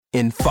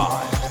in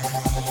 5,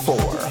 4,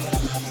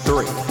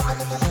 3,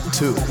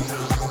 2,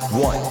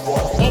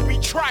 1. Obi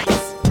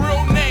Trice,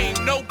 real name,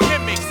 no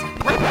gimmicks.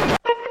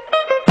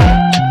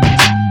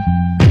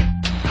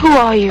 Who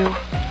are you?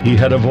 He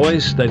had a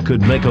voice that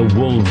could make a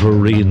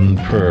wolverine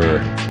purr.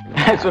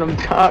 That's what I'm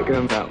talking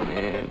about,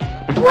 man.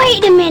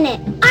 Wait a minute,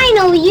 I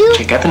know you.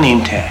 Check out the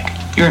name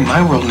tag. You're in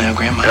my world now,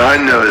 Grandma. I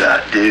know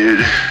that,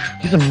 dude.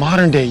 He's a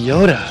modern-day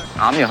Yoda.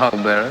 I'm your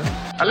huckleberry.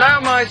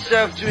 Allow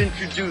myself to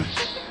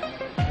introduce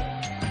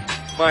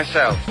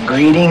myself.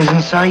 Greetings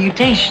and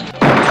salutations.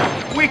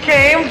 We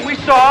came, we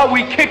saw,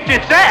 we kicked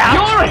its ass.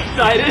 You're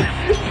excited.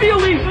 Feel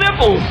these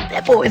nipples.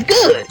 That boy's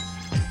good.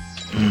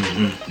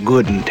 Mm-hmm.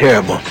 Good and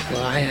terrible.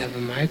 Well, I have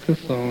a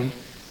microphone,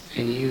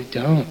 and you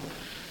don't.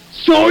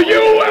 So you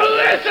will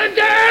listen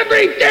to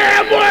every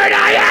damn word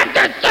I have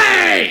to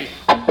say!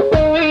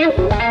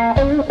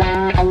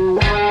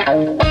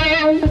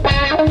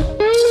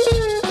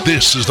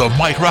 This is the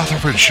Mike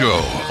Rutherford Show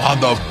on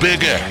the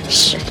Big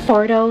X.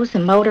 Sportos,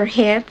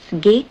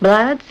 motorheads, geek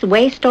bloods,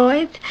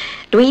 wastoids,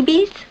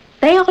 dweebies,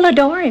 they all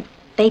adore him.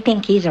 They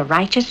think he's a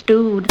righteous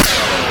dude.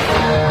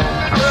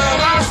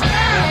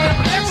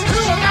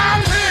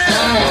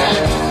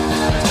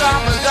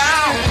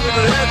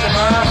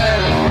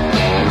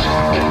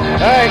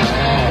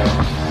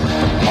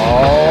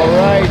 All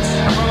right.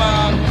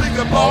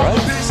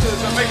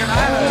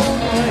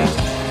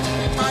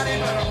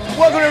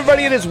 Welcome,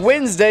 everybody. It is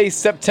Wednesday,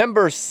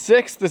 September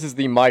 6th. This is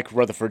the Mike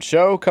Rutherford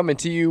Show, coming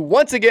to you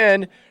once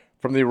again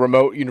from the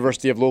remote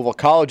University of Louisville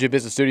College of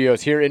Business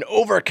Studios here in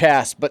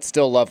overcast but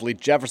still lovely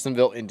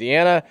Jeffersonville,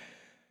 Indiana.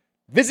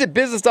 Visit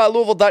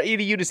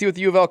business.louisville.edu to see what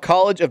the U of L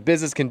College of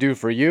Business can do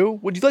for you.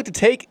 Would you like to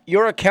take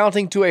your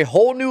accounting to a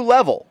whole new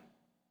level?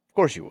 Of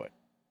course you would.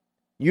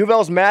 U of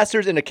L's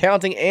Masters in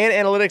Accounting and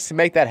Analytics can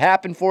make that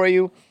happen for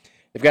you.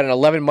 They've got an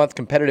 11-month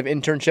competitive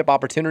internship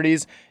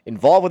opportunities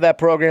involved with that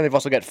program. They've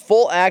also got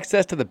full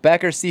access to the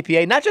Becker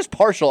CPA, not just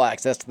partial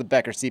access to the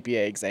Becker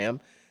CPA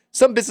exam.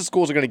 Some business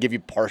schools are going to give you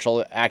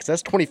partial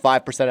access,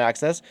 25%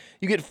 access.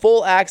 You get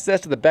full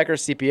access to the Becker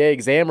CPA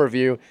exam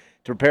review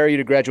to prepare you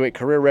to graduate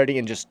career ready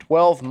in just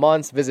 12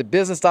 months. Visit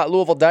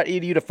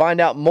business.louisville.edu to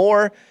find out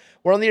more.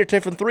 We're on the air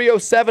today from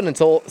 3:07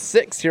 until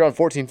 6 here on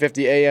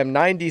 1450 AM,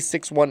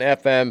 96.1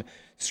 FM.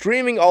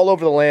 Streaming all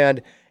over the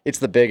land, it's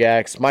the Big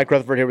X. Mike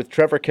Rutherford here with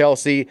Trevor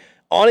Kelsey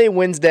on a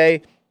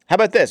Wednesday. How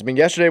about this? I mean,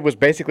 yesterday was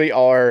basically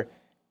our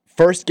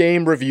first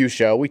game review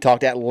show. We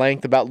talked at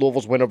length about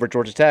Louisville's win over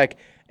Georgia Tech.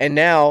 And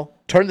now,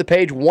 turn the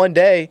page one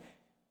day,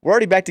 we're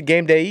already back to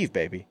game day eve,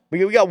 baby.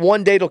 We got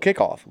one day till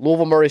kickoff.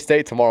 Louisville-Murray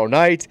State tomorrow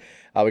night.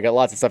 We got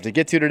lots of stuff to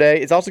get to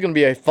today. It's also going to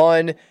be this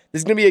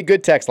is going to be a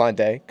good text line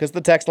day, because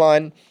the text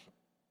line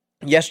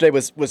yesterday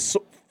was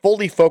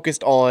fully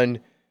focused on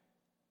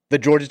the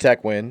Georgia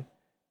Tech win.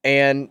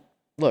 And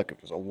look, it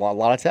was a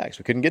lot of texts.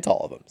 We couldn't get to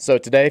all of them. So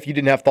today, if you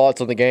didn't have thoughts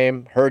on the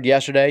game, heard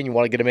yesterday, and you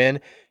want to get them in,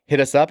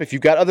 hit us up. If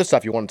you've got other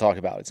stuff you want to talk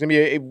about, it's going to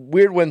be a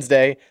weird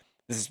Wednesday.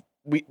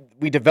 We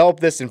developed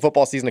this in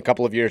football season a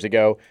couple of years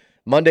ago.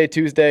 Monday,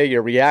 Tuesday,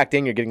 you're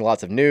reacting. You're getting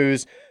lots of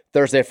news.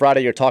 Thursday,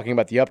 Friday, you're talking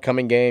about the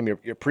upcoming game.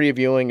 You're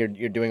previewing.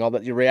 You're doing all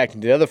that. You're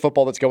reacting to the other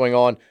football that's going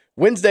on.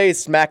 Wednesday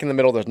is smack in the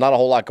middle. There's not a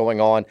whole lot going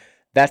on.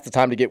 That's the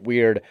time to get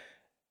weird.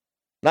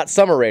 Not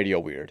summer radio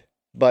weird,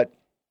 but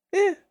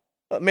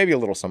maybe a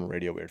little summer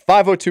radio weird.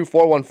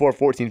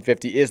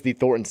 502-414-1450 is the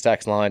Thornton's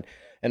text line.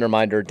 And a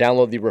reminder,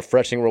 download the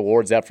refreshing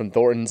rewards app from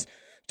Thornton's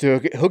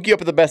to hook you up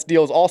with the best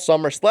deals all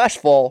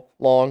summer/fall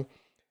long.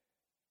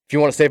 If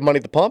you want to save money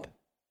at the pump,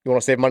 you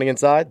want to save money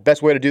inside,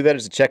 best way to do that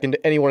is to check into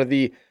any one of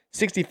the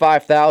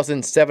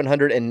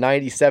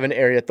 65,797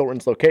 area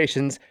Thornton's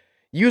locations.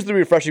 Use the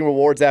refreshing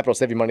rewards app. It'll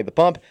save you money at the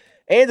pump,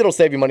 and it'll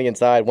save you money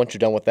inside once you're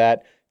done with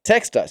that.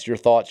 Text us your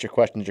thoughts, your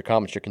questions, your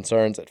comments, your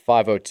concerns at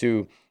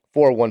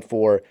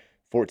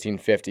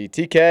 502-414-1450.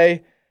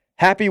 TK,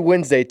 happy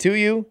Wednesday to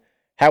you.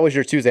 How was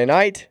your Tuesday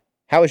night?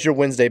 How has your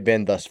Wednesday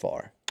been thus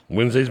far?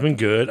 Wednesday's been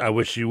good. I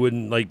wish you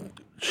wouldn't,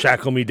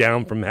 shackle me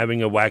down from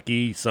having a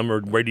wacky summer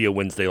radio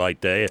Wednesday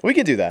like day. We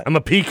can do that. I'm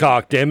a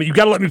peacock, damn it. You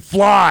got to let me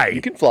fly.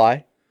 You can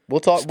fly. We'll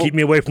talk. Just keep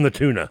me away from the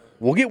tuna.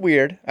 We'll get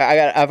weird. I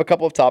have a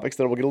couple of topics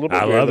that will get a little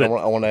bit weird. I love it.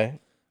 I want to.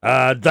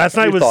 Last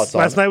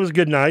night was a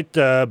good night.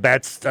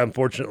 Bats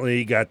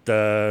unfortunately got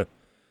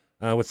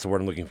what's the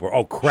word I'm looking for?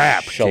 Oh,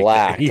 crap!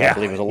 Shellacked. Yeah, I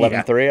believe it was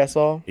 11-3. I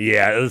saw.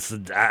 Yeah,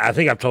 I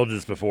think I've told you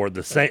this before.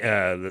 The St.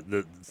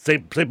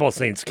 Paul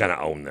Saints kind of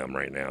own them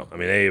right now. I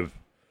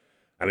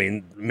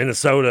mean,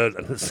 Minnesota.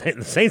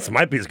 The Saints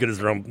might be as good as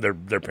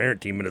their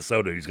parent team,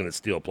 Minnesota, who's going to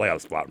steal a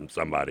playoff spot from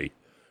somebody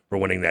for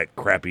winning that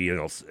crappy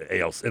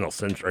NL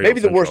Central. Maybe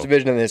the worst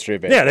division in the history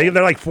of baseball. Yeah,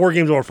 they're like 4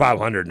 games over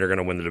 500, and they're going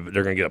to win.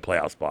 They're going to get a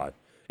playoff spot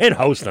and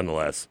host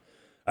nonetheless.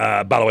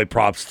 By the way,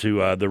 props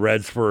to the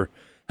Reds for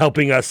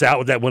helping us out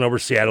with that win over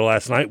Seattle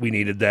last night. We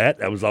needed that.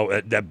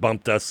 That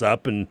bumped us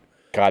up, and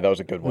God, that was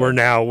a good one. We're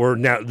now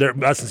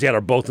us and Seattle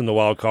are both in the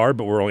wild card,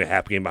 but we're only a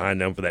half game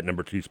behind them for that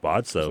number 2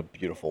 spot. So it was a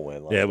beautiful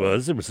win. Yeah, it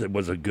was a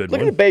good one.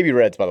 Look at the baby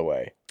Reds, by the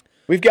way.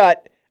 We've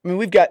got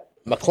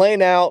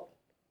McClain out.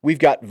 We've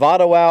got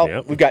Votto out.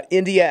 Yep. We've got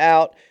India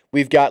out.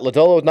 We've got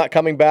Lodolo not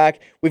coming back.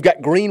 We've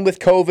got Green with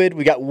COVID.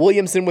 We got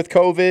Williamson with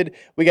COVID.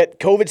 We got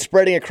COVID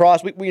spreading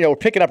across. We're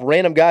picking up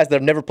random guys that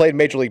have never played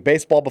Major League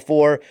Baseball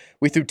before.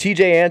 We threw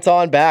T.J.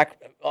 Anton back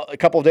a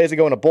couple of days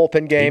ago in a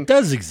bullpen game. It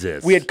does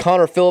exist. We had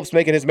Connor Phillips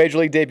making his Major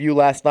League debut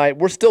last night.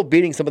 We're still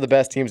beating some of the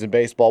best teams in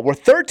baseball. We're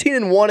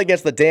 13-1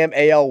 against the damn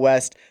AL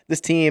West. This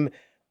team,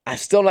 I'm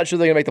still not sure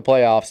they're going to make the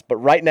playoffs, but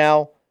right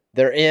now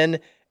they're in,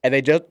 and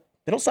they don't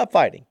stop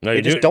fighting. No, they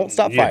just don't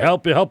stop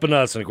fighting. You're helping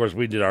us, and of course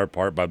we did our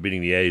part by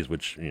beating the A's,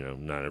 which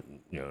not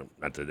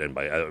that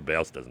everybody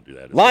else doesn't do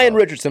that. Lyon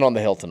Richardson on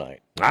the hill tonight.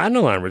 I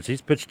know Lyon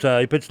Richardson.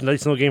 He pitched a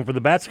nice little game for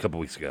the Bats a couple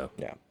weeks ago.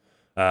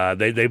 Yeah.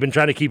 They've been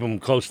trying to keep him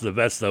close to the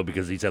vest though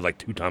because he's had like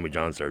 2 Tommy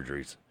John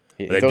surgeries.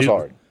 He goes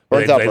hard.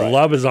 They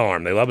love his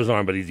arm. They love his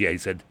arm, but he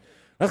said,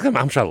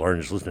 I'm trying to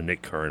learn just listen to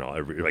Nick Curran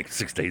every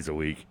 6 days a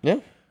week. Yeah.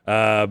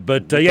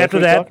 After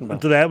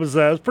that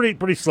was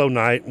pretty slow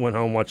night. Went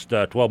home, watched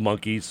 12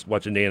 Monkeys,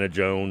 watched Indiana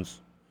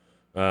Jones,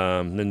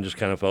 then just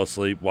kind of fell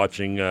asleep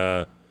watching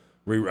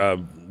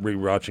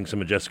rewatching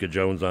some of Jessica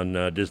Jones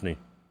on Disney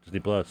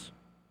Plus.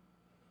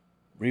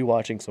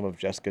 Rewatching some of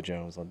Jessica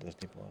Jones on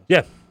Disney Plus.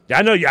 Yeah,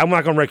 I know. I'm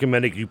not going to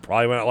recommend it. You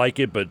probably might not like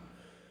it, but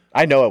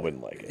I know I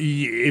wouldn't like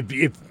it.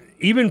 If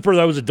even for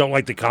those that don't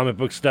like the comic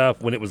book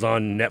stuff, when it was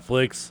on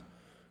Netflix.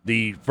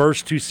 The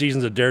first 2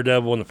 seasons of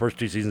Daredevil and the first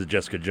 2 seasons of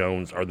Jessica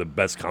Jones are the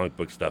best comic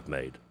book stuff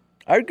made.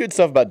 I heard good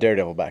stuff about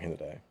Daredevil back in the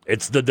day.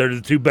 They're the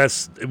 2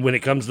 best when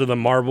it comes to the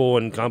Marvel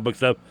and comic book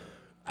stuff.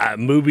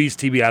 Movies,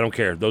 TV, I don't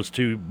care.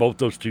 Both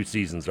those 2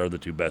 seasons are the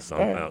 2 best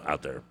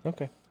out there.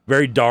 Okay.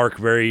 Very dark,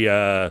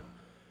 very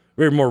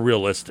more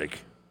realistic.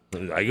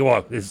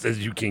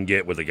 As you can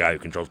get with a guy who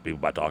controls people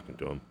by talking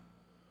to him.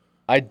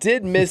 I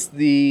did miss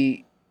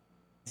the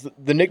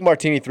Nick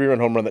Martini 3-run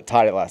home run that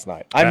tied it last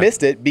night. I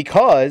missed it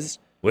because.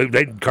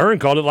 Curran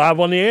called it live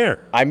on the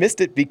air. I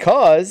missed it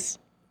because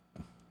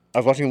I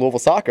was watching Louisville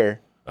soccer.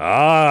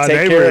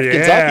 Take care of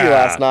Kentucky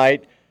last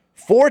night.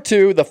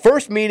 4-2, the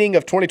first meeting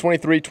of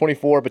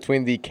 2023-24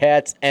 between the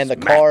Cats and the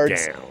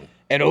Cards.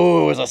 And it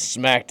was a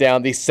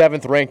smackdown. The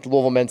 7th-ranked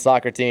Louisville men's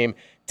soccer team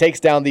takes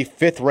down the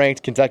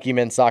 5th-ranked Kentucky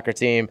men's soccer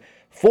team.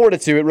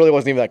 4-2. It really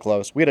wasn't even that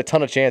close. We had a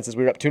ton of chances.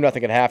 We were up 2-0 at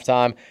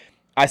halftime.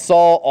 I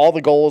saw all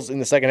the goals in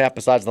the second half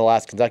besides the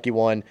last Kentucky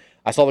one.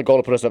 I saw the goal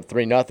to put us up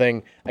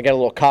 3-0. I got a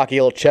little cocky,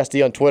 a little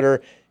chesty on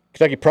Twitter.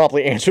 Kentucky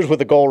promptly answers with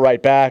a goal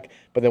right back,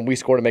 but then we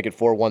score to make it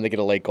 4-1. They get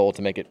a late goal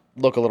to make it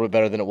look a little bit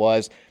better than it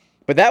was.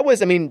 But that was,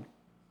 this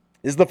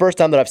is the first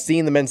time that I've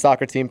seen the men's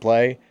soccer team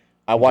play.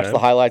 I watched the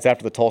highlights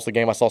after the Tulsa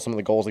game. I saw some of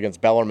the goals against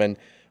Bellarmine.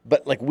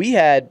 But we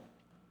had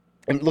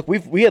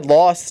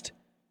lost,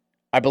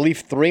 I believe,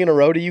 3 in a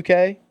row to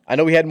UK. I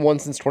know we hadn't won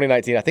since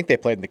 2019. I think they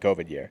played in the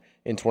COVID year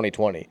in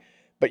 2020.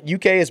 But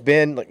UK has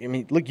been,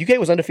 UK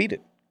was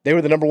undefeated. They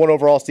were the number 1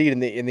 overall seed in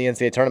the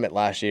NCAA tournament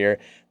last year.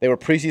 They were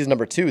preseason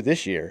number 2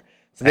 this year.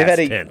 So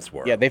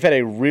they've had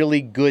a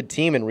really good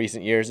team in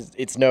recent years.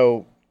 It's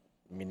not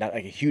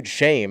like a huge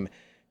shame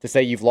to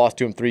say you've lost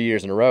to them 3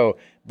 years in a row.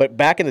 But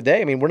back in the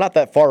day, we're not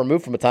that far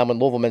removed from a time when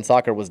Louisville men's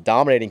soccer was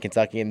dominating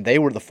Kentucky and they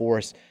were the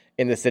force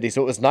in the city.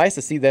 So it was nice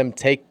to see them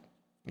take,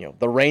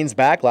 the reins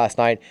back last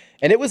night.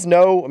 And it was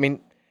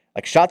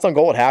shots on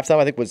goal at halftime,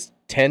 I think was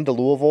 10 to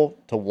Louisville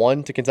to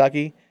 1 to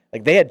Kentucky.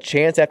 They had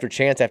chance after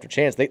chance after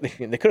chance. They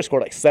could have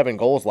scored 7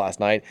 goals last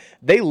night.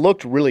 They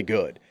looked really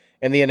good.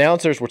 And the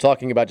announcers were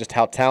talking about just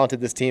how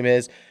talented this team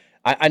is.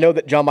 I know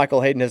that John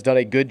Michael Hayden has done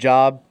a good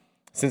job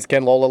since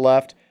Ken Lola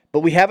left,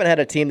 but we haven't had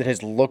a team that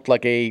has looked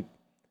like a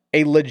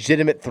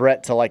legitimate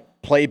threat to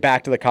play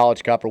back to the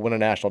College Cup or win a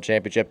national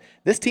championship.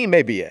 This team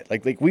may be it.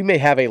 We may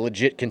have a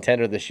legit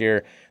contender this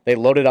year. They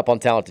loaded up on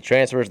talented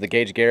transfers. The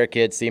Gage Garrett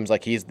kid seems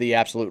like he's the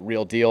absolute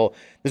real deal.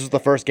 This was the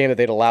first game that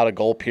they'd allowed a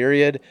goal,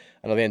 period.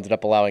 I know they ended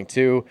up allowing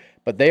 2,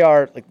 but they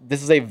are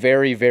this is a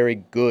very, very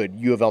good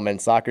U of L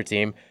men's soccer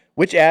team,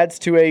 which adds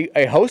to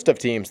a host of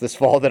teams this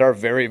fall that are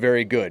very,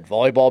 very good.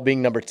 Volleyball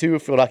being number 2,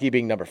 field hockey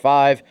being number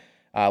 5.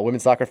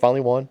 Women's soccer finally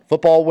won.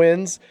 Football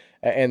wins,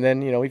 and then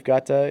we've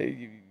got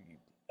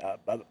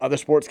other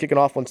sports kicking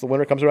off once the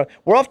winter comes around.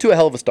 We're off to a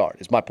hell of a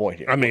start, is my point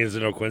here. Is it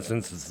no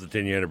coincidence it's the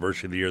 10-year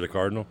anniversary of the year of the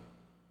Cardinal?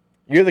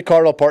 Year of the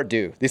Cardinal, part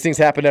due. These things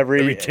happen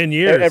every 10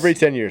 years. Every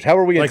 10 years. How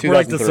are we in 2003? We're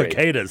like the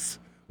cicadas.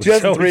 We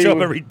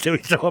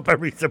show up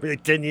every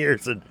 10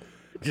 years and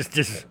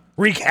just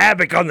wreak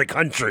havoc on the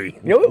country.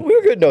 We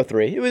were good in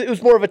 03. It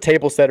was more of a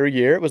table setter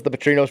year. It was the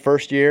Petrino's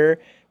first year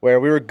where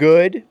we were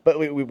good, but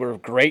we were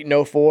great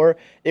in 04.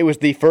 It was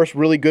the first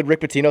really good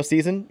Rick Pitino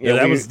season.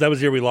 That was the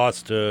year we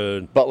lost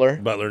to Butler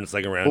in the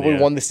second round. But we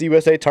won the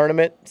CUSA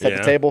tournament, set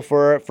the table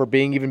for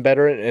being even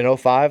better in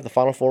 05, the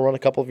Final Four run a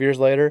couple of years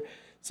later.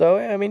 So,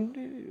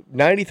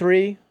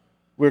 93.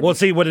 Well,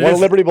 see, what it is,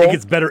 Liberty Bowl. It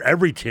gets better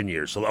every 10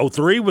 years. So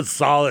 03 was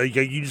solid.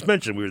 You just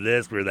mentioned we were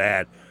this, we were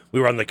that. We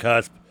were on the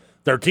cusp.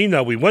 13,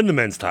 though, we win the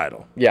men's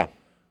title. Yeah.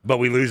 But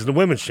we lose the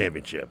women's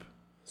championship.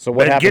 So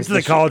what happens? Get to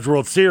the College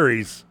World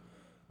Series,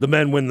 the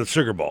men win the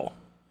Sugar Bowl.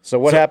 So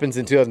what happens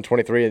in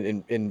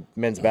 2023 in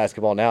men's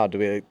basketball now?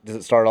 Does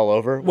it start all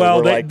over?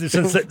 Well, are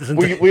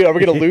we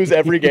going to lose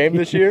every game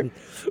this year?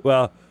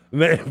 Well,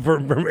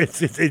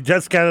 It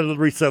just kind of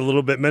reset a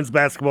little bit. Men's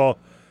basketball,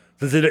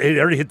 since it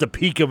already hit the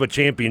peak of a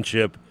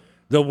championship,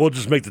 we'll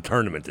just make the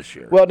tournament this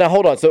year. Well, now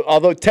hold on. So,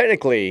 although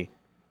technically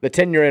the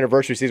 10-year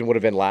anniversary season would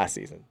have been last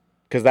season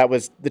because that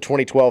was the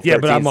 2012-13 Yeah,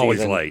 but I'm season.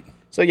 always late.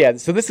 So, yeah,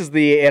 so this is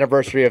the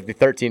anniversary of the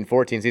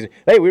 13-14 season.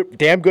 Hey, we were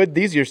damn good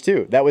these years,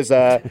 too. That was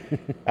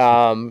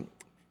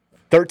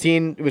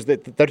 13. It was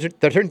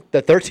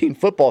the 13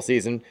 football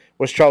season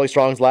was Charlie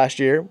Strong's last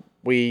year.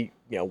 We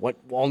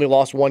only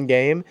lost one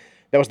game.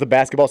 That was the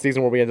basketball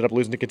season where we ended up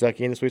losing to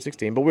Kentucky in the Sweet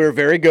 16. But we were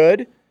very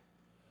good.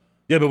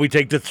 Yeah, but we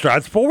take the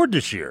strides forward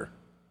this year.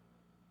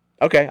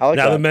 Okay, I like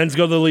that. Now the men's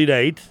go to the Elite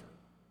Eight.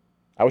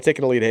 I would take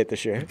an Elite Eight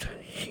this year.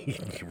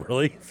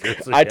 Really?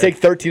 Seriously? I'd take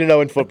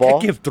 13-0 in football.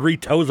 I'd give 3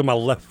 toes on my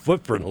left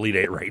foot for an Elite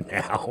Eight right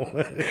now.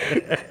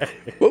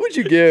 What would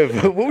you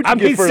give? What would you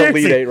give for an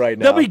Elite Eight right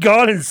now? They'll be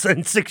gone in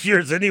 6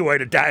 years anyway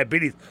to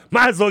diabetes.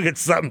 Might as well get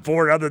something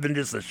for it other than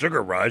just a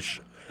sugar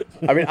rush.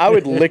 I mean, I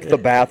would lick the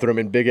bathroom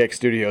in Big X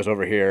Studios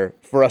over here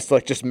for us to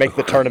just make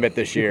the tournament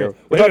this year.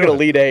 We're talking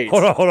Elite Eight.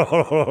 Hold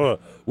on.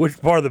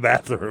 Which part of the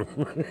bathroom?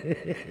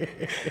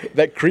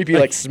 That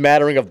creepy,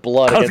 smattering of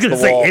blood against the wall.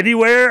 I was going to say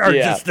anywhere? Or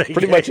yeah, just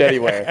pretty much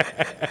anywhere.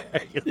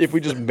 If we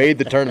just made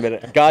the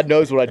tournament, God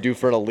knows what I'd do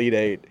for an Elite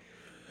Eight.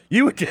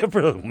 You would do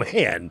for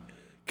man.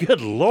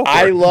 Good Lord.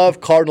 I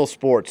love Cardinal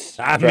sports,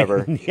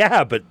 Trevor.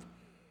 Yeah, but...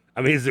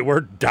 is it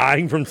worth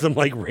dying from some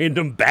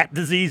random bat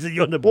disease that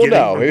you end up getting?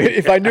 Well, no.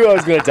 If I knew I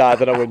was going to die,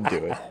 then I wouldn't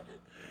do it.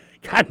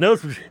 God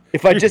knows.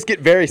 If I just get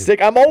very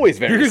sick, I'm always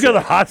very sick. You're going to go to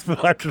the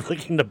hospital after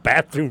licking the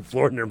bathroom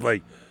floor, and they're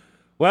like,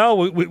 well,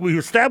 we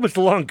established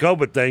the long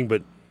COVID thing,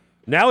 but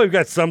now we've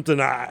got something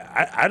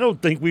I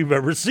don't think we've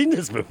ever seen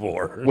this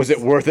before. Was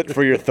it worth it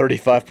for your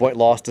 35-point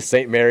loss to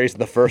St. Mary's in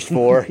the first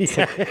 4?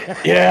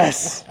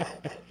 Yes.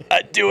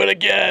 I'd do it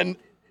again.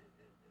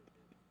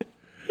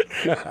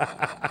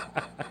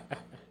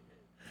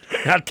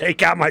 Now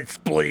take out my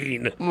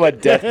spleen. I'm on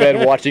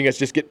deathbed watching us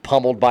just get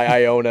pummeled by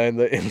Iona in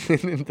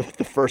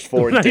the first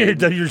 4. You're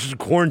just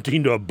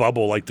quarantined to a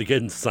bubble like the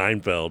kid in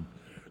Seinfeld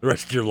the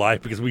rest of your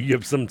life because we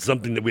have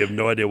something that we have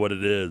no idea what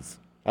it is.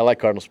 I like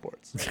Cardinal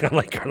sports. I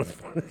like Cardinal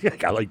sports.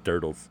 I like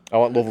turtles. I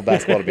want Louisville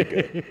basketball to be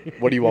good.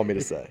 What do you want me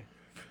to say?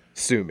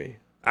 Sue me.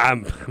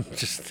 I'm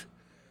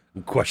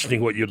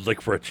questioning what you'd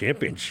lick for a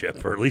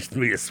championship, or at least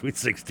maybe a Sweet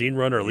 16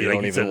 run, or you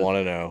don't even want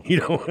to know.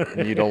 You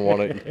don't. You don't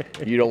want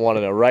to. You don't want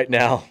to know right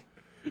now.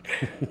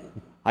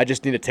 I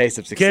just need a taste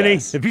of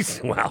success. Kenny,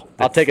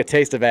 I'll take a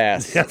taste of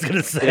ass. I was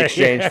gonna say. In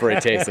exchange for a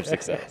taste of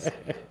success.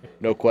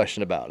 No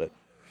question about it.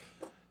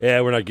 Yeah,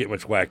 we're not getting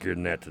much wackier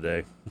than that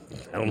today.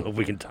 I don't know if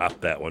we can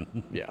top that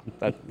one. Yeah,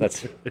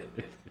 that's.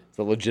 It's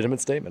a legitimate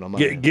statement on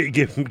my end.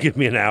 Give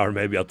me an hour,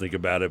 maybe I'll think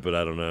about it, but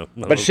I don't know.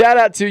 But shout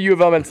out to U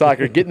of L men's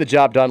soccer getting the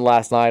job done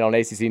last night on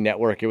ACC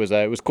Network. It was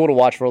cool to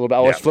watch for a little bit.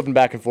 I was flipping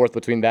back and forth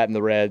between that and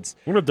the Reds.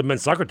 I wonder if the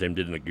men's soccer team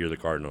did in the gear the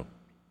Cardinal.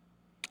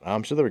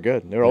 I'm sure they were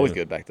good. They were always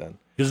good back then.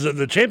 Because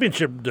the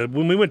championship,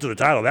 when we went to the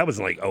title, that was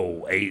in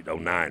 08,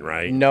 09,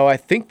 right? No, I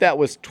think that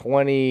was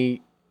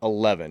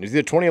 2011. It was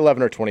either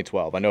 2011 or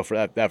 2012. I know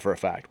for that for a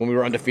fact. When we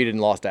were undefeated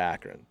and lost to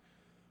Akron.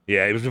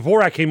 Yeah, it was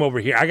before I came over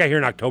here. I got here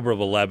in October of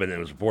 11, and it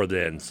was before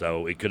then,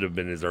 so it could have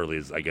been as early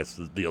as, I guess,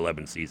 the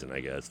 11 season, I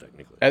guess,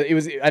 technically.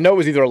 I know it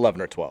was either 11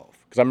 or 12,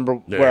 because I remember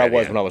where I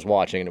was when I was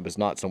watching, and it was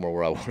not somewhere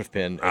where I would have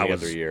been any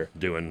other year.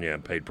 Doing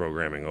paid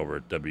programming over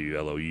at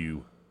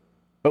WLOU.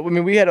 But,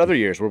 we had other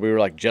years where we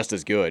were, just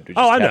as good. We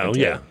just I know,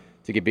 to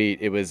get beat.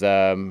 It was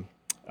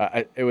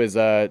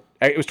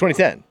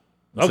 2010.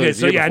 Okay,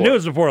 so I knew it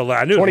was before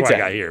 11. I knew it was before I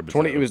got here.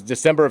 It was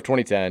December of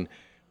 2010.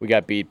 We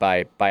got beat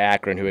by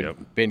Akron, who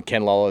had been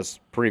Ken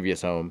Lawless'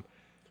 previous home.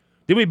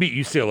 Did we beat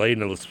UCLA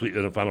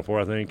in the Final Four,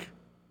 I think?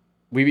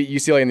 We beat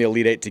UCLA in the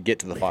Elite Eight to get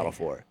to the Final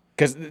Four.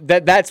 Because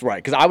that's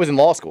right. Because I was in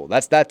law school.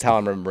 That's how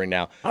I'm remembering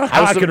now. I don't know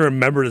how I can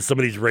remember some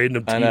of these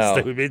random teams.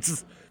 I know. It's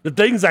just, the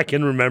things I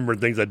can remember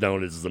and things I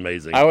don't is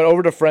amazing. I went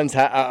over to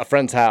a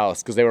friend's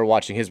house because they were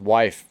watching. His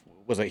wife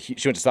she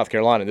went to South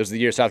Carolina. This was the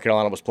year South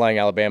Carolina was playing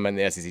Alabama in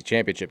the SEC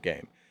championship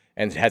game,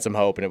 and had some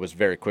hope, and it was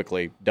very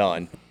quickly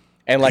done.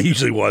 And it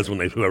usually was when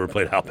whoever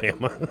played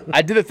Alabama.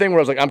 I did the thing where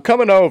I was like, I'm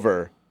coming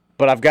over,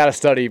 but I've got to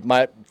study.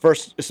 My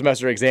first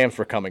semester exams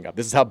were coming up.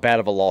 This is how bad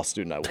of a law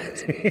student I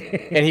was.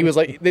 And he was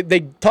like,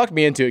 they talked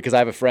me into it because I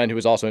have a friend who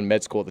was also in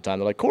med school at the time.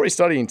 They're like, Corey's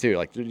studying too.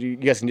 Like, you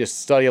guys can just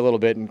study a little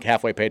bit and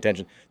halfway pay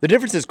attention. The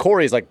difference is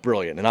Corey is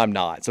brilliant and I'm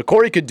not. So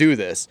Corey could do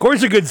this.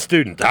 Corey's a good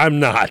student. I'm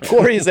not.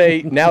 Corey is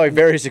now a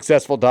very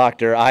successful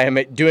doctor. I am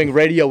doing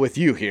radio with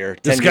you here.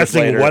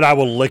 Discussing what I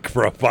will lick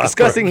for a pop.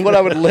 Discussing what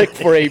I would lick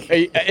for a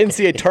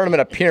NCAA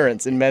tournament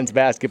appearance in men's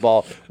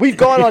basketball. We've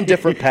gone on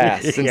different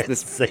paths since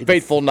this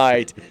fateful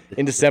night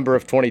in December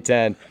of 2010.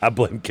 I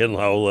blame Ken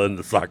Lola and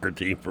the soccer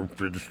team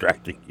for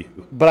distracting you.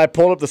 But I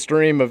pulled up the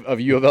stream of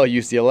U of L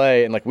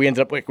UCLA, and we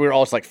ended up we were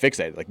all just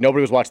fixated.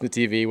 Nobody was watching the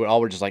TV. We all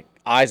were just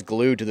eyes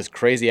glued to this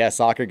crazy ass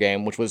soccer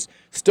game, which was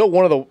still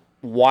one of the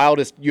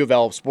wildest U of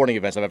L sporting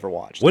events I've ever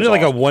watched. Wasn't it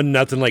like a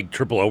 1-0 like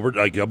triple over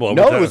like double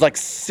overtime? No, it was like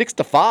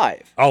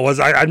 6-5. Oh,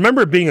 I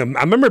remember it being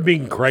I remember it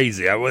being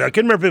crazy. I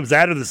couldn't remember if it was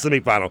that or the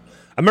semifinal.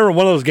 I remember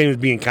one of those games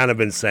being kind of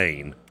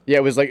insane. Yeah,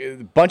 it was like a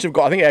bunch of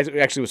goals. I think it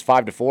actually was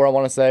 5-4, I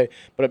want to say.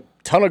 But a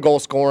ton of goal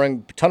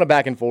scoring, ton of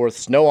back and forth,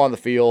 snow on the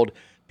field,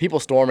 people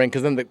storming.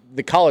 Because then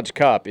the College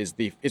Cup is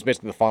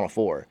basically the Final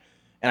Four.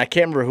 And I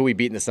can't remember who we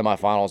beat in the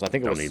semifinals. I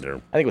think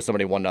it was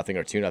somebody 1-0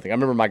 or 2-0. I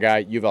remember my guy,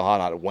 U of L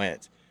Hot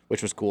went,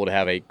 which was cool to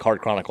have a Card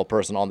Chronicle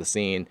person on the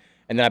scene.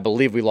 And then I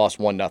believe we lost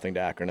 1-0 to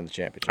Akron in the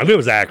championship. I think it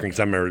was Akron because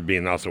I remember it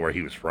being also where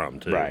he was from,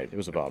 too. Right. It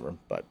was a bummer.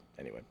 But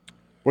anyway,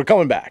 we're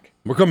coming back.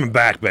 We're coming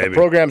back, baby. The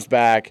program's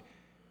back.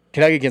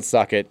 Kentucky can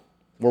suck it.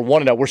 We're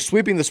 1-0. We're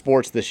sweeping the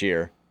sports this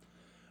year.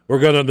 We're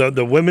gonna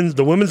the women's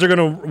are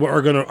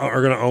gonna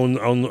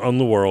own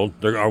the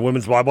world. Our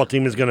women's volleyball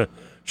team is gonna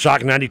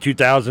shock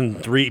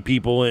 92,003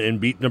 people and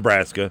beat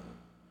Nebraska.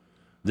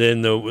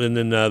 Then the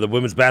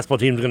women's basketball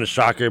team is gonna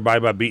shock everybody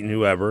by beating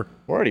whoever.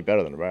 We're already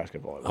better than Nebraska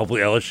volleyball.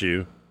 Hopefully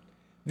LSU.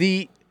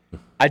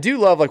 I do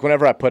love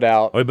whenever I put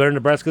out. Are we better than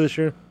Nebraska this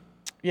year?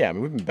 Yeah, I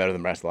mean we've been better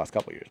than Nebraska the last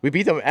couple of years. We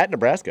beat them at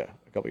Nebraska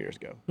a couple of years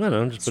ago.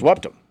 No, just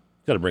swept them.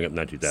 Got to bring up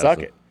 92,000. Suck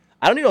it.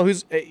 I don't even know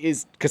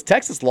because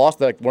Texas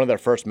lost one of their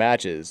first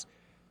matches.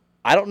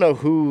 I don't know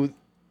who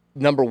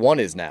number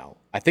 1 is now.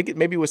 I think it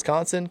may be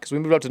Wisconsin because we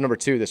moved up to number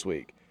 2 this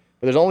week.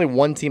 But there's only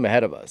one team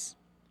ahead of us.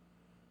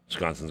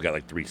 Wisconsin's got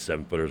like 3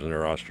 7-footers in their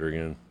roster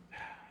again.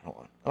 I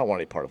don't want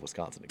any part of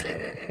Wisconsin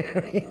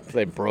again.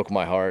 They broke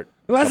my heart.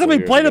 Last time we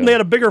played them, they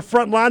had a bigger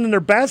front line than their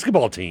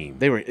basketball team.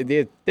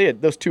 They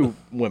had those 2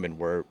 women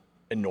were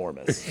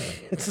enormous.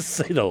 To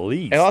say the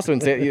least. And also,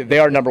 they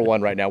are number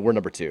 1 right now. We're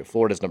number 2.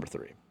 Florida's number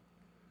 3.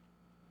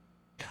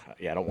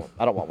 Yeah,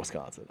 I don't want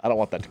Wisconsin. I don't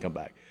want that to come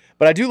back.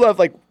 But I do love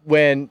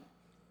when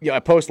I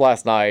post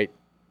last night.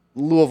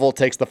 Louisville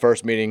takes the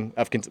first meeting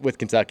with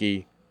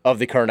Kentucky of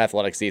the current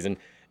athletic season.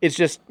 It's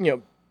just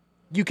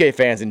UK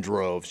fans in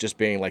droves just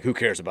being like, "Who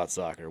cares about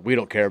soccer? We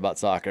don't care about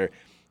soccer."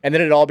 And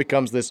then it all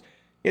becomes this.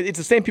 It's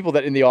the same people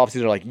that in the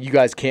offseason are like, "You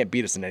guys can't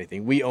beat us in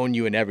anything. We own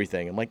you in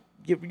everything." I'm like,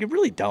 you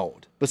really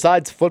don't.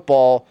 Besides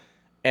football,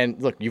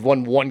 and look, you've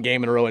won 1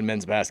 game in a row in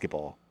men's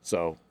basketball.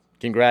 So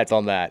congrats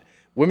on that.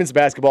 Women's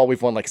basketball,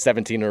 we've won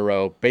 17 in a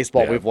row.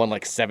 Baseball, we've won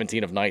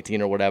 17 of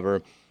 19 or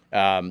whatever.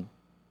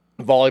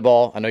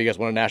 Volleyball, I know you guys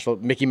won a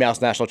Mickey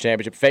Mouse national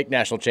championship, fake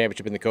national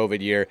championship in the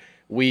COVID year.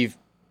 We've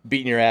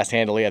beaten your ass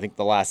handily, I think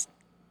the last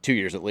 2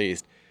 years at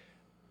least.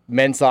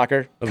 Men's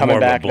soccer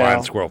coming back now. More of a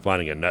blind squirrel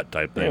finding a nut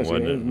type thing,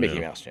 wasn't it? Mickey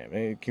Mouse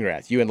champion.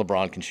 Congrats. You and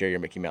LeBron can share your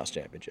Mickey Mouse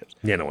championships.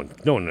 Yeah, no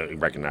one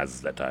recognizes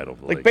that title.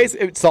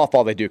 Basically,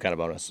 softball, they do kind of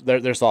own us. Their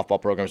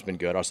softball program's been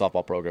good. Our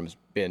softball program's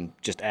been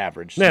just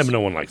average. Yeah, but no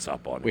one likes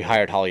softball anymore. We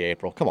hired Holly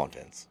April. Come on,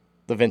 Vince.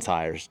 The Vince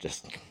hires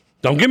just...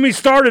 Don't get me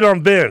started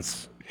on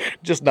Vince.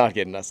 Just not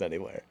getting us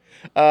anywhere.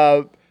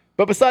 But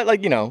besides,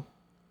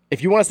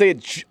 if you want to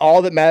say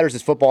all that matters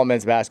is football and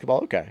men's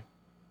basketball, okay,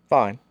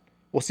 fine.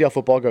 We'll see how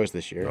football goes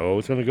this year. Oh,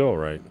 it's going to go,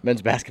 right.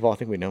 Men's basketball, I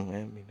think we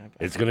know.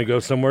 It's going to go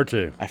somewhere,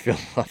 too. I feel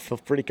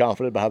pretty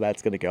confident about how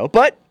that's going to go.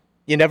 But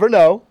you never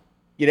know.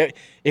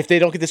 If they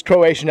don't get this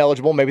Croatian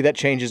eligible, maybe that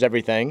changes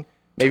everything.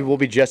 Maybe we'll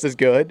be just as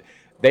good.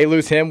 They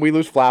lose him, we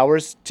lose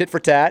Flowers. Tit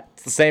for tat.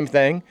 It's the same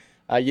thing.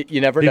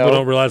 You never know. People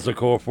don't realize the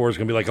core 4 is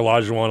going to be like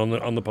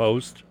Olajuwon on the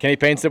post. Kenny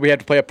Payne said we have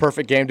to play a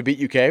perfect game to beat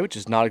UK, which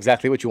is not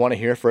exactly what you want to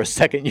hear for a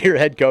second-year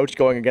head coach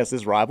going against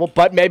his rival.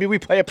 But maybe we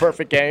play a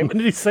perfect game. When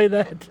did he say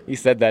that? He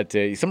said that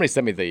too. Somebody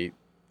sent me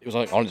it was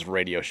on his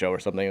radio show or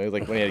something. It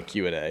was when he had a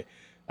Q&A.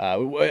 I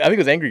think it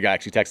was Angry Guy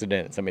actually texted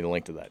in and sent me the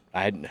link to that.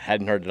 I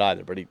hadn't heard it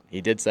either, but he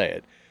did say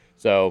it.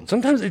 So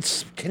sometimes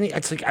it's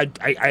like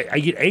I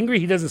get angry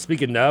he doesn't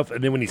speak enough,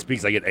 and then when he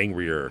speaks I get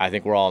angrier. I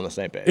think we're all on the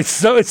same page. It's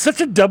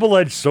such a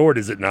double-edged sword,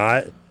 is it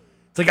not?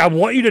 It's like I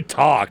want you to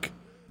talk,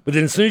 but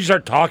then as soon as you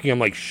start talking, I'm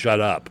like, shut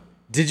up.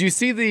 Did you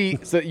see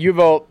so U of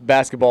L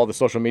basketball, the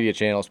social media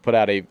channels put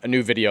out a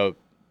new video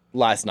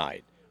last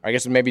night? Or I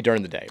guess maybe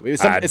during the day. It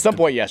was at some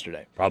point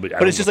yesterday. Probably.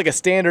 But it's just like a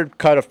standard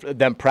cut of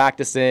them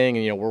practicing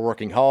and we're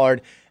working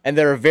hard. And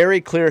there are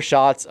very clear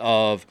shots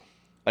of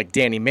like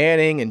Danny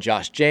Manning and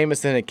Josh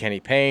Jameson and Kenny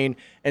Payne.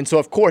 And so,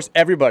 of course,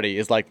 everybody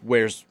is like,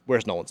 where's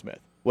Nolan Smith?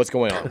 What's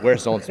going on?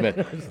 Where's Nolan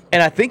Smith?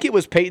 And I think it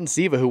was Peyton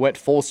Siva who went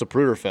full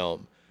Zapruder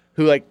film,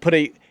 who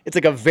it's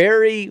like a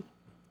very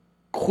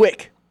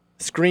quick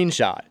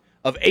screenshot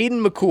of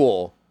Aiden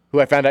McCool, who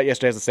I found out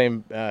yesterday has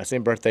the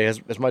same birthday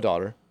as my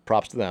daughter.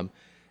 Props to them.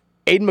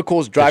 Aiden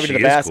McCool's driving to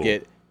the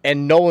basket,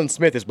 and Nolan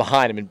Smith is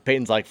behind him. And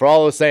Peyton's like, for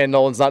all those saying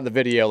Nolan's not in the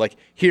video, like,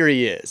 here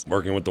he is.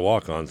 Working with the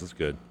walk-ons. That's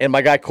good. And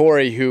my guy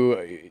Corey,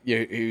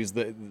 who's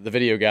the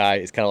video guy,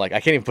 is kind of like,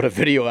 I can't even put a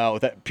video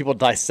out with people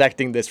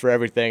dissecting this for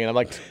everything. And I'm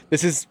like,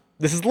 this is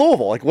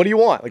Louisville. Like, what do you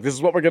want? Like, this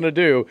is what we're going to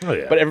do. Oh,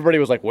 yeah. But everybody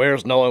was like,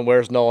 where's Nolan?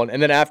 Where's Nolan?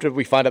 And then after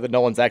we find out that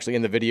Nolan's actually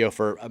in the video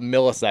for a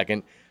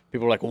millisecond,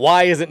 people were like,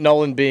 why isn't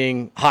Nolan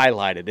being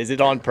highlighted? Is it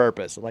on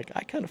purpose? I'm like,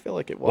 I kind of feel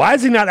like it was. Why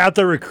is he not out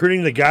there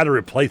recruiting the guy to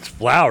replace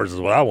Flowers is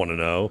what I want to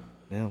know.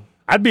 Yeah.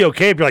 I'd be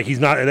okay if you're like, he's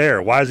not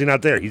there. Why is he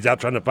not there? He's out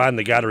trying to find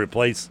the guy to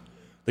replace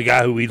the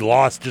guy who we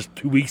lost just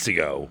 2 weeks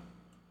ago.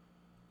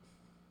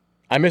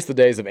 I miss the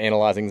days of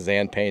analyzing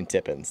Zan Payne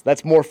Tippins.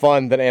 That's more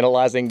fun than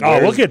analyzing.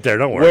 We'll get there.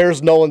 Don't worry.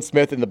 Where's Nolan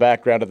Smith in the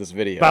background of this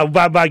video?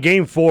 By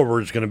game 4,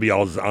 we're just going to be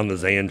all on the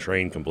Zan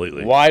train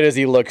completely. Why does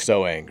he look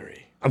so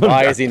angry?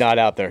 Why is he not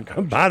out there?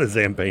 I'm buying a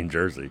Zan Payne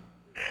jersey.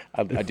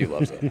 I do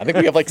love Zan. I think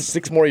we have like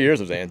 6 more years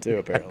of Zan too.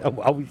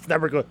 Apparently, he's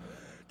never going.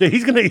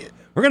 Dude,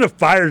 we're gonna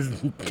fire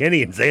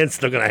Kenny, and Zan's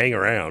still gonna hang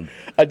around.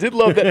 I did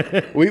love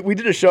that. we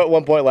did a show at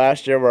one point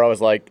last year where I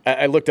was like,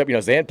 I looked up.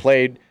 Zan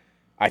played,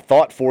 I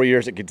thought 4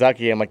 years at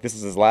Kentucky. I'm like, this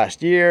is his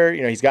last year.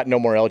 He's got no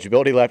more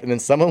eligibility left. And then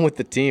someone with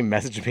the team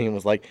messaged me and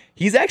was like,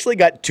 he's actually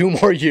got 2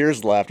 more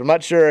years left. I'm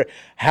not sure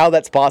how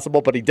that's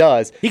possible, but he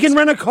does. He can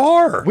rent a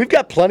car. We've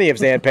got plenty of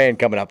Zan Payne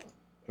coming up.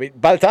 I mean,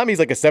 by the time he's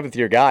like a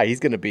 7th-year guy, he's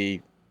gonna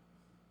be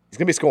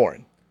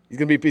scoring. He's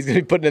gonna be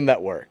putting in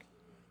that work.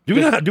 Do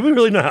we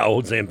really know how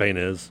old Zan Payne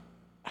is?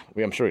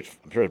 I'm sure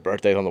his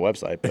birthday's on the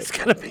website. But it's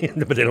gotta be,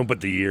 but they don't put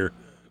the year.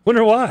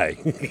 Wonder why?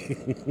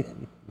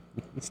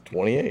 It's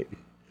 28.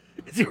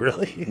 Is he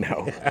really?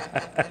 No.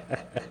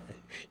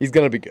 He's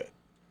gonna be good.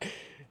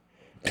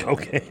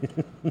 Okay.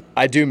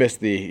 I do miss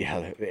the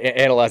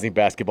analyzing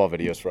basketball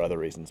videos for other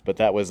reasons, but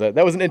that was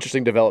an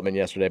interesting development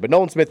yesterday. But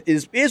Nolan Smith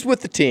is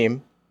with the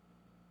team.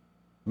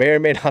 May or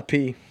may not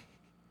be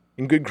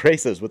in good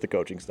graces with the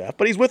coaching staff,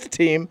 but he's with the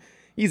team.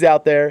 He's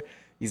out there.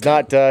 He's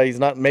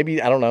not.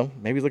 Maybe I don't know.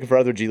 Maybe he's looking for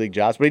other G League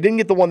jobs, but he didn't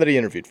get the one that he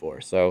interviewed for.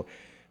 So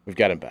we've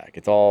got him back.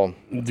 It's all.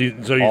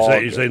 So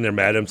you're saying they're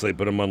mad at him, so they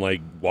put him on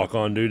like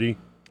walk-on duty?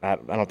 I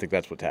don't think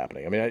that's what's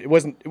happening. I mean,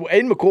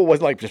 Aiden McCool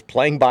wasn't like just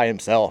playing by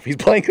himself. He's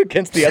playing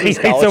against the other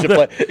scholarship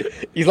play.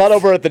 He's not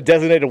over at the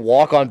designated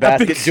walk-on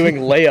basket doing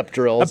layup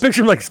drills. I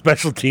picture him like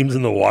special teams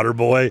in the water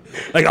boy.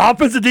 Like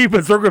offensive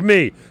defense, work with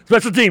me.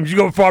 Special teams, you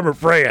go with Farmer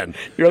Fran.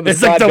 You're on the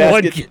side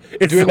basket,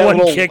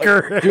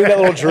 kicker. Doing that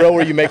little drill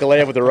where you make a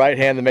layup with the right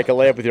hand and make a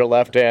layup with your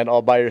left hand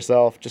all by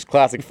yourself. Just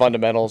classic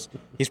fundamentals.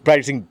 He's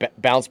practicing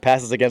bounce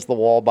passes against the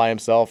wall by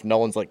himself. No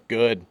one's like,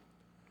 good.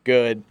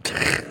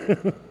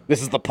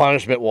 This is the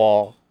punishment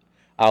wall.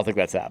 I don't think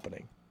that's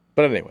happening.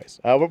 But anyways,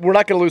 we're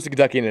not going to lose to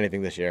Kentucky in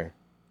anything this year.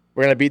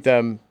 We're going to beat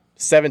them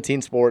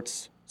 17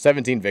 sports,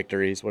 17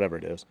 victories, whatever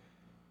it is.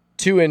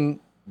 2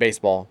 in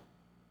baseball,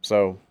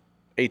 so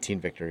 18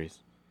 victories.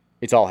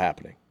 It's all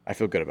happening. I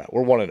feel good about it.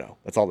 We're 1-0.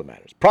 That's all that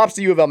matters. Props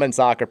to U of L men's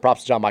soccer.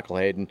 Props to John Michael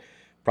Hayden.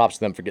 Props to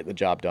them for getting the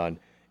job done.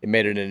 It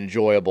made it an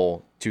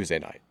enjoyable Tuesday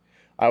night.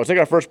 All right, we'll take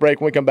our first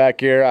break. When we come back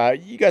here,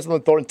 you guys on the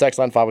Thornton text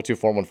line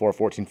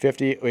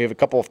 502-414-1450. We have a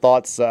couple of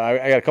thoughts.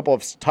 I got a couple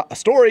of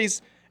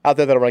stories out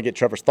there that I want to get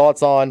Trevor's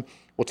thoughts on.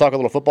 We'll talk a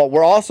little football.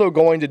 We're also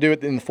going to do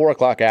it in the 4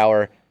 o'clock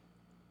hour,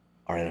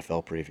 our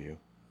NFL preview.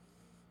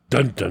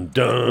 Dun, dun,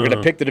 dun. We're going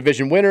to pick the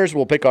division winners.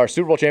 We'll pick our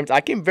Super Bowl champions.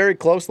 I came very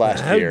close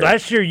last year.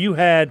 Last year you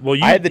had... I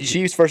had the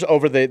Chiefs first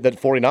over the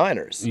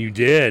 49ers. You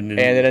did. And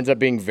it ends up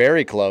being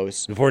very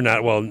close.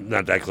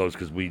 Not that close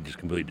because we just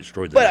completely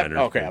destroyed the Niners.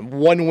 Okay, I'm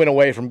 1 win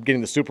away from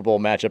getting the Super Bowl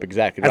matchup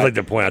exactly. I'd like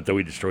to point out that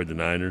we destroyed the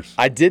Niners.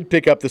 I did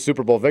pick up the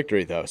Super Bowl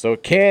victory, though. So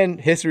can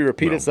history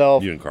repeat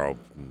itself? You and Carl.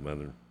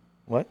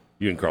 What?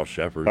 You and Carl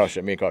Shepard.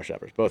 Me and Carl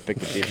Shepard both picked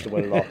the Chiefs to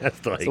win it all.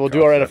 So we'll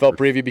do our NFL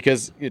preview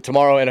because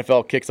tomorrow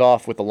NFL kicks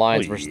off with the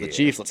Lions versus the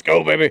Chiefs. Let's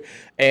go, baby!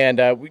 And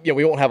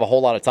we won't have a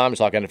whole lot of time to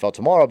talk NFL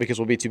tomorrow because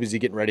we'll be too busy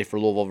getting ready for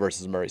Louisville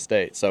versus Murray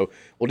State. So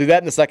we'll do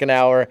that in the second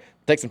hour.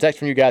 Take some text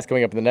from you guys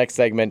coming up in the next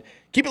segment.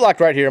 Keep it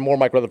locked right here. More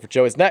Mike Rutherford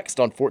Show is next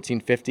on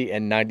 1450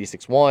 and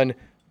 96.1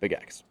 Big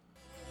X.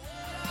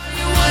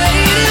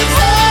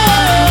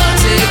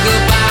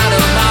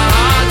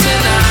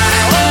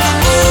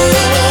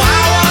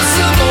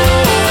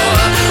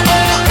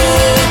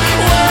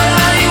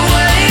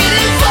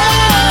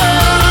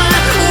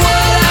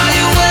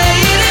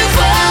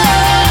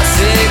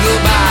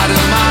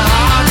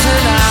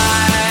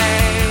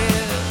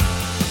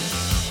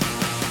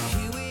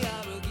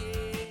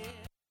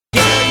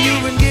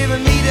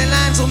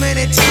 So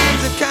many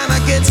times it kinda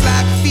gets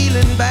like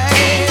feeling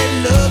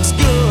bad. Looks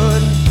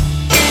good.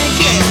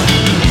 Yeah.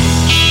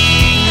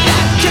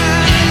 That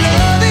kind of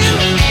loving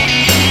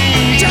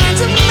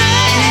turns a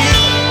man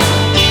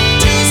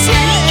to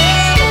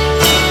slave.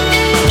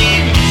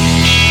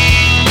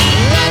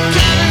 That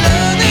kind of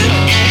loving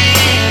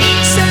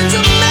sends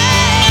a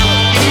man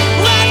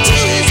right to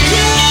his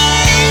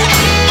grave.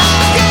 I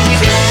get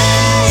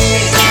crazy,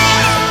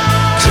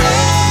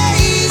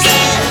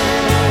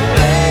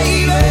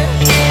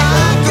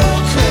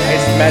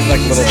 Imagine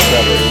like little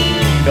Trevor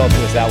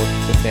belting this out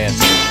with dance.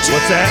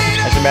 What's that?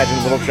 I just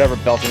imagine little Trevor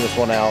belting this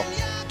one out.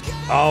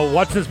 Oh,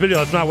 watch this video.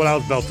 That's not what I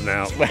was belting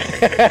out. You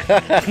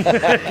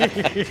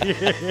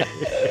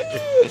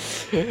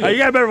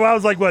gotta remember when I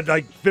was like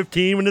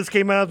 15 when this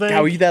came out, I think?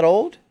 How, were you that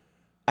old?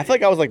 I feel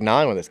like I was like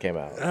 9 when this came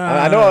out.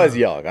 I know I was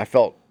young. I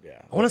felt,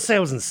 yeah. I want to say I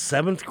was in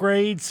 7th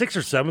grade, 6th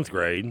or 7th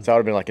grade. So I would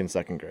have been like in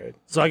 2nd grade.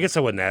 So I guess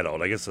I wasn't that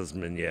old. I guess that's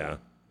been, yeah.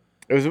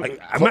 It was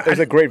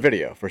a great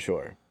video for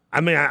sure. I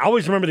mean, I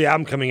always remember the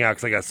album coming out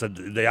because, like I said,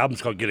 the album's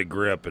called Get a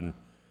Grip, and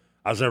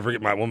I'll never forget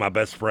one of my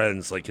best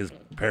friends, like his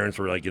parents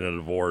were like in a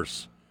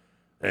divorce,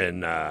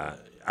 and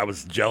I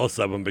was jealous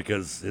of him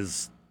because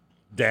his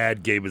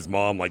dad gave his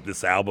mom like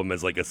this album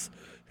as like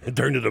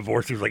during the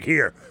divorce. He was like,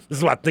 "Here, this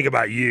is what I think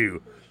about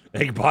you."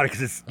 And he bought it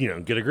because it's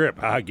get a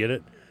grip. I get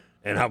it.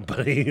 And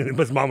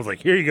his mom was like,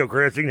 "Here you go,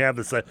 Chris. You can have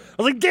this." I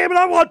was like, "Damn it,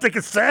 I want the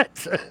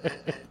cassette."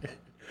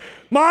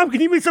 Mom,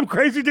 can you be some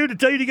crazy dude to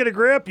tell you to get a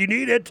grip? You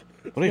need it.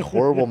 What a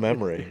horrible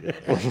memory.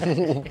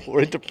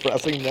 What a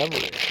depressing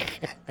memory.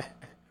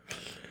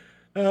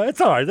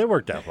 It's all right. They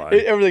worked out fine.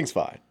 Everything's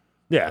fine.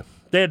 Yeah,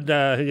 they had.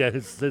 He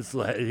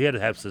had a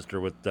half sister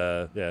with.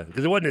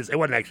 Because it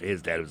wasn't actually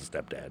his dad. It was his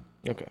stepdad.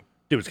 Okay.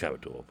 It was kind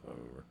of a tool.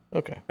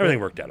 Okay. Everything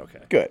worked out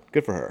okay.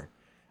 Good for her.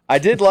 I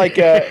did like.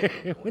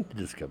 When did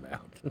this come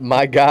out?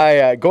 My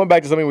guy, going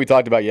back to something we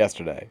talked about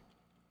yesterday.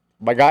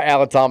 My guy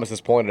Alan Thomas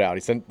has pointed out.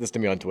 He sent this to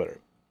me on Twitter.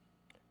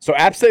 So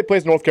App State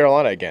plays North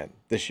Carolina again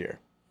this year.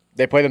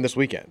 They play them this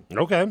weekend.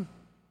 Okay.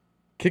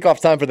 Kickoff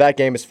time for that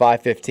game is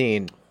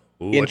 5:15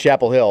 in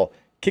Chapel Hill.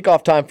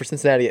 Kickoff time for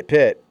Cincinnati at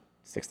Pitt,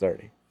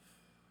 6:30.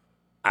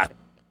 I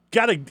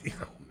gotta.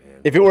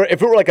 If it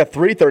were like a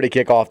 3:30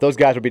 kickoff, those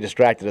guys would be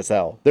distracted as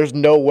hell. There's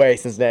no way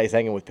Cincinnati's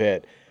hanging with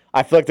Pitt.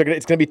 I feel like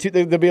it's gonna be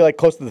they'll be like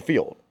close to the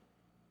field.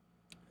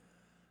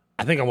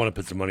 I think I want to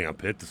put some money on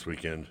Pitt this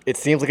weekend. It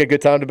seems like a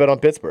good time to bet on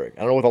Pittsburgh. I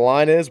don't know what the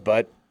line is,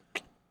 but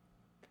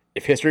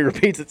if history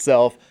repeats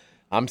itself,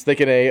 I'm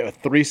thinking a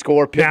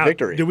 3-score Pitt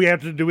victory. Do we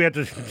have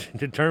to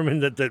determine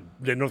that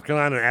North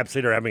Carolina and App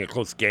State are having a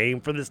close game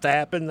for this to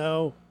happen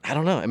though? I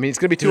don't know. I mean, it's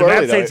gonna be too early.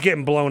 App State's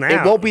getting blown out.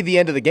 It won't be the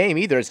end of the game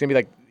either. It's gonna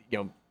be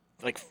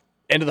like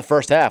end of the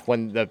first half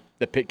when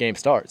the Pitt game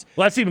starts.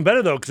 Well, that's even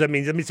better though, because that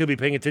means he'll be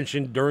paying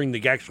attention during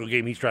the actual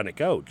game he's trying to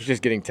coach.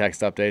 Just getting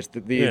text updates.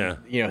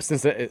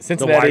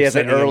 Cincinnati has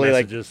an early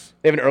messages.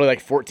 They have an early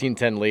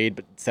 14-10 lead,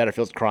 but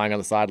Satterfield's crying on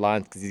the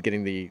sidelines because he's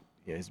getting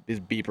his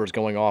beepers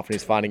going off, and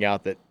he's finding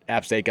out that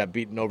App State got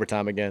beaten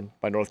overtime again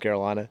by North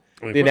Carolina.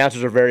 The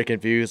announcers are very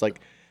confused. Like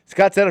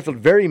Scott Satterfield,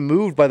 very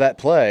moved by that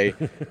play.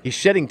 He's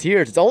shedding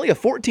tears. It's only a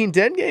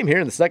 14-10 game here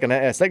in the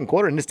second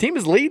quarter, and his team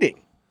is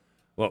leading.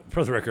 Well,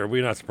 for the record,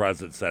 we're not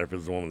surprised that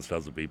Satterfield's the one that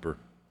sells the beeper.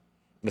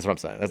 That's what I'm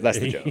saying. That's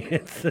the joke.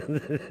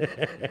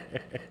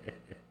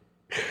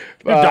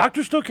 Do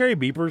doctors still carry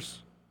beepers?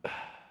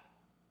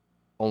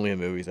 Only in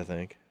movies, I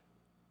think.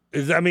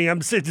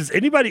 I'm saying, does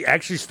anybody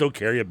actually still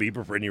carry a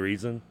beeper for any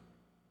reason?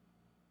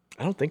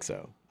 I don't think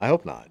so. I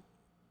hope not.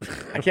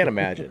 I can't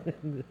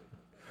imagine.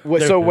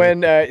 So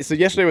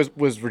yesterday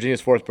was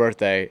Virginia's 4th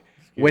birthday.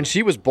 When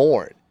she was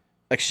born,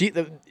 she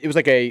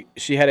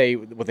had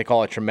what they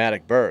call a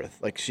traumatic birth.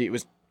 It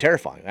was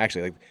terrifying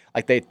actually.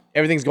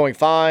 Everything's going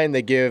fine.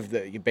 They give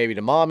the baby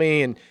to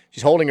mommy and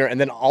she's holding her, and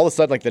then all of a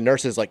sudden the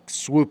nurses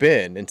swoop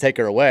in and take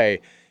her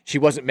away. She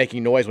wasn't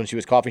making noise when she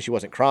was coughing. She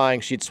wasn't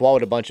crying. She'd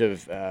swallowed a bunch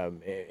of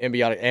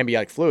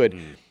amniotic fluid,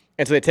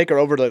 and so they take her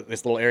over to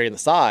this little area on the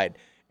side,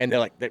 and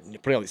they're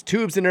putting all these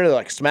tubes in her.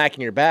 They're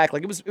smacking her back.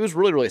 It was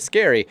really, really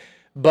scary.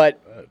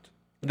 But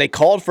they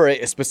called for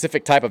a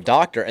specific type of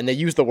doctor, and they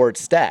used the word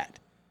stat.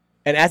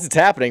 And as it's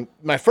happening,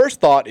 my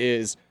first thought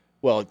is,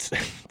 well,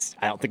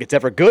 I don't think it's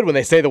ever good when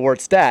they say the word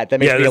stat. That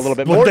makes me a little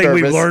bit more nervous. One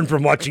thing we've learned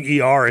from watching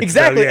ER.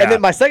 Exactly. And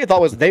then my second thought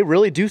was they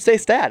really do say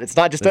stat. It's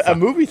not just a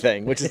movie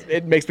thing,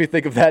 it makes me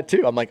think of that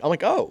too. I'm like,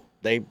 oh,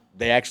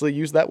 they actually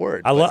use that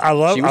word. I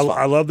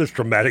love this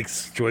traumatic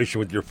situation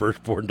with your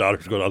firstborn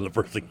daughter's going on. The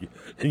first thing,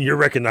 and you're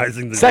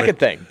recognizing the second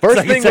thing.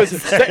 First thing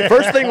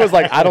was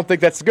I don't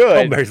think that's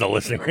good. Oh, Mary's not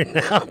listening right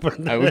now. But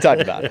we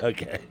talked about it.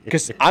 Okay.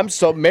 Because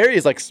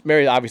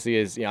Mary obviously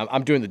is.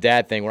 I'm doing the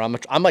dad thing where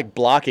I'm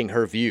blocking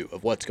her view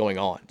of what's going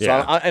on. So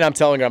I'm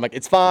telling her, I'm like,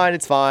 it's fine.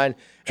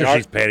 Sure,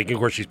 she's panicking. Of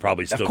course, she's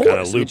probably still kind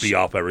of loopy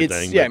off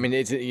everything.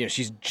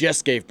 She's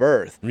just gave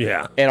birth.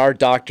 Yeah. And our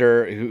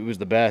doctor, who's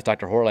the best,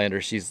 Dr.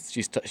 Horlander, she's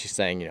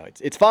saying,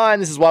 it's fine.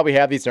 This is why we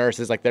have these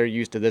nurses. They're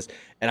used to this.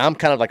 And I'm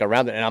kind of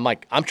around it, and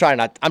I'm trying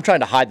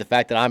to hide the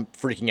fact that I'm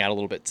freaking out a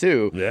little bit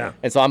too. Yeah.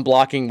 And so I'm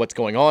blocking what's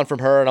going on from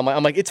her, and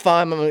I'm like, it's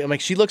fine. I'm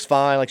like, she looks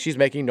fine. She's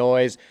making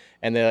noise.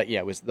 And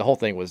the whole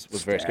thing was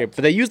very scary.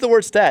 But they used the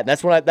word stat.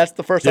 And that's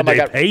the first time I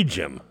got page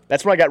him.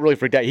 That's when I got really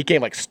freaked out. He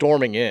came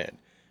storming in.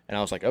 And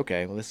I was like,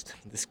 okay, well, this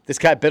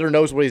guy better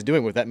knows what he's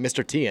doing with that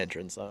Mr. T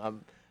entrance.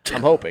 I'm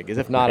hoping, because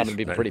if not, I'm going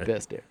to be pretty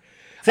pissed here.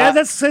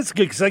 That's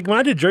good, because when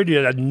I did jury duty,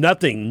 I had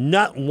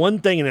not one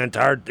thing in the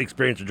entire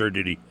experience of jury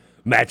duty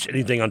match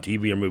anything on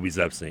TV or movies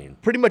I've seen.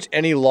 Pretty much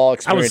any law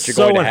experience you're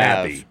going to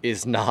have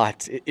is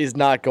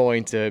not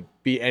going to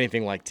be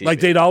anything like TV.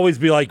 They'd always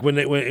be when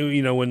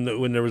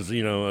there was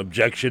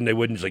objection, they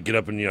wouldn't just get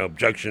up and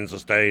objection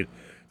sustained.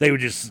 They would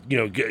just,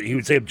 he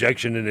would say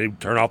objection, and they'd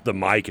turn off the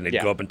mic, and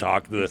they'd go up and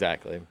talk to the.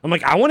 Exactly. I'm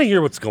like, I want to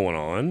hear what's going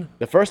on.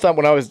 The first time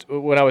when I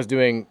was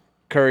doing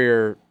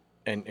courier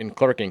and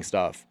clerking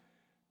stuff,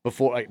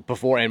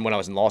 before and when I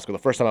was in law school, the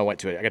first time I went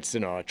to it, I got to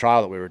sit on a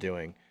trial that we were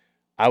doing.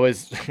 I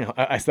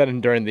sat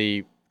in during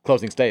the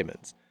closing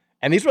statements,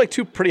 and these were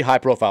two pretty high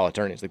profile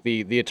attorneys.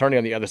 The attorney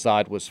on the other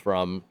side was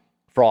from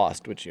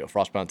Frost, which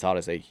Frost Brown Todd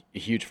is a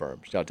huge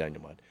firm. Shout out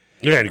Daniel Mudd.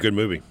 Yeah, and a good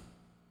movie.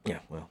 Yeah,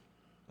 well.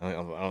 I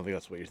don't think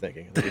that's what you're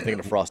thinking. You're thinking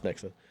of Frost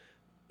Nixon.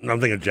 I'm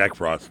thinking of Jack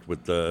Frost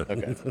with the.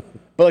 Okay.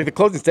 But like the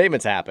closing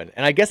statements happen,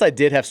 and I guess I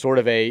did have sort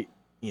of a,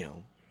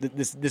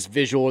 this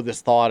visual,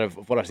 this thought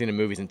of what I've seen in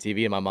movies and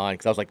TV in my mind,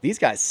 because I was like, these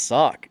guys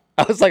suck.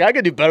 I was like, I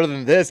could do better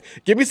than this.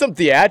 Give me some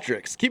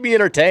theatrics. Keep me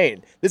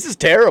entertained. This is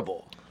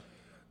terrible.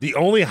 The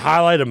only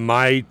highlight of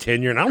my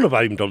tenure, and I don't know if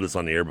I even told this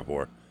on the air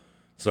before,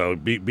 so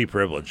be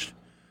privileged,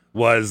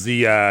 was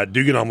the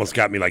Dugan almost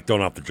got me like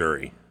thrown off the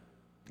jury.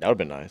 That would have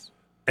been nice.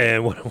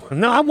 And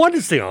no, I wanted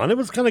to stay on. It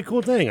was kind of a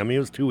cool thing. I mean, it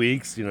was 2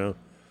 weeks.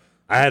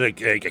 I had a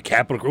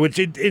capital, which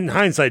in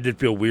hindsight did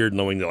feel weird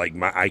knowing that like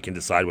I can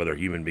decide whether a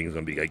human being is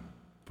going to be like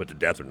put to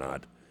death or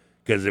not,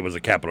 because it was a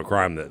capital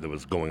crime that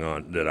was going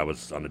on that I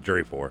was on the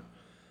jury for.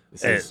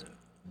 This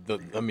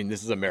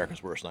is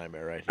America's worst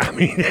nightmare, right here.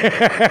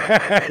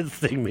 I mean,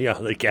 sting me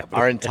on the capital.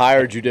 Our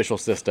entire judicial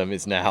system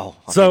is now.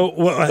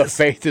 The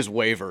faith is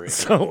wavering.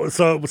 So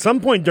at some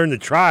point during the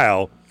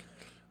trial,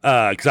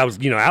 because I was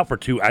out for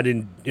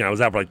I was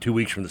out for like 2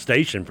 weeks from the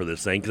station for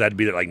this thing because I had to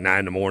be there at like 9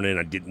 in the morning.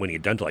 I didn't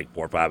get done till like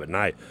 4 or 5 at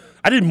night.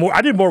 I did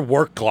more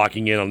work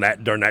clocking in on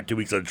that during that 2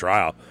 weeks of the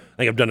trial. I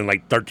think I've done it in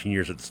like 13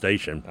 years at the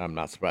station. I'm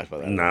not surprised by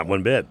that. Not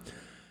one bit.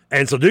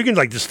 And so Dugan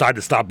like decided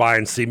to stop by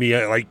and see me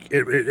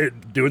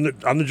doing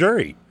on the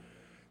jury.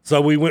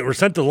 So we're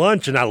sent to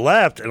lunch and I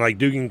left and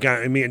like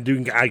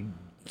I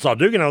saw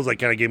Dugan. I was like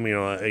kind of gave me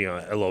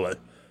a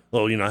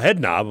little head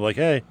nod. I'm like,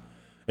 hey,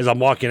 as I'm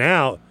walking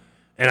out.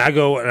 And I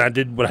go and I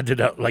did what I did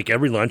like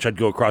every lunch. I'd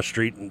go across the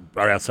street and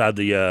right outside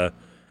and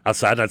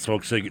I'd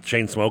smoke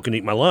chain smoke and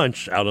eat my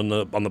lunch out on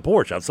the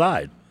porch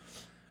outside.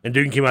 And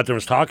Dugan came out there and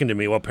was talking to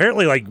me. Well,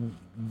 apparently like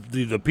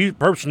the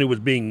person who was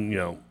being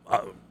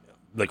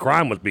the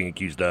crime was being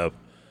accused of,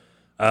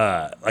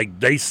 I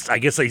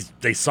guess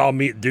they saw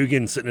me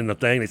Dugan sitting in the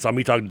thing. They saw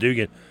me talking to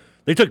Dugan.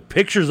 They took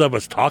pictures of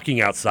us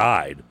talking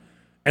outside,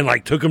 and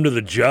like took them to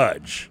the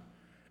judge.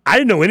 I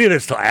didn't know any of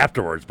this till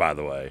afterwards, by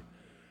the way.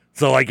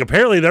 So like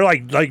apparently they're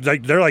like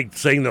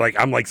saying that like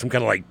I'm like some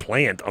kind of like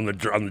plant on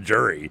the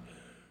jury,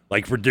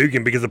 like for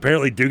Dugan, because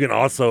apparently Dugan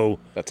also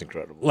that's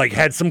incredible like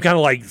had some kind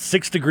of like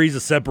 6 degrees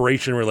of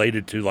separation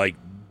related to like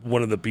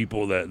one of the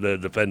people the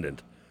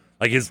defendant,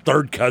 like his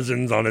third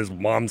cousins on his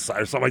mom's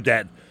side or something like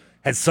that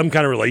had some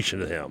kind of relation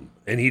to him,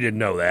 and he didn't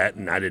know that,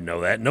 and I didn't know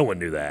that, no one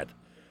knew that,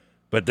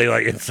 but they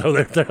like, and so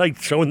they're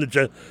like showing the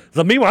judge.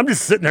 So meanwhile I'm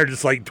just sitting there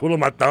just like twiddling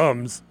my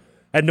thumbs.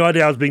 I had no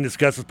idea I was being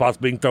discussed as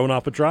possibly being thrown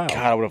off a trial. God,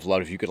 I would have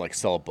loved if you could like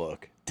sell a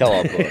book. Tell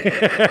a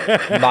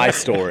book. My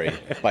Story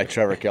by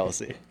Trevor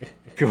Kelsey.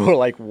 People were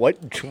like,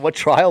 what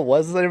trial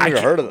was this? I never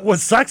even heard of this. What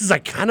sucks is I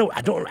can't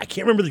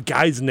remember the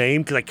guy's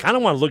name because I kind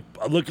of want to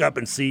look up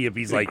and see if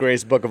he's the like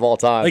greatest book of all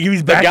time. Like if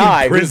he's back the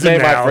guy in prison whose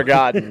name now. I've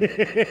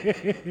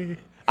forgotten.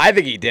 I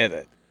think he did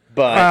it,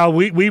 but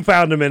we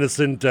found him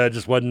innocent.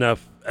 Just wasn't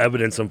enough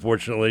evidence,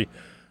 unfortunately.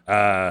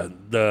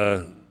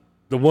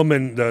 The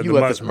woman, let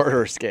this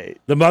murder escape.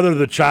 The mother of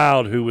the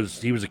child he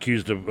was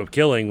accused of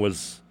killing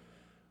was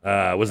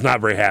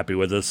not very happy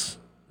with us.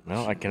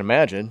 Well, I can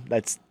imagine.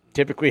 That's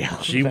typically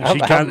how she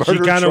kind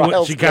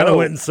of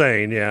went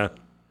insane. Yeah.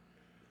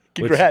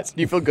 Congrats.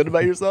 Do you feel good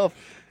about yourself?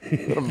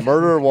 Let a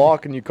murderer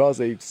walk and you cause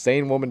a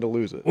sane woman to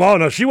lose it. Well,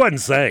 no, she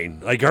wasn't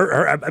sane. Like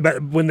her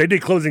when they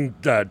did closing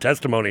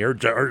testimony,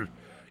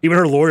 even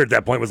her lawyer at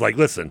that point was like,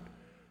 "Listen,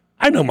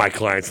 I know my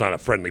client's not a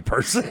friendly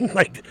person."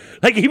 like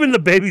even the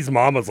baby's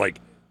mom was like,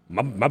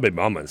 my baby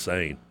mama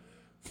insane.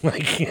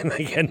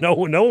 And no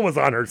one was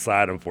on her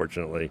side,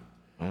 unfortunately.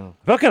 Wow.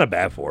 I felt kind of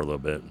bad for her a little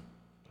bit.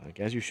 I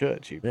guess you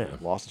should. She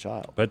lost a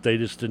child. But they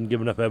just didn't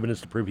give enough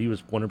evidence to prove he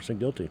was 100%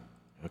 guilty.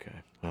 Okay.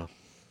 Well,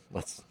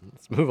 let's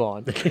move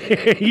on.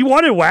 You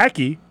wanted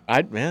wacky.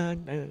 I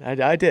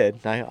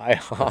did.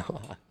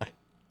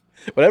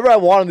 Whatever I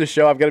want on this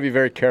show, I've got to be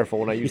very careful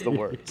when I use the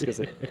words because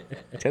it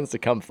tends to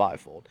come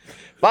fivefold.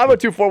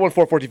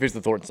 502-414-1450 is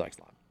the Thornton text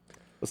line.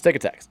 Let's take a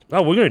text.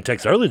 Oh, we're going to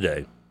text early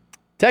today.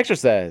 Texter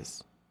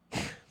says,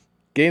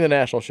 getting the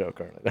national show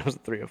currently. That was a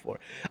 304.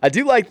 I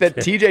do like that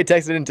TJ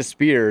texted into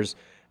Spears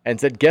and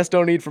said, guess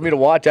no need for me to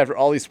watch after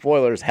all these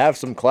spoilers. Have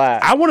some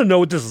class. I want to know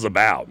what this is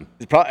about.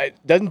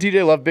 Doesn't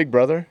TJ love Big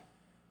Brother?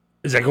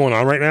 Is that going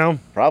on right now?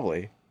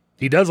 Probably.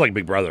 He does like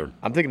Big Brother.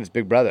 I'm thinking it's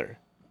Big Brother.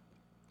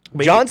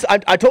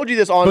 I told you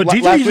this on but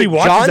TJ last usually week.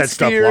 watches John that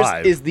stuff Spears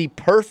live. is the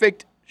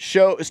perfect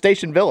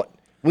station villain.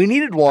 We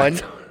needed one.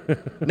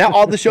 Now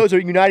all the shows are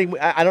uniting.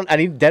 I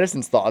need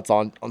Dennison's thoughts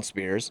on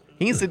Spears.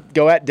 He needs to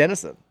go at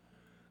Dennison.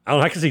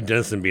 I can see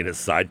Dennison being his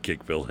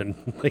sidekick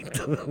villain, like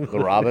the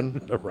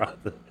Robin. The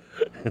Robin.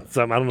 I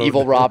don't know.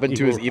 Evil Robin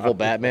to his evil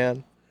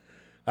Batman.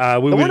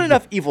 There weren't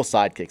enough evil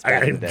sidekicks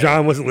back in the day.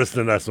 John wasn't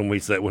listening to us when we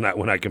said when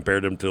I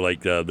compared him to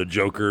like the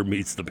Joker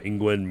meets the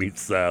Penguin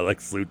meets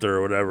Lex Luthor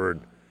or whatever.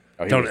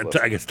 And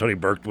I guess Tony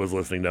Burke was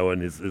listening though,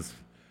 and his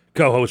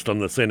co-host on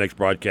the CNX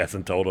broadcast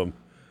and told him.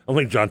 I don't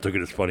think John took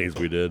it as funny as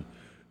we did.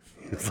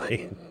 It's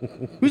like,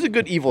 who's a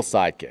good evil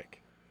sidekick?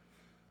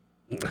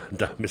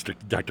 Mr.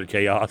 Dr.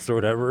 Chaos or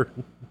whatever.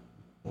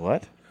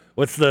 What?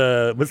 What's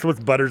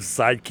Butters'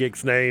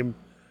 sidekick's name?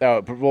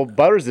 Oh, well,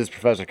 Butters is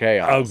Professor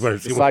Chaos. Oh,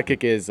 Butters. The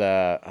sidekick is.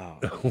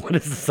 What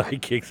is the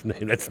sidekick's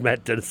name? That's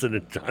Matt Dennison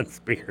and John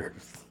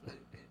Spears.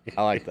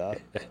 I like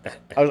that.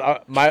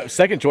 My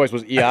second choice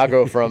was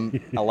Iago from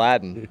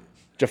Aladdin.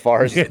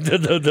 Jafar's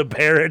the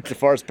parrot.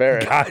 Jafar's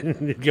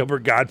parrot.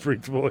 Gilbert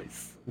Gottfried's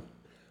voice.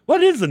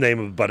 What is the name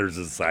of Butters'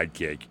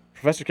 sidekick?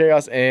 Professor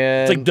Chaos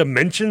and... It's like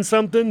Dimension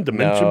something?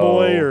 Dimension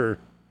Boy or...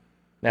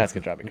 Now it's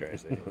going to drive me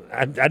crazy.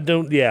 I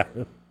don't... Yeah.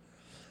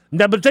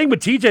 Now, but the thing with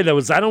TJ, though,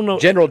 is I don't know...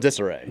 General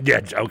Disarray.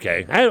 Yeah,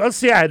 okay. Let's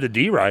see, I had the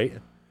D right.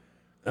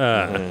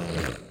 Oh,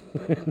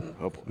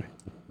 boy.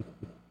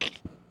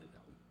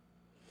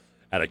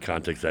 Out of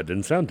context, that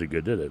didn't sound too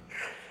good, did it?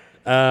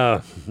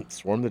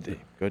 Swarm the D.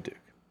 Go Duke.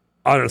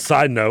 On a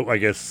side note, I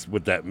guess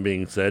with that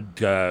being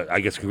said, I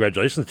guess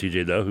congratulations to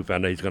TJ, though, who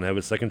found out he's going to have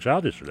his second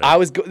child yesterday.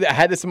 I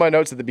had this in my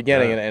notes at the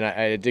beginning, and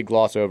I did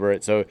gloss over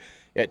it. So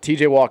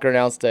TJ Walker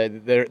announced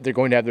they're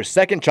going to have their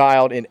second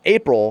child in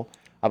April,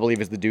 I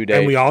believe is the due date.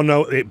 And we all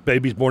know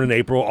babies born in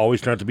April always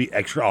turn out to be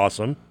extra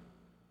awesome.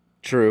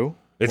 True.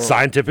 It's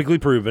scientifically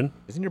proven.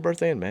 Isn't your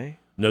birthday in May?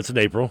 No, it's in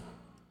April.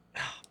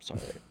 I'm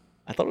sorry.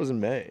 I thought it was in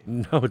May.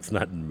 No, it's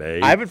not in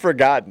May. I haven't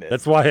forgotten it.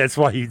 That's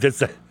why you did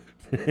say.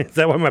 Is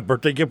that why my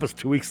birthday gift was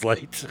 2 weeks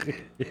late?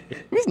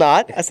 It was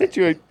not. I sent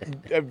you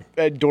a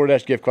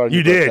DoorDash gift card.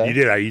 You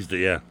did. I used it,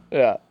 yeah.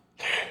 Yeah.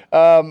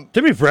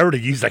 Took me forever to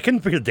use it. I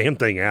couldn't figure the damn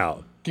thing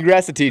out.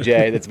 Congrats to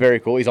TJ. That's very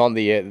cool. He's on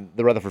the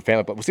Rutherford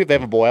family. But we'll see if they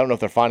have a boy. I don't know if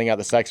they're finding out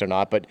the sex or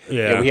not. But we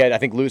had, I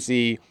think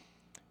Lucy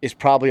is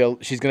probably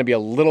she's going to be a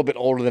little bit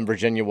older than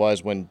Virginia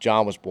was when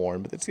John was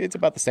born. But it's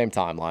about the same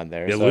timeline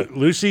there. Yeah, so.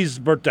 Lucy's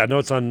birthday. I know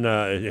it's on.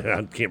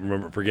 I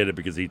can't forget it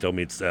because he told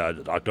me it's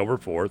October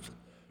 4th,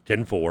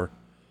 10/4.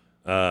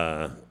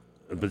 But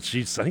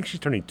I think she's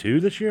turning 2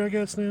 this year, I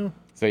guess now.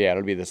 So yeah,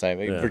 it'll be the same.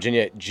 Yeah.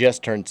 Virginia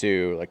just turned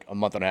 2 like a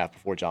month and a half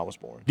before John was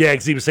born. Yeah,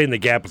 because he was saying the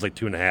gap was like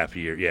 2.5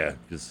 years. Yeah,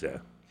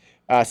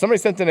 somebody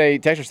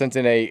texter sent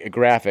in a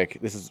graphic.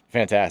 This is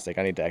fantastic.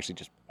 I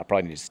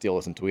probably need to steal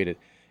this and tweet it.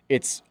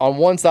 It's on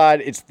one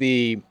side, it's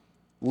the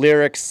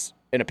lyrics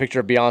in a picture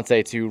of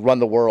Beyonce to "Run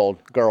the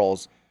World,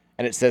 Girls,"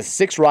 and it says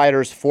 6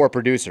 writers, 4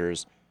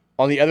 producers.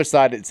 On the other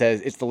side, it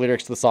says it's the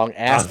lyrics to the song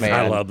 "Ass Man."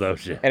 I love those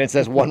shit. And it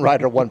says 1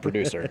 writer, 1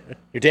 producer.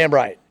 You're damn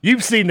right.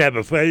 You've seen that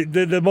before.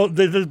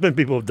 There's been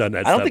people who've done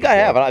that. I don't think before. I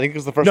have. I think it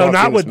was the first No,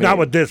 time. not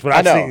with this, but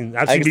I've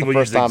seen people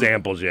use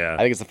examples. Yeah, I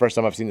think it's the first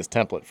time I've seen this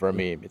template for a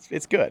meme.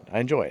 It's good. I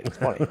enjoy it. It's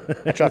funny.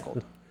 I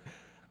chuckled.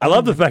 I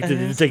love the fact that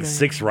it takes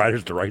 6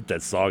 writers to write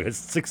that song. It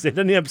doesn't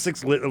even have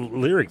 6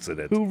 lyrics in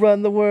it. Who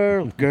run the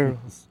world,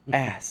 girls?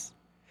 Ass.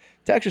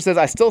 Texture says,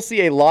 I still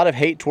see a lot of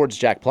hate towards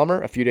Jack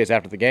Plummer a few days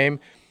after the game.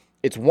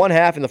 It's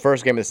 1/2 in the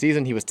first game of the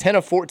season. He was 10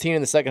 of 14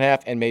 in the second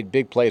half and made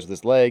big plays with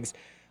his legs.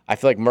 I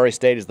feel like Murray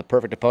State is the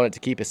perfect opponent to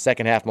keep his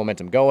second half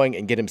momentum going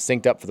and get him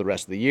synced up for the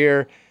rest of the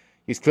year.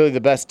 He's clearly the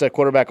best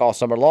quarterback all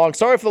summer long.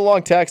 Sorry for the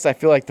long text. I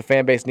feel like the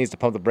fan base needs to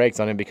pump the brakes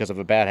on him because of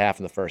a bad half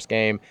in the first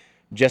game.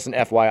 Just an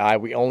FYI,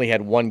 we only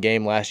had 1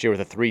 game last year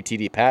with a 3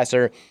 TD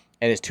passer,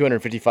 and his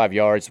 255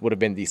 yards would have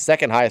been the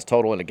second highest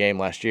total in a game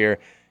last year.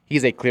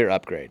 He's a clear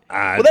upgrade.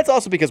 Well, that's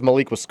also because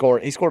Malik was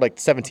scoring. He scored like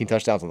 17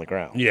 touchdowns on the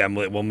ground. Yeah,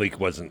 Malik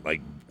wasn't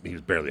he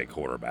was barely a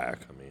quarterback.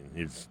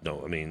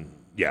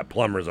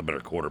 Plummer's a better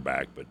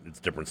quarterback, but it's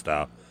a different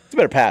style. It's a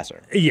better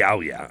passer. Yeah,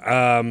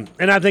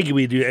 and I think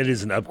it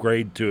is an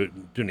upgrade to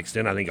an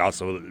extent. I think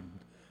also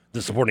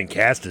the supporting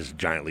cast is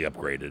giantly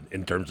upgraded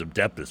in terms of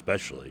depth,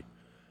 especially,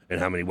 and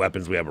how many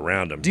weapons we have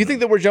around him. Do you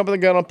think that we're jumping the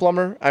gun on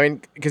Plummer? I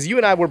mean, because you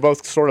and I were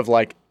both sort of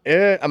like,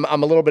 I'm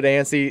a little bit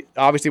antsy.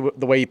 Obviously,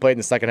 the way he played in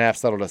the second half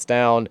settled us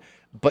down.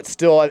 But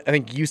still, I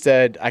think you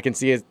said I can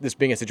see this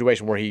being a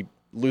situation where he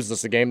loses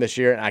us a game this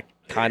year, and I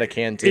kind of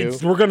can too.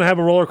 We're going to have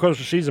a roller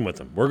coaster season with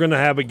him. We're going to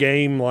have a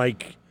game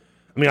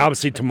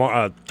obviously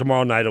tomorrow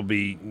night will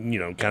be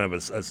kind of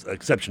an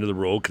exception to the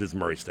rule because it's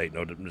Murray State.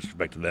 No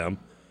disrespect to them.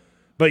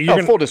 But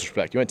full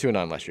disrespect. You went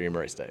 2-9 last year. You're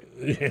Murray State.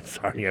 Yeah,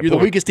 sorry, you're the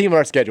weakest team on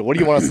our schedule. What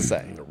do you want us to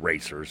say?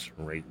 Racers,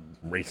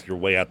 race your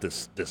way out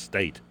this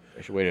state.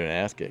 Race your way to an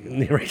ass kick.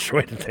 Race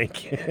your way to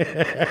thank you.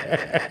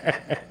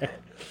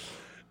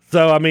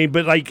 So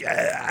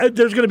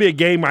there's going to be a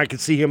game where I could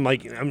see him I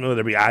don't know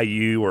whether it be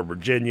IU or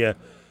Virginia.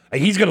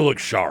 He's going to look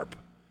sharp.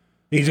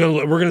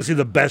 We're going to see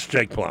the best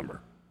Jack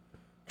Plummer.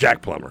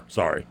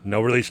 Sorry,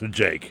 no relation to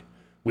Jake.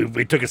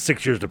 We took us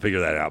 6 years to figure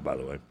that out. By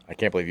the way, I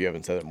can't believe you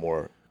haven't said it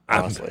more.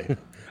 Honestly,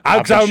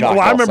 I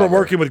remember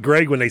working with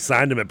Greg when they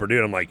signed him at Purdue.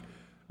 And I'm like,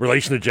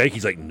 relation to Jake?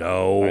 He's like,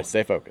 no. All right,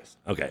 stay focused.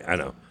 Okay, I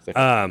know.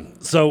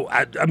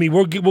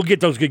 We'll get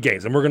those good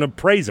games, and we're going to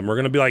praise him. We're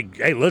going to be like,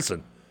 hey,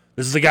 listen,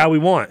 this is the guy we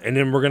want. And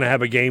then we're going to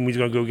have a game. He's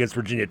going to go against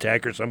Virginia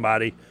Tech or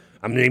somebody.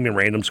 I'm naming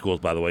random schools,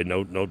 by the way.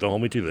 No, don't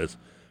hold me to this.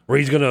 Where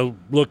he's going to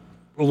look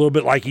a little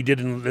bit like he did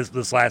in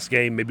this last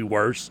game, maybe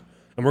worse.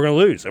 And we're going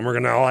to lose. And we're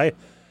going to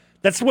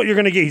that's what you're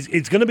going to get.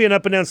 It's going to be an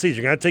up and down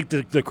season. You're going to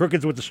take the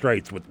crookeds with the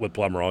straights with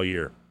Plummer all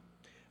year.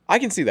 I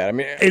can see that. I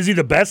mean, is he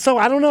the best? So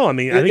I don't know. I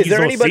mean, I think is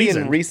there he's anybody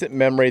seasoned. in recent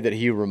memory that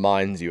he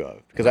reminds you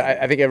of? Because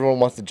I think everyone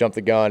wants to jump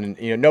the gun,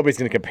 and nobody's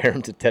going to compare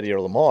him to Teddy or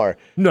Lamar.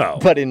 No,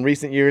 but in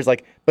recent years,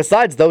 like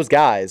besides those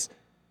guys,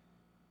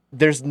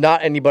 there's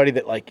not anybody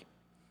that like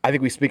I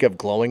think we speak of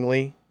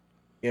glowingly.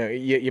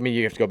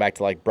 You have to go back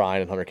to like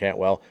Brian and Hunter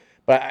Cantwell,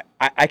 but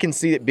I can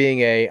see it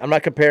being I'm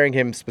not comparing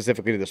him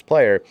specifically to this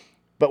player,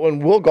 but when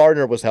Will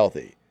Gardner was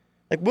healthy,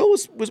 like Will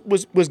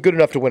was good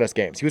enough to win us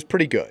games. He was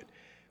pretty good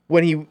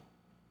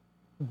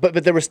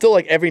But there was still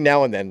like every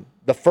now and then,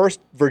 the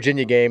first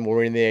Virginia game when we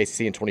were in the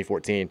ACC in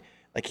 2014,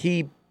 like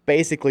he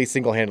basically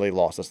single-handedly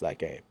lost us that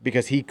game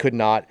because he kept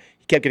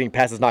getting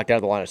passes knocked out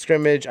of the line of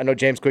scrimmage. I know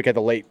James Quick had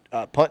the late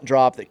punt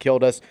drop that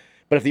killed us,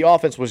 but if the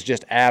offense was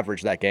just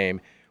average that game,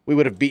 we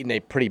would have beaten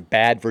a pretty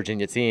bad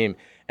Virginia team.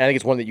 And I think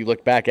it's one that you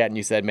look back at and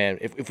you said, man,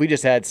 if we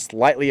just had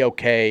slightly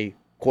okay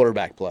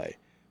quarterback play,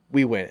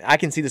 we win. I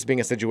can see this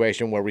being a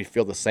situation where we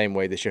feel the same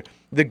way this year.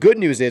 The good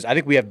news is I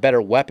think we have better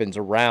weapons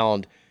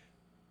around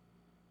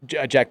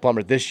Jack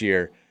Plummer this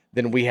year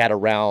than we had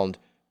around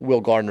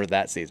Will Gardner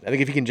that season. I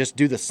think if he can just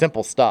do the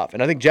simple stuff,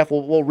 and I think Jeff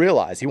will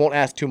realize he won't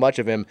ask too much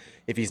of him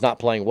if he's not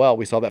playing well.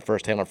 We saw that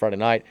firsthand on Friday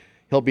night.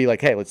 He'll be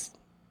like, hey, let's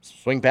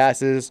swing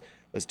passes,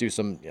 let's do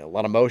some a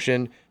lot of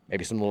motion,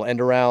 maybe some little end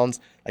arounds.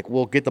 Like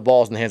we'll get the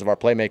balls in the hands of our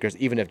playmakers,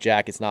 even if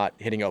Jack is not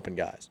hitting open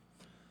guys.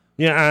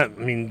 Yeah, I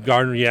mean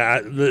Gardner.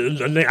 Yeah,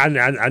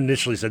 I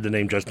initially said the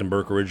name Justin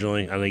Burke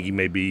originally. I think he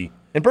may be.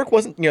 And Burke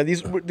wasn't.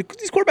 These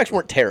quarterbacks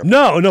weren't terrible.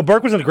 No,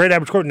 Burke wasn't a great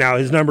average quarterback. Now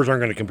his numbers aren't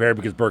going to compare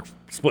because Burke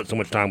split so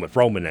much time with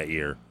Froman that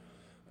year.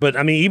 But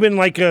I mean, even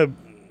like a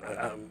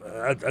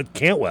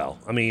Cantwell.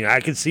 I mean, I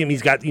could see him.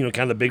 He's got kind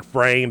of the big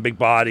frame, big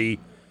body.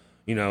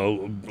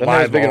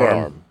 Live big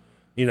arm.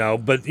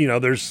 But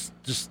there's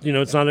just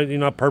it's not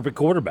a perfect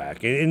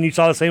quarterback. And you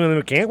saw the same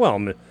with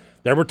Cantwell.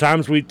 There were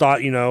times we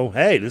thought,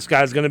 hey, this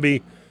guy's going to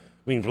be,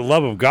 for the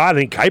love of God, I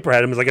think Kuiper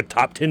had him as like a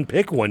top 10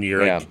 pick one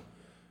year. Yeah.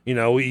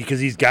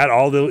 Because he's got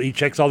he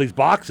checks all these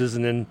boxes,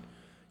 and then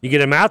you get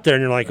him out there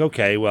and you're like,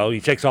 okay, well,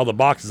 he checks all the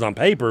boxes on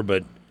paper,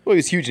 but. Well, he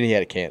was huge and he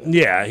had a cannon.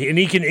 Yeah, and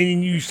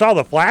you saw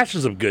the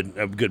flashes of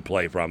good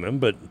play from him,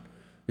 but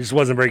it just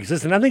wasn't very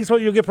consistent. I think it's what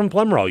you'll get from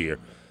Plummer all year.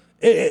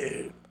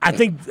 I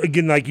think,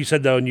 again, like you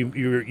said, though, and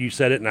you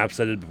said it, and I've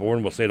said it before,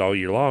 and we'll say it all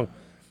year long,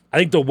 I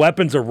think the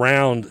weapons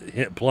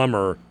around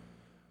Plummer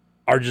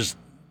are just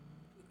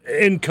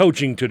in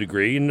coaching to a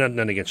degree,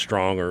 nothing against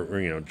Strong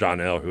or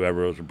John L. or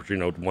whoever was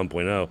Petrino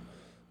 1.0,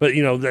 but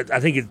I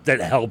think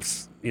that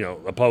helps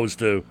opposed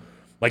to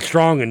like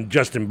Strong and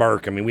Justin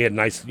Burke. I mean, we had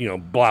nice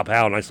Bob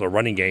Powell, nice little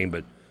running game,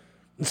 but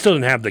still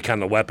didn't have the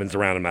kind of weapons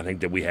around him I think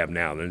that we have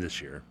now than this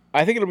year.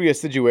 I think it'll be a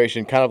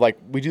situation kind of like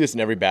we do this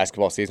in every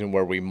basketball season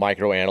where we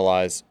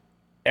microanalyze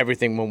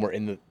everything when we're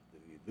in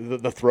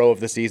the throw of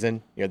the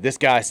season. This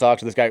guy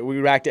sucks. This guy. We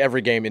react to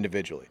every game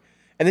individually.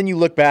 And then you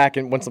look back,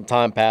 and when some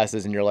time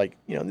passes, and you're like,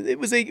 it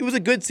was a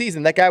good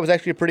season. That guy was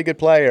actually a pretty good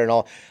player, and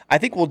all. I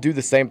think we'll do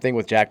the same thing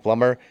with Jack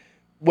Plummer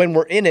when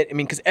we're in it. I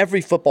mean, because every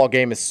football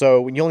game is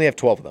when you only have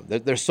 12 of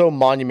them, they're so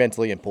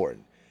monumentally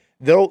important.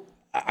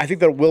 I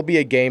think there will be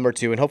a game or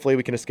two, and hopefully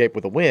we can escape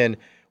with a win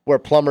where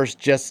Plummer's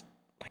just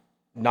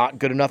not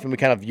good enough, and we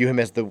kind of view him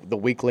as the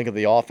weak link of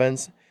the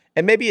offense.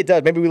 And maybe it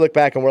does. Maybe we look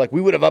back and we're like,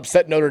 we would have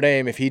upset Notre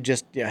Dame if he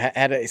just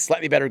had a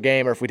slightly better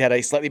game, or if we'd had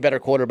a slightly better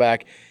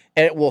quarterback,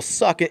 and it will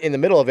suck in the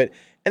middle of it.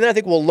 And then I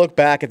think we'll look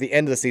back at the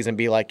end of the season and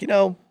be like,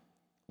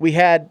 we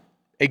had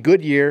a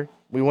good year.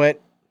 We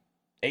went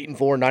 8-4,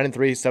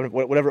 9-3, 7,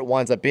 whatever it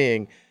winds up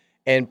being,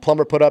 and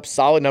Plummer put up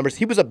solid numbers.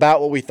 He was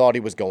about what we thought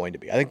he was going to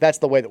be. I think that's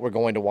the way that we're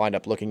going to wind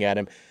up looking at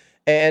him.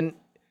 And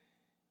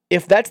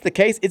if that's the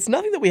case, it's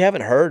nothing that we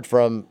haven't heard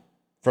from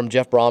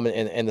Jeff Brom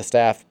and the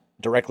staff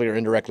directly or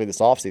indirectly this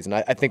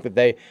offseason. I think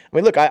that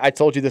look, I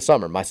told you this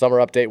summer, my summer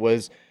update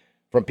was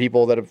from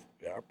people that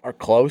are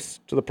close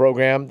to the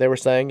program. They were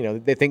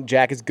saying, they think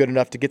Jack is good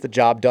enough to get the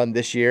job done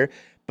this year,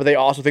 but they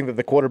also think that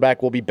the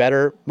quarterback will be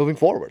better moving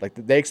forward. Like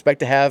they expect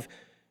to have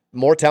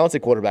more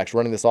talented quarterbacks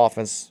running this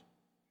offense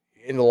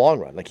in the long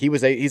run. Like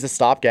he's a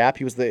stopgap.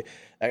 He was the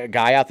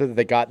guy out there that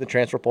they got in the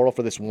transfer portal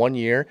for this 1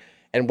 year.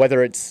 And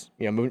whether it's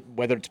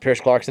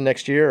Pierce Clarkson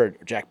next year,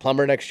 or Jack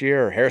Plummer next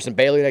year, or Harrison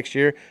Bailey next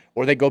year,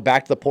 or they go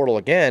back to the portal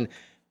again,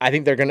 I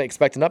think they're going to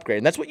expect an upgrade.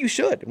 And that's what you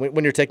should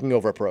when you're taking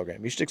over a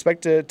program. You should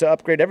expect to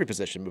upgrade every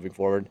position moving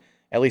forward,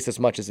 at least as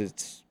much as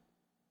it's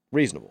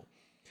reasonable.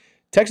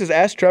 Texas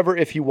asked Trevor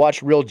if he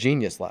watched Real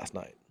Genius last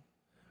night.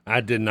 I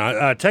did not.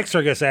 Texter,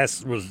 I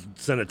guess,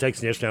 sent a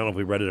text yesterday. I don't know if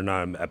we read it or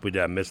not. If we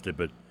did, I missed it.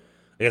 But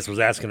I guess was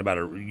asking about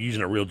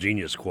using a Real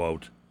Genius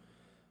quote.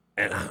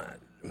 And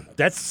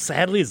that's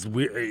sadly, it's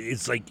weird.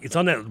 It's like it's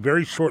on that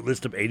very short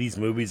list of 80s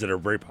movies that are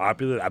very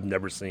popular that I've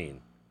never seen.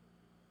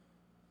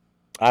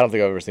 I don't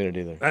think I've ever seen it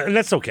either. And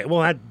that's okay.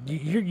 Well,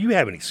 you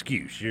have an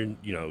excuse. You're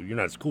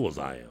not as cool as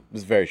I am.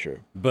 It's very true.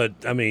 But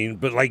I mean,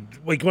 like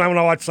when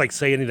I watch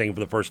Say Anything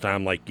for the first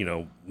time, I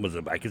guess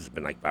it's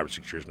been like 5 or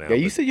 6 years now. Yeah,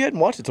 you said you hadn't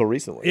watched it till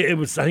recently. It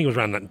was, I think it was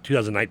around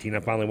 2019. I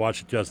finally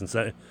watched it.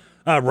 2007.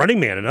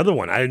 Running Man, another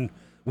one.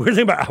 Weird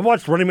thing about I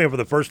watched Running Man for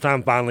the first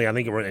time finally. I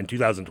think it was in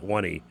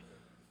 2020,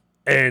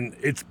 and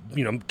it's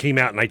came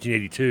out in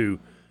 1982,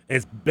 and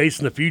it's based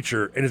in the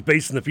future, and it's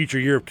based in the future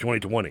year of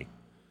 2020.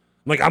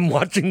 Like I'm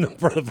watching them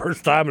for the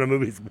first time in a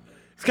movie.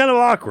 It's kind of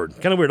awkward,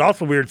 kind of weird.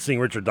 Also weird seeing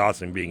Richard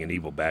Dawson being an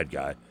evil bad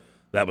guy.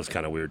 That was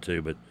kind of weird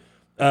too. But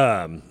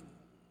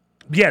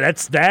yeah,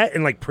 that's that,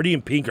 and like Pretty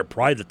in Pink are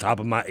probably at the top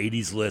of my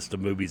 80s list of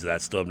movies that I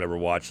still have never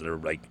watched that are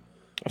like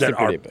that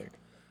are big.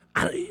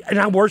 And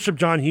I worship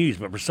John Hughes,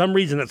 but for some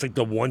reason that's like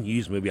the one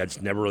Hughes movie I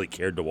just never really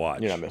cared to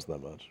watch. You're not missing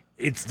that much.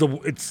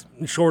 It's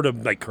short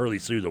of like Curly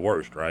Sue, the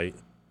worst, right?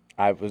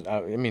 I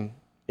mean,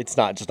 it's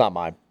not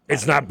my.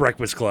 It's not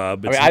Breakfast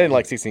Club. I didn't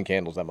like 16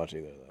 Candles that much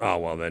either. Though. Oh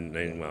well, then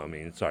I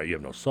mean, sorry, you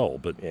have no soul.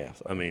 But yeah,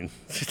 I mean,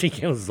 16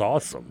 Candles is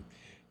awesome.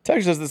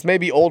 Texas says this may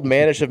be old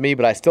manish of me,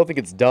 but I still think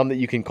it's dumb that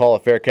you can call a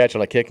fair catch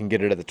on a kick and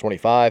get it at the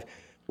 25.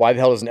 Why the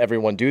hell doesn't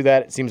everyone do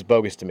that? It seems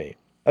bogus to me.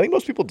 I think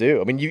most people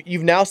do. I mean,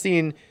 you've now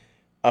seen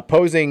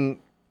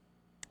opposing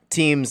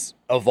teams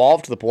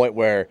evolve to the point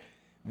where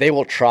they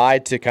will try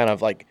to kind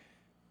of like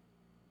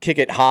kick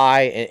it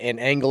high and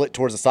angle it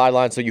towards the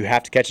sideline, so you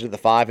have to catch it at the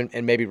 5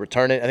 and maybe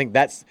return it. I think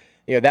that's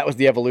that was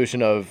the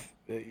evolution of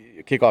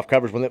kickoff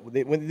coverage when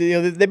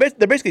they're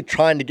basically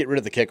trying to get rid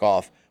of the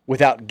kickoff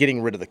without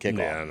getting rid of the kickoff.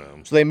 Yeah, I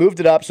know. So they moved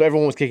it up so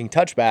everyone was kicking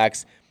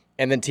touchbacks,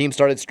 and then teams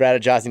started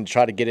strategizing to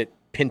try to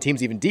pin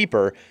teams even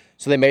deeper.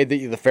 So they made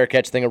the fair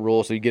catch thing a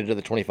rule, so you get it to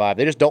the 25.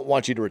 They just don't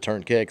want you to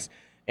return kicks,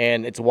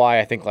 and it's why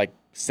I think like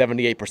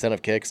 78%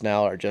 of kicks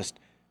now are just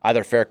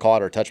either fair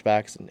caught or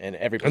touchbacks, and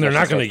every. And they're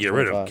not going to get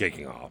rid of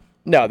kicking off.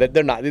 No,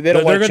 they're not. They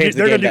don't want to change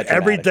the game. They're going to do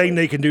everything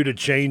they can do to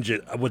change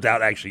it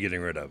without actually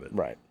getting rid of it.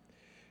 Right.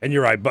 And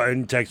you're right, but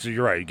in Texas,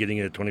 you're right. Getting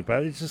it at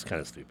 25, it's just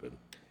kind of stupid.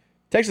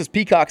 Texas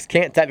peacocks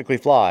can't technically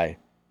fly;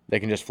 they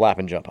can just flap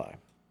and jump high.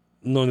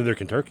 No, neither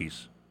can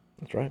turkeys.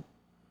 That's right.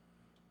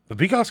 But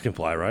peacocks can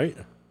fly, right?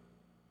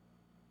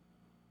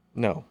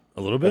 No,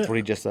 a little bit. That's what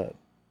he just said.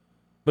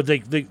 But they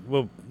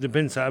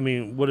depends. I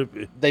mean, what if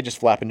they just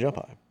flap and jump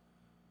high?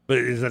 But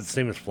is that the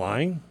same as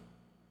flying?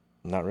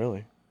 Not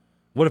really.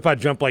 What if I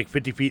jump like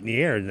 50 feet in the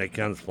air and that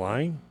counts as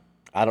flying?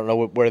 I don't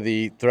know where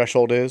the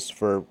threshold is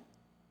for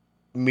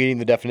meeting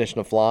the definition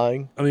of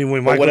flying. I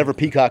mean, whatever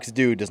peacocks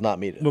do does not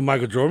meet it. When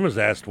Michael Jordan was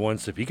asked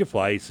once if he could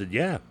fly, he said,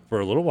 "Yeah, for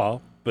a little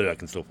while, but I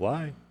can still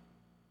fly."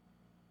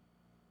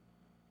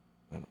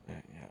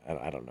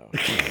 I don't know.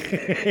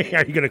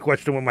 Are you going to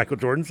question what Michael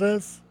Jordan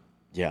says?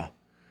 Yeah.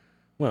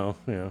 Well,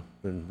 yeah.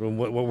 Then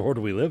what world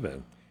do we live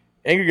in?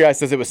 Angry Guy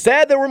says, it was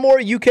sad there were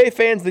more UK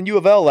fans than U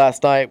of L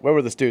last night. Where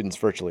were the students?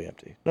 Virtually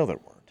empty. No, there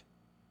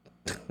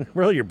weren't.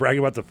 Really? You're bragging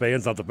about the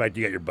fans, not the fact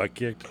you got your butt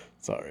kicked?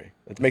 Sorry.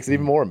 It makes it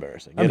even more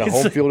embarrassing. You had a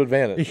home field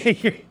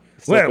advantage.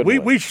 Well,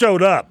 we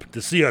showed up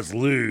to see us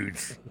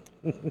lose.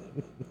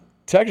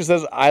 Texas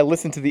says, I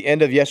listened to the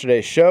end of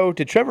yesterday's show.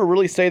 Did Trevor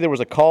really say there was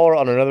a caller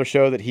on another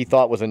show that he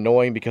thought was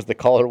annoying because the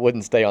caller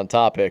wouldn't stay on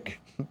topic?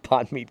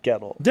 Pot meat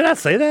kettle. Did I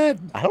say that?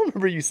 I don't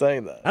remember you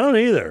saying that. I don't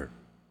either.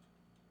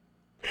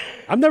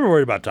 I'm never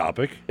worried about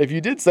topic. If you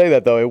did say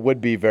that, though, it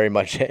would be very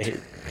much a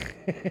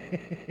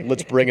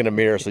let's bring in a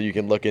mirror so you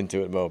can look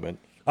into it moment.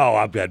 Oh,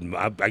 I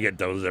get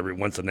those every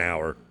once an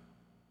hour.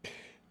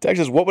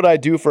 Texas, what would I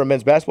do for a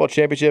men's basketball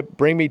championship?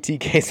 Bring me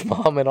TK's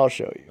mom and I'll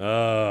show you.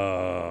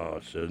 Oh,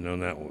 should have known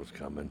that one was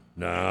coming.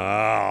 No,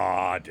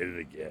 I did it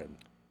again.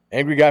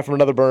 Angry Guy from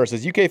another burner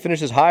says, UK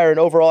finishes higher in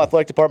overall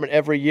athletic department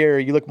every year.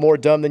 You look more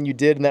dumb than you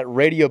did in that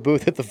radio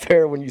booth at the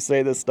fair when you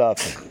say this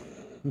stuff.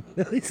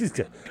 At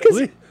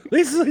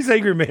least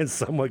Angry Man's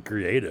somewhat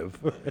creative.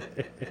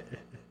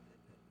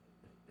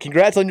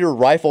 Congrats on your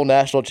rifle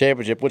national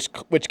championship,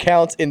 which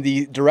counts in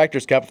the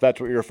Director's Cup, if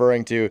that's what you're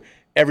referring to,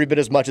 every bit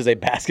as much as a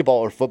basketball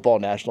or football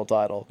national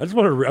title. I'm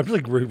just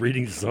like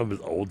reading some of his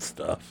old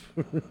stuff.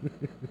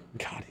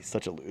 God, he's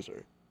such a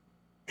loser.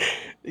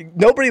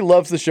 Nobody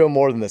loves the show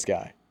more than this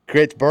guy.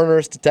 Creates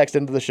burners to text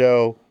into the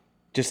show.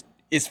 Just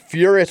is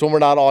furious when we're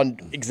not on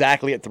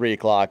exactly at 3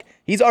 o'clock.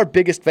 He's our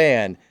biggest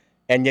fan,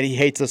 and yet he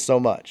hates us so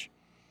much.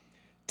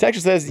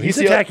 Texas says he's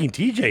attacking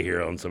TJ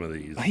here on some of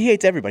these. He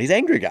hates everybody. He's an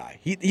angry guy.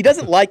 He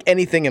doesn't like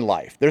anything in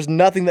life. There's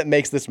nothing that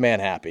makes this man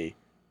happy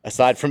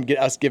aside from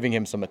us giving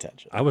him some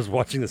attention. I was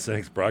watching the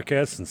Cynics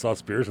broadcast and saw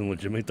Spears and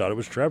legitimately thought it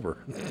was Trevor.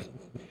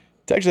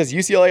 Texas says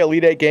UCLA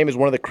Elite Eight game is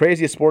one of the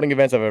craziest sporting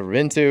events I've ever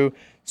been to.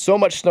 So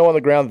much snow on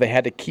the ground that they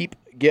had to keep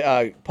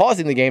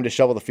pausing the game to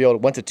shovel the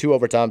field. Went to 2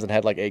 overtimes and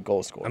had like 8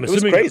 goals scored. It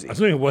was crazy. I'm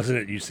assuming it wasn't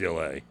at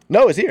UCLA.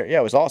 No, it was here. Yeah,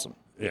 it was awesome.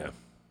 Yeah.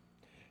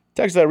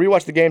 Texas, I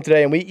rewatched the game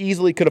today, and we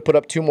easily could have put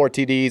up 2 more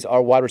TDs.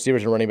 Our wide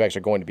receivers and running backs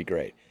are going to be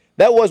great.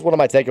 That was one of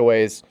my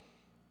takeaways,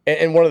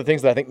 and one of the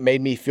things that I think made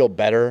me feel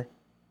better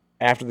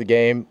after the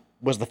game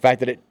was the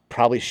fact that it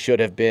probably should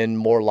have been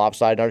more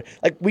lopsided.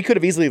 Like, we could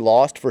have easily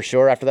lost for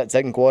sure after that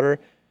second quarter,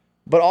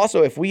 but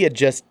also if we had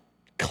just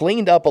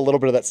cleaned up a little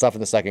bit of that stuff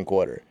in the second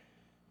quarter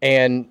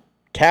and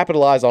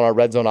capitalized on our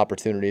red zone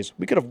opportunities,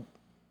 we could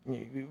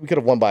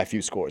have won by a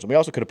few scores. And we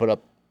also could have put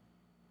up,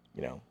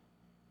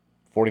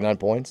 49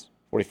 points.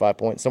 45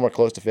 points, somewhere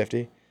close to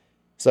 50.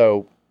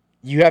 So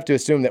you have to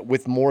assume that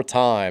with more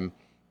time,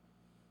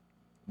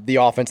 the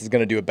offense is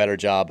going to do a better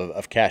job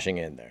of cashing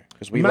in there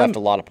because we left a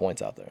lot of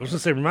points out there. I was going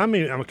to say, remind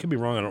me, I could be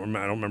wrong, I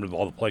don't remember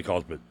all the play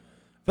calls, but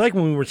I feel like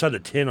when we were inside the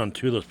 10 on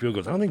 2 of those field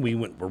goals, I don't think we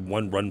went for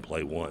one run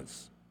play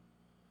once.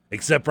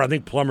 Except for I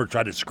think Plummer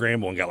tried to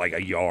scramble and got like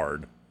a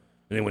yard,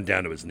 and then went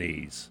down to his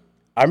knees.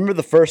 I remember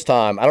the first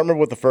time, I don't remember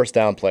what the first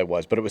down play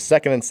was, but it was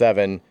 2nd and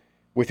 7.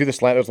 We threw the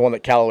slant. It was the one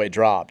that Callaway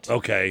dropped.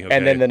 Okay.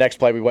 And then the next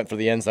play, we went for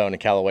the end zone, and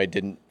Callaway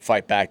didn't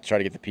fight back to try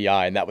to get the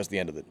PI, and that was the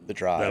end of the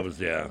drive. That was,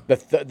 yeah.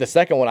 The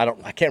second one,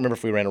 I can't remember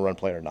if we ran a run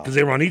play or not. Because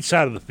they were on each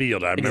side of the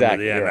field. I remember.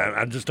 Exactly, Yeah, right.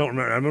 I just don't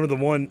remember. I remember the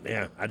one.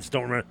 Yeah, I just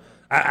don't remember.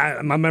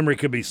 My memory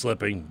could be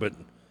slipping, but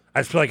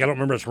I just feel like I don't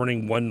remember us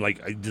running one like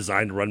a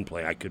designed run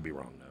play. I could be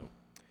wrong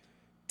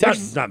though.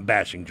 Not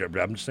bashing Jeff,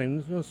 but I'm just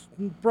saying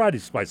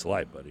variety's spice of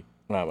life, buddy.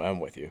 I'm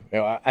with you.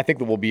 I think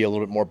that we'll be a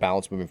little bit more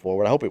balanced moving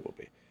forward. I hope it will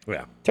be.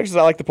 Yeah. Texas,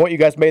 I like the point you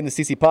guys made in the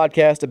CC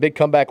podcast. A big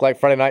comeback like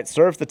Friday night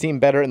serves the team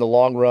better in the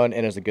long run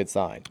and is a good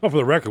sign. Well, for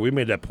the record, we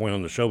made that point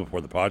on the show before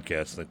the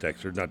podcast. The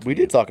Texter, we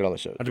did talk it on the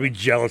show. Not to be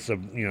jealous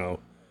of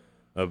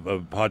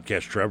of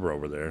podcast Trevor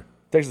over there.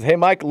 Texas, hey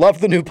Mike,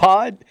 love the new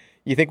pod.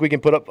 You think we can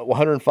put up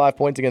 105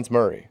 points against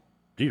Murray?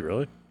 Do you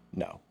really?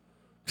 No.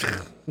 I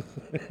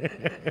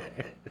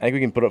think we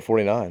can put up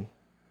 49. I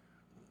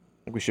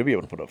think we should be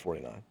able to put up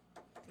 49.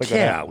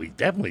 Yeah, we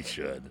definitely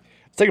should.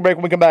 Let's take a break.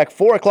 When we come back,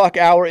 4 o'clock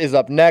hour is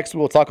up next. We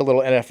will talk a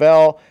little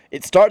NFL.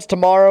 It starts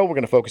tomorrow. We're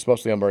going to focus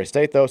mostly on Murray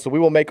State, though. So we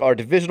will make our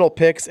divisional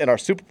picks and our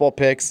Super Bowl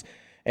picks,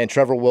 and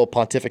Trevor will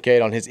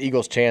pontificate on his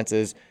Eagles'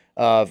 chances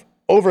of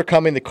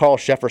overcoming the Carl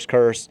Sheffers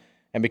curse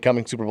and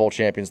becoming Super Bowl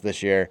champions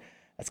this year.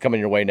 That's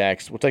coming your way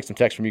next. We'll take some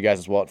text from you guys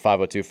as well at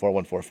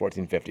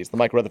 502-414-1450. It's the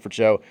Mike Rutherford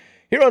Show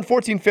here on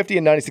 1450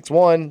 and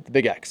 96.1, The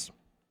Big X.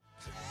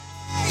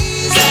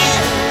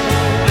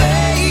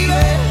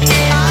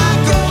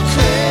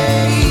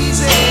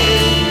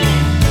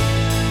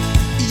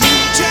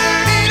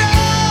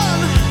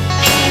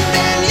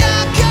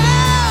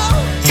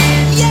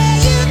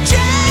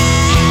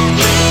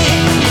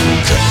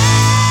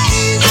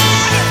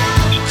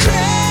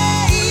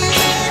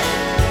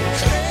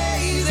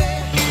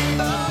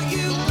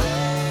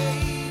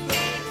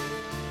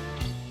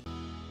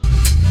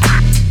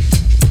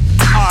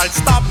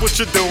 Stop what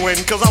you're doing,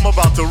 cause I'm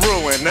about to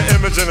ruin the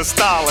image and the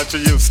style that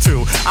you're used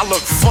to. I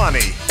look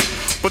funny,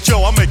 but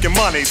yo, I'm making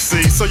money,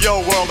 see? So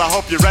yo, world, I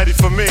hope you're ready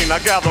for me. Now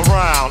gather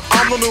round.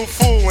 I'm the new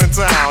fool in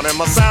town, and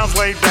my sound's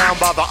laid down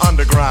by the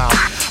underground.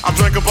 I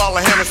drink a bottle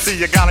of Hennessy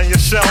you got on your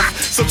shelf,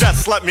 so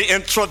just let me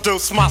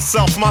introduce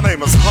myself. My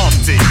name is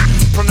Humpty,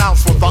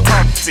 pronounced with the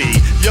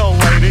umpty. Yo,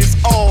 ladies,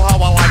 oh, how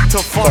I like to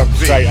funk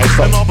thee.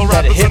 And all the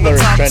rappers in the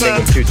top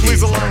 10,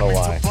 please allow me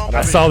to funk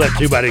I saw that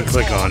too, but I didn't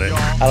click on it.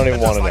 I don't even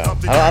want to know.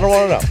 I don't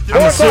want to know.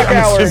 I'm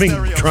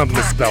assuming Trump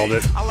misspelled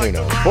it. Who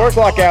knows? 4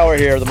 o'clock hour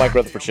here, the Mike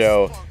Rutherford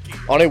Show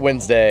on a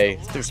Wednesday.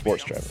 Stick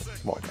sports, Trevor.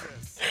 Come on, man.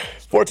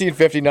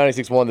 1450,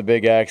 96.1, The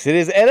Big X. It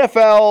is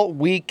NFL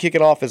week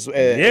kicking off in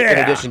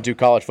addition to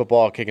college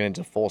football kicking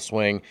into full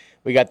swing.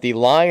 We got the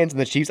Lions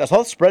and the Chiefs. I saw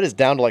the spread is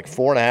down to like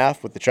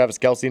 4.5 with the Travis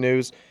Kelce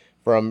news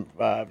from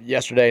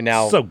yesterday.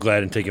 Now, so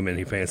glad to take him in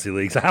any fantasy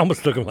leagues. I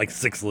almost took him like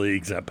 6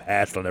 leagues. I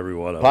passed on every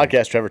one of them.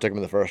 Podcast Trevor took him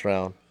in the first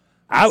round.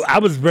 I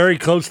was very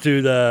close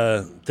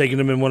to taking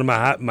him in one of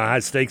my high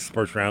stakes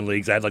first round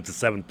leagues. I had like the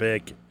 7th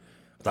pick.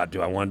 I thought,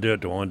 do I want to do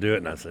it? Do I want to do it?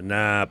 And I said,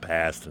 nah, I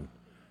passed. And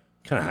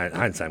kind of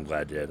hindsight, I'm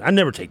glad I did. I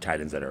never take tight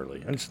ends that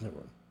early. I just never.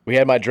 We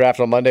had my draft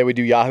on Monday. We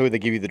do Yahoo. They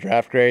give you the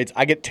draft grades.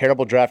 I get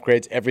terrible draft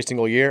grades every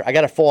single year. I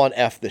got a full-on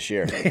F this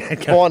year.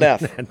 Full-on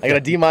F. I got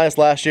a D-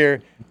 last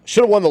year.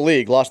 Should have won the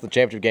league. Lost the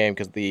championship game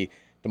because the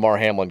DeMar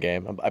Hamlin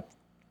game. I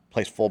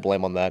place full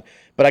blame on that.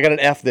 But I got an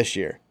F this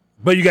year.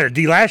 But you got a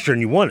D last year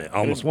and you won it.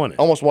 Almost won it.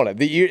 Almost won it.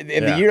 The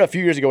year a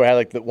few years ago, we had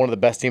like one of the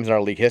best teams in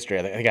our league history.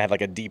 I think I had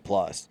like a D+.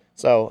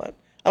 So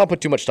I don't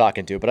put too much stock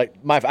into it, but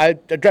I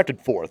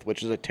drafted 4th,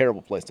 which is a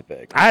terrible place to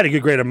pick. I had a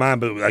good grade of mine,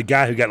 but a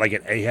guy who got like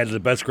an A had the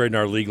best grade in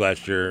our league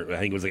last year. I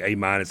think it was like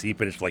A-. He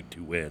finished like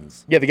 2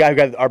 wins. Yeah, the guy who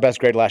got our best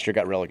grade last year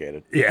got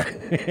relegated. Yeah.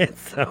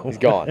 So. He's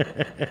gone.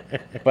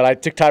 But I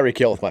took Tyreek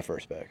Hill with my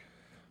first pick.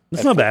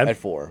 That's not bad. At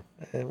 4.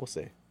 We'll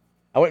see.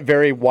 I went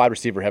very wide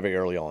receiver heavy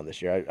early on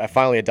this year. I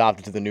finally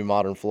adopted to the new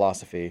modern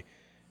philosophy,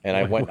 and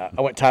I went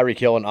Tyreek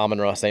Hill and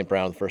Amon-Ra St.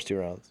 Brown in the first 2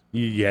 rounds.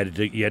 You had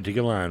to take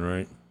a line,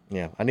 right?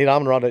 Yeah, I need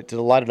Amon-Ra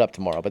to light it up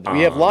tomorrow. But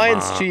we have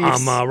Lions,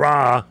 Chiefs.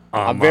 Amon-Ra.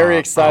 I'm very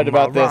excited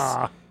about this.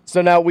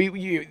 So now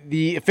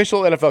the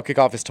official NFL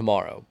kickoff is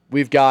tomorrow.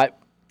 We got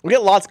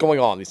lots going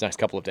on these next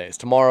couple of days.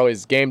 Tomorrow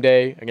is game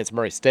day against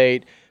Murray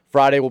State.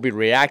 Friday we'll be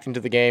reacting to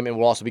the game, and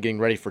we'll also be getting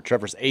ready for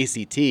Trevor's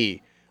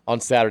ACT on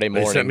Saturday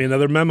morning. They sent me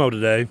another memo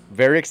today.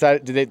 Very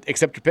excited. Did they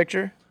accept your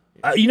picture?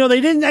 They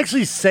didn't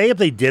actually say if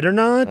they did or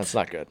not. That's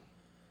not good.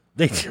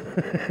 They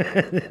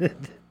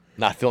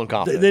not feeling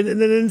confident. They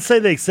didn't say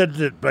they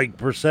accepted it like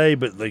per se,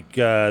 but like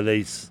no, I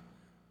don't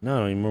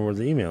even remember where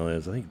the email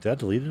is. I think did I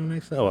delete it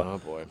next.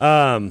 Oh boy.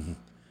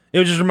 It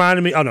was just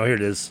reminding me. Oh no, here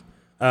it is.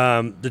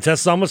 The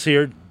test is almost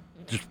here.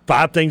 Just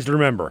 5 things to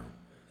remember: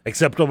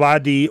 acceptable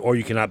ID, or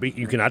you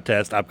cannot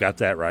test. I've got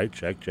that right.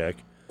 Check.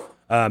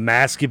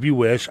 Mask if you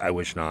wish. I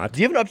wish not.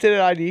 Do you have an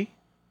updated ID?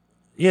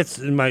 Yes,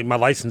 my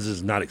license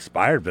is not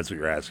expired. If that's what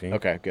you're asking.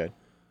 Okay, good.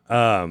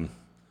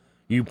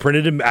 You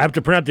printed. I have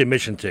to print out the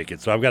admission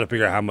ticket, so I've got to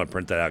figure out how I'm gonna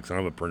print that out because I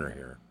don't have a printer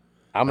here.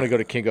 I'm gonna go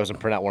to Kinko's and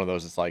print out one of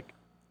those. It's like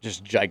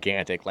just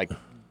gigantic, like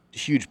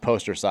huge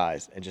poster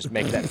size, and just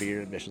make that be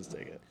your admissions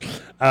ticket.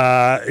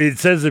 It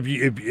says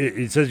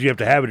it says you have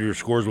to have it, or your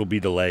scores will be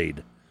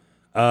delayed.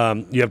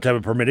 You have to have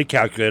a permitted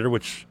calculator,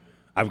 which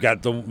I've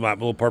got. My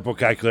little purple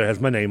calculator has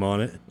my name on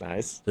it.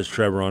 Nice. There's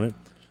Trevor on it.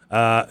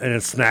 And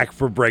a snack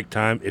for break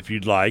time if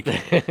you'd like.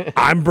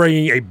 I'm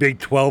bringing a big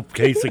 12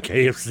 case of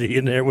KFC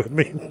in there with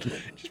me.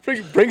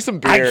 Just bring some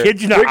beer. I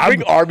kid you not.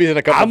 Bring Arby's and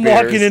a couple I'm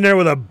beers. walking in there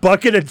with a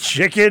bucket of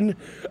chicken,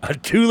 a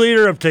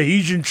 2-liter of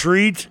Tahitian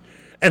treat,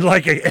 and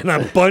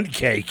a bundt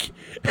cake.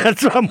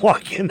 That's what I'm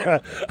walking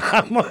there.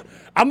 I'm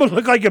gonna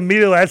look like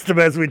Emilio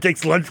Estevez when he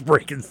takes lunch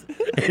break, and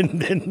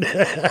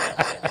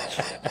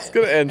it's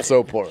gonna end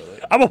so poorly.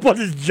 I'm gonna put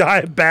this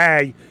giant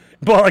bag.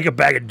 Bought like a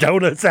bag of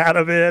donuts out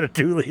of it, a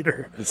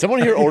 2-liter. Did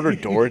someone here order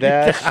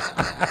DoorDash?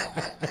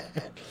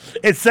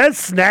 It says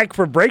snack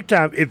for break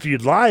time if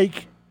you'd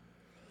like.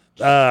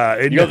 You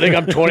don't think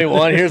I'm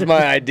 21? Here's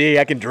my ID.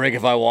 I can drink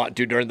if I want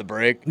to during the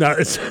break. No,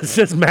 it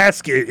says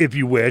mask if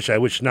you wish. I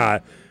wish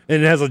not.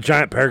 And it has a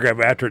giant paragraph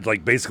after it,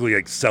 like basically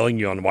like selling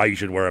you on why you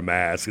should wear a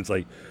mask. It's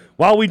like,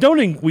 while we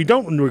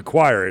don't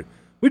require it,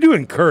 we do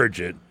encourage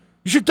it.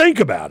 You should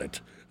think about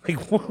it.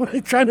 Like, what are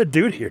they trying to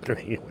do here to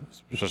me?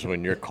 Especially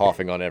when you're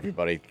coughing on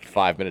everybody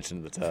 5 minutes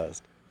into the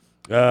test.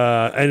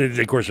 And it,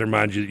 of course, it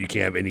reminds you that you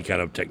can't have any kind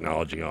of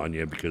technology on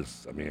you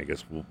because, I mean, I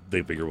guess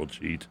they figure we'll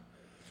cheat.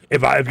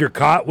 If you're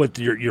caught with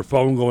your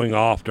phone going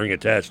off during a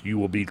test, you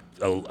will be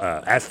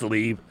asked to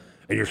leave,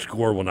 and your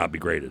score will not be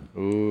graded.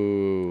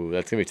 Ooh,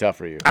 that's going to be tough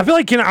for you. I feel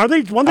like, I'm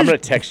going to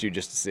text you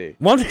just to see.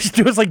 Why don't they just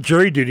do us like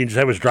jury duty and just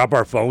have us drop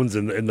our phones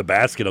in the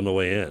basket on the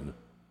way in?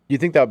 You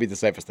think that would be the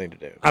safest thing to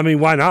do? I mean,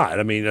 why not?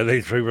 I mean,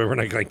 we're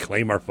not going to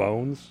claim our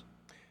phones?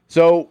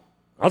 So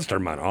I'll just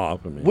turn mine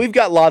off. I mean, we've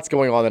got lots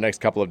going on the next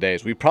couple of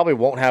days. We probably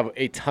won't have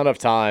a ton of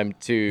time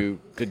to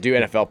do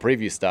NFL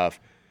preview stuff.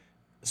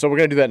 So we're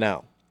going to do that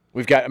now.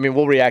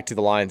 We'll react to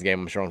the Lions game,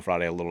 I'm sure, on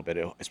Friday a little bit,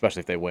 especially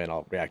if they win.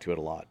 I'll react to it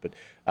a lot. But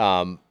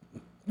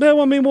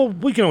no, I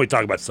mean, we can only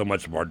talk about so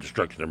much of our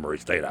destruction in Murray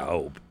State, I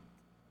hope.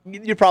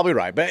 You're probably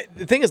right. But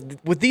the thing is,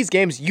 with these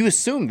games, you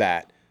assume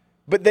that.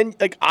 But then,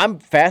 I'm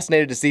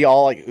fascinated to see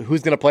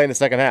who's going to play in the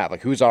second half.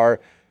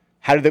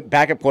 How do the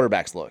backup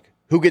quarterbacks look?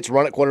 Who gets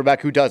run at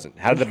quarterback? Who doesn't?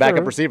 How do the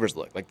backup receivers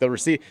look?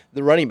 The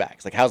running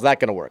backs. How's that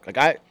going to work?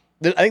 I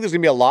think there's going to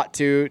be a lot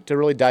to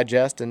really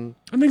digest and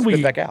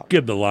spit back out.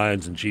 Give the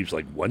Lions and Chiefs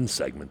one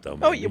segment though.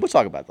 Maybe. Oh yeah, we'll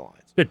talk about the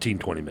Lions. 15,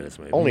 20 minutes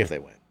maybe. Only if they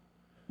win.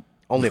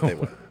 Only if they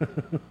win.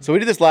 So we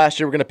did this last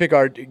year. We're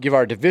going to give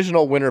our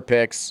divisional winner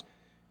picks.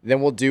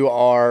 Then we'll do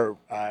our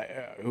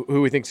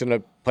who we think's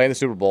going to play in the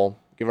Super Bowl.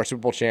 Give our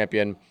Super Bowl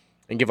champion,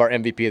 and give our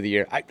MVP of the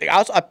year.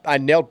 I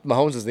nailed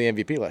Mahomes as the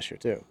MVP last year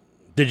too.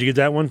 Did you get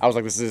that one? I was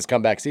like, this is his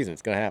comeback season.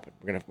 It's going to happen.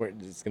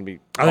 It's going to be.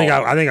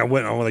 I think I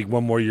went on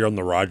one more year on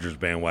the Rodgers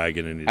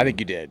bandwagon, and I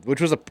think you did,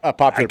 which was a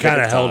popular. I kind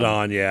of held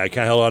on. Yeah, I kind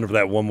of held on for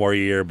that one more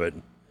year, but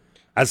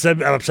I've said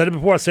it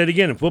before. I say it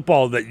again in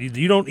football that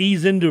you don't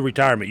ease into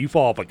retirement. You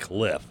fall off a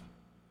cliff.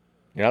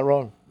 You're not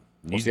wrong.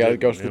 We'll see how it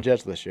goes for the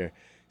Jets this year.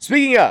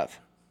 Speaking of.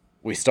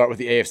 We start with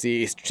the AFC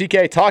East.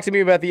 TK, talk to me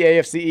about the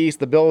AFC East.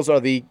 The Bills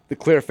are the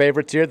clear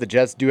favorites here. The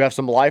Jets do have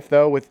some life,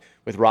 though, with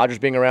Rodgers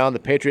being around.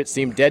 The Patriots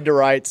seem dead to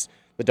rights.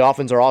 The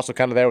Dolphins are also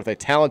kind of there with a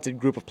talented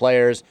group of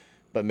players,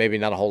 but maybe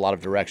not a whole lot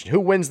of direction.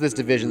 Who wins this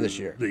division this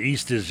year? The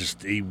East is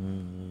just a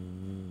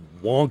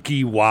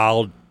wonky,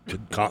 wild.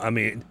 I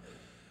mean,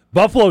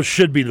 Buffalo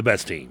should be the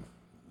best team,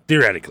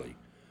 theoretically.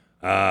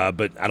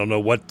 But I don't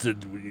know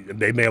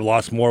they may have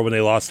lost more when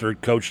they lost their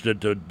coach to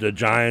the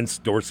Giants.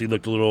 Dorsey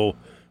looked a little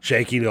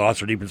shaky. They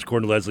lost their defensive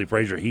coordinator, Leslie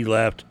Frazier. He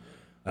left.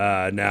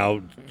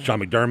 Now, Sean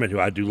McDermott, who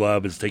I do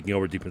love, is taking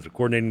over defensive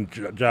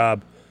coordinating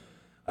job.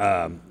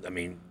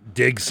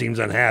 Diggs seems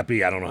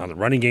unhappy. I don't know how the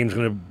running game's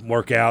going to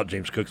work out.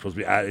 James Cook's supposed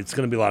to be it's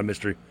going to be a lot of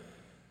mystery.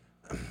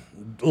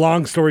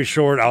 Long story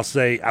short,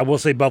 I will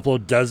say Buffalo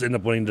does end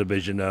up winning the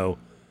division, though.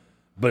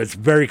 But it's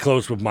very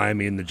close with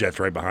Miami and the Jets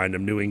right behind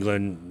them. New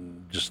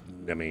England,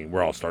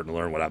 we're all starting to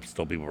learn what I've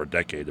told people for a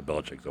decade that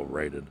Belichick's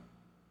overrated.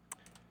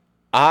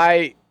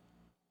 I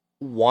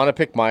want to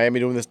pick Miami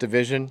to win this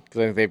division because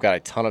I think they've got a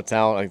ton of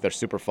talent. I think they're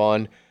super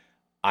fun.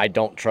 I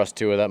don't trust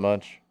Tua that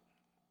much.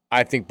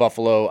 I think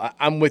Buffalo,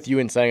 I'm with you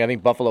in saying I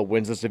think Buffalo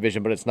wins this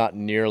division, but it's not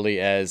nearly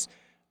as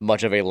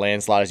much of a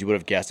landslide as you would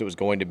have guessed it was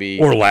going to be.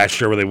 Or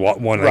last year where they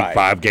won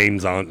 5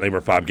 games on, they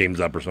were 5 games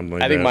up or something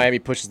like that. I think Miami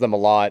pushes them a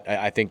lot.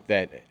 I think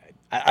that,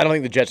 I don't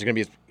think the Jets are going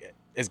to be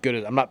as good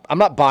as, I'm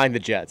not buying the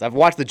Jets. I've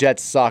watched the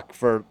Jets suck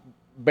for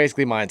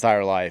basically my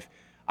entire life.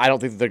 I don't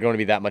think that they're going to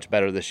be that much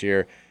better this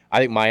year. I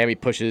think Miami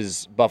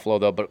pushes Buffalo,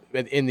 though, but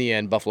in the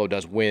end, Buffalo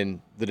does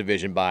win the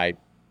division by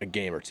a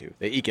game or two.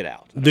 They eke it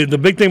out. The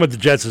big thing about the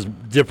Jets is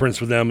difference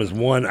with them is,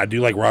 one, I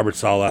do like Robert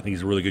Saleh. I think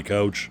he's a really good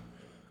coach.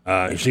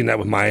 You've seen that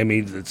with Miami.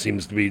 It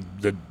seems to be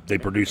that they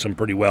produce them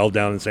pretty well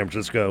down in San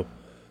Francisco.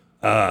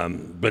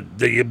 But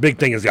the big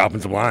thing is the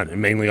offensive line,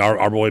 and mainly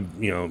our boy,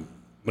 Mekhi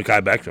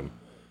Beckham.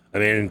 I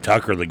mean, and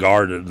Tucker, the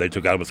guard that they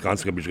took out of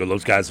Wisconsin a couple years ago,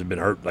 those guys have been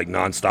hurt like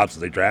nonstop since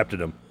they drafted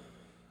them.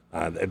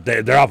 If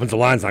their offensive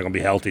line's not going to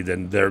be healthy,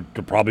 then they're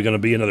probably going to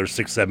be another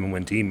 6-7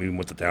 win team, even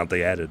with the talent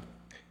they added.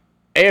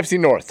 AFC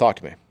North, talk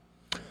to me.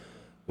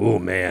 Oh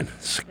man,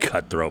 it's a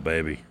cutthroat,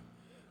 baby.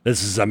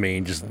 This is,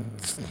 just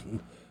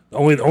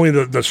only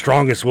the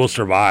strongest will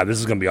survive. This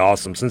is going to be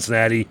awesome.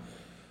 Cincinnati,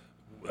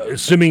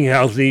 assuming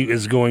healthy,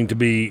 is going to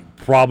be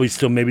probably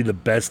still maybe the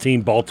best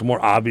team.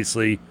 Baltimore,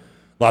 obviously, a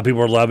lot of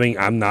people are loving.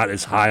 I'm not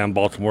as high on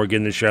Baltimore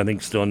again this year. I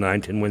think still a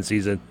 9-10 win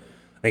season.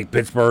 I think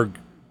Pittsburgh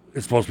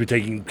is supposed to be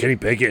taking Kenny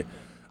Pickett.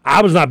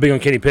 I was not big on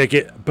Kenny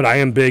Pickett, but I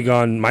am big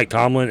on Mike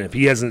Tomlin. If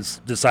he hasn't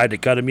decided to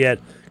cut him yet,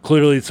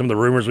 clearly some of the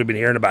rumors we've been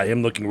hearing about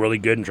him looking really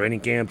good in training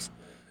camps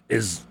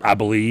is, I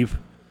believe.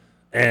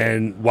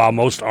 And while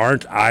most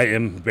aren't, I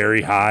am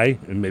very high,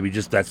 and maybe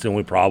just that's the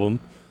only problem.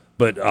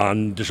 But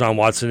on Deshaun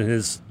Watson in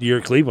his year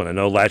at Cleveland, I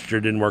know last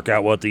year didn't work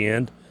out well at the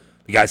end.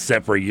 The guy's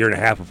set for a year and a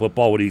half of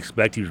football. What do you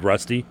expect? He was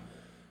rusty.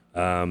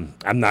 I'm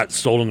not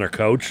sold on their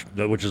coach,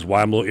 which is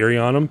why I'm a little eerie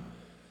on him.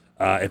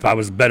 If I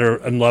was better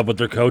in love with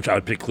their coach, I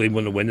would pick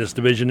Cleveland to win this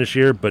division this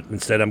year. But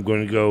instead, I'm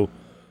going to go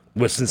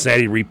with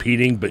Cincinnati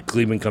repeating, but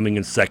Cleveland coming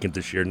in second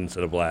this year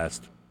instead of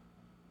last.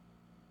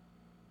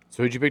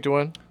 So who'd you pick to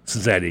win?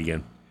 Cincinnati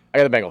again. I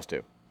got the Bengals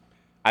too.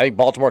 I think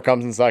Baltimore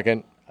comes in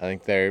second. I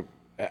think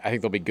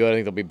they'll be good. I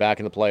think they'll be back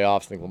in the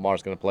playoffs. I think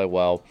Lamar's going to play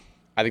well.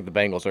 I think the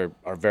Bengals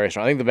are very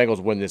strong. I think the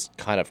Bengals win this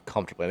kind of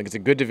comfortably. I think it's a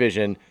good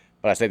division,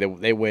 but I say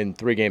they win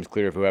 3 games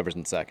clear of whoever's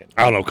in second.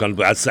 I don't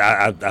know. I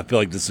feel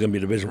like this is going to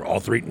be a division where all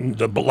three.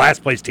 The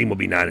last place team will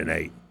be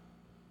 9-8.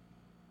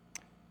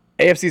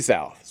 AFC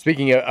South.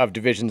 Speaking of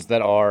divisions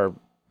that are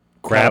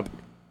crap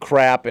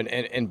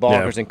and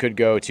bonkers and could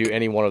go to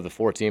any one of the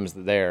 4 teams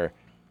there,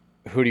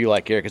 who do you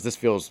like here? Because this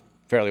feels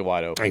fairly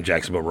wide open. I think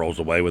Jacksonville rolls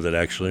away with it,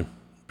 actually.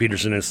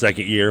 Peterson in his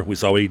second year. We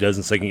saw what he does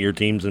in second-year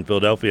teams in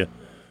Philadelphia.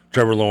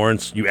 Trevor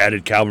Lawrence. You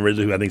added Calvin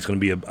Ridley, who I think is going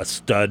to be a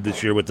stud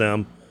this year with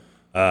them.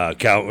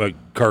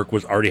 Kirk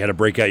already had a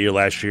breakout year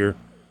last year.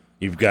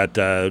 You've got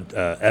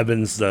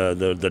Evans,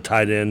 the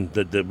tight end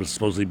that was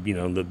supposedly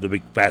the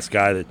big fast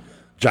guy that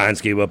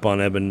Giants gave up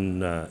on,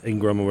 Evan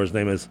Ingram, or what his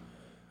name is.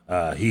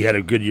 He had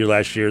a good year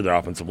last year. Their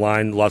offensive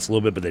line lost a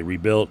little bit, but they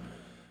rebuilt.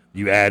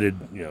 You added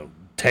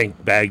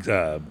Tank Bags,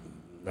 the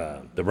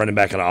running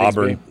back out of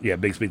Auburn. Yeah,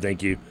 Bigsby,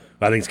 thank you.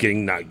 I think it's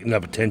getting not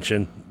enough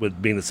attention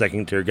with being the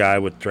second-tier guy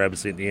with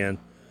Travis at the end.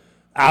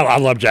 I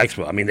love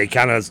Jacksonville. I mean,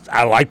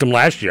 I liked them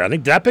last year.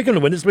 Did I pick them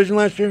to win this division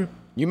last year?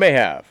 You may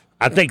have.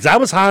 I think, 'cause I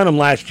was high on them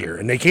last year,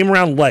 and they came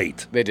around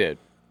late. They did.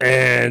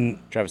 And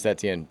Travis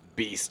Etienne,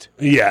 beast.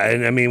 Yeah,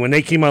 and when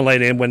they came on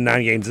late and won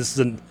 9 games,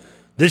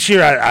 this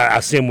year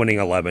I see them winning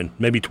 11,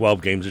 maybe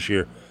 12 games this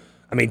year.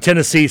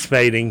 Tennessee's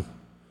fading.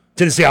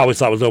 Tennessee I always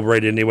thought was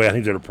overrated anyway. I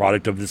think they're a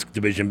product of this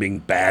division being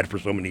bad for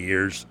so many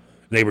years.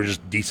 They were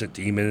just a decent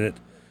team in it.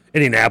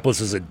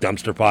 Indianapolis is a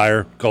dumpster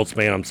fire. Colts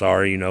fan, I'm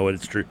sorry, you know it.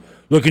 It's true.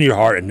 Look in your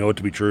heart and know it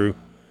to be true.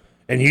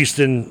 And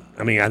Houston,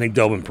 I think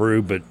they'll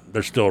improve, but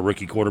they're still a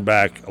rookie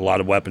quarterback, a lot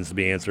of weapons to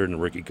be answered, and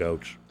a rookie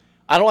coach.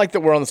 I don't like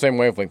that we're on the same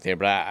wavelength here,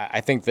 but I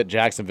think that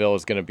Jacksonville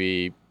is going to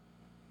be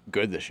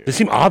good this year. They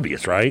seem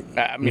obvious, right?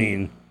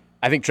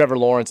 I think Trevor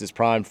Lawrence is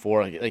primed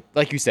for,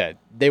 like you said,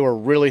 they were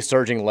really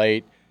surging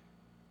late.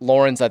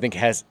 Lawrence, I think,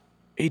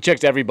 he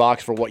checked every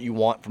box for what you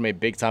want from a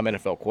big-time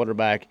NFL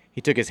quarterback.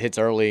 He took his hits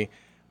early.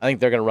 I think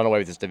they're going to run away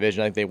with this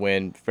division. I think they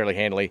win fairly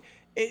handily.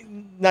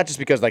 Not just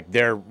because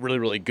they're really,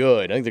 really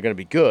good. I think they're going to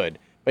be good.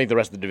 I think the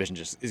rest of the division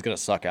just is going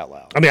to suck out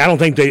loud. I don't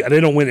think they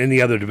don't win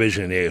any other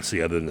division in the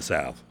AFC other than the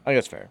South. I think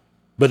that's fair.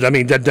 But,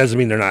 that doesn't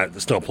mean they're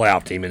not still a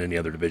playoff team in any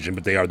other division,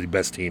 but they are the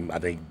best team, I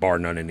think, bar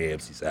none in the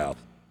AFC South.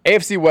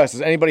 AFC West,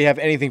 does anybody have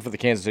anything for the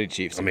Kansas City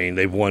Chiefs?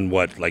 They've won,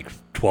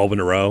 12 in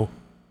a row?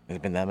 Has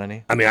it been that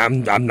many?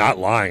 I'm not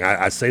lying.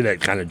 I say that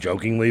kind of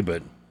jokingly,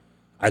 but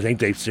I think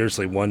they've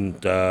seriously won.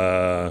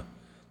 The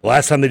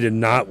last time they did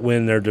not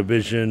win their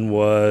division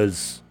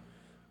was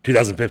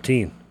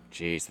 2015.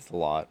 Jeez, that's a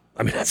lot.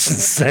 That's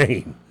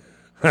insane.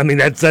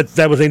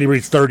 That was Andy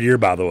Reid's 3rd year,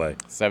 by the way.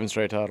 7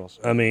 straight titles.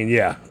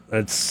 Yeah.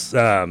 It's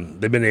they've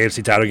been in the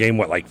AFC title game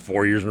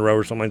 4 years in a row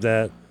or something like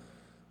that.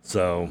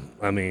 So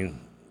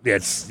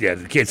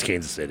it's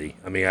Kansas City.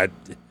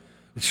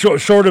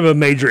 Short of a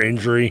major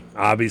injury,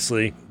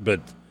 obviously, but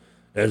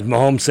as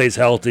Mahomes stays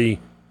healthy,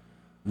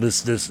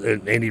 this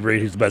Andy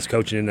Reid, who's the best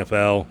coach in the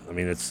NFL,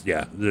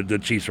 the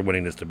Chiefs are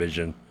winning this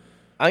division.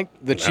 I think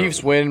the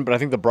Chiefs win, but I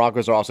think the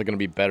Broncos are also going to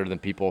be better than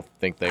people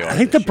think they are. I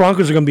think the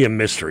Broncos are going to be a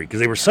mystery because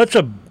they were such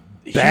a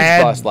huge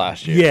bad bust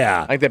last year.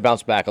 Yeah, I think they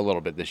bounced back a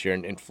little bit this year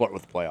and flirt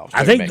with the playoffs.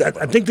 I think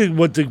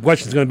what the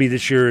question is going to be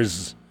this year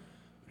is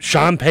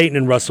Sean Payton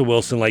and Russell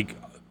Wilson.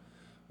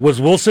 Was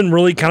Wilson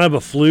really kind of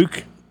a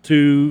fluke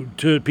to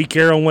Pete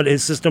Carroll on what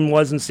his system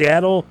was in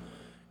Seattle,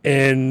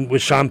 and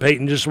with Sean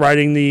Payton just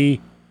riding the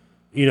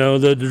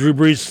Drew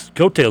Brees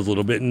coattails a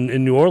little bit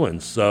in New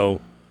Orleans? So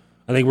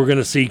I think we're going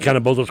to see kind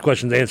of both those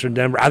questions answered in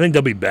Denver. I think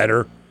they'll be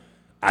better.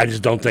 I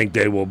just don't think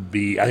they will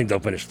be. I think they'll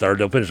finish third.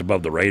 They'll finish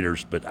above the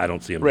Raiders, but I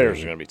don't see them. Raiders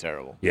are going to be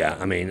terrible. Yeah,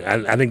 I mean,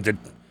 I think that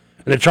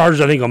the Chargers,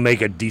 I think, will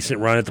make a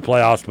decent run at the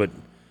playoffs, but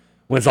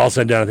when it's all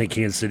said and done, I think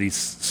Kansas City's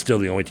still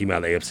the only team out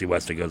of the AFC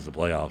West that goes to the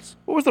playoffs.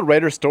 What was the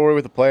Raiders story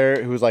with the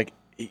player who was like,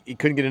 he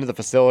couldn't get into the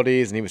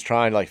facilities and he was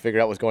trying to like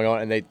figure out what's going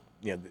on, and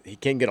he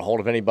can't get a hold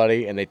of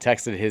anybody, and they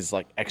texted his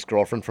like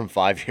ex-girlfriend from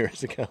 5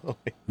 years ago.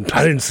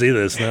 I didn't see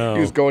this. No, he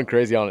was going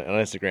crazy on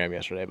Instagram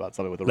yesterday about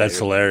something with the Raiders. That's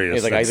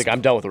hilarious. He's like,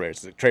 I'm done with the Raiders.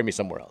 He's like, trade me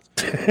somewhere else.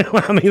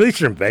 Well, I mean, at least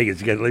you're in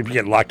Vegas. You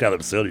get locked out of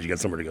the facilities. You got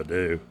somewhere to go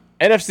do.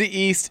 NFC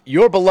East,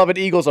 your beloved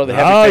Eagles are the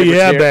heavy favorites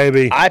yeah, here.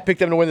 baby. I picked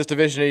them to win this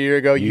division a year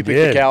ago. You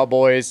picked the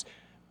Cowboys.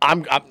 I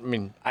don't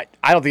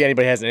think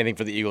anybody has anything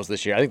for the Eagles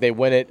this year. I think they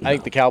win it. No. I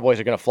think the Cowboys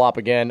are going to flop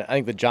again. I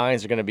think the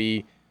Giants are going to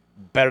be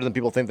better than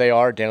people think they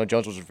are. Daniel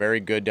Jones was very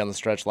good down the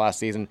stretch last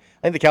season.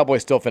 I think the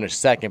Cowboys still finished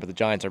second, but the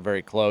Giants are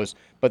very close.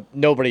 But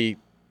nobody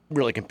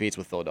really competes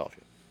with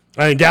Philadelphia.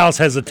 I mean, Dallas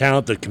has the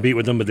talent to compete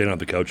with them, but they don't have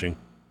the coaching.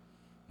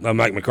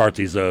 Mike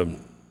McCarthy's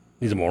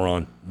he's a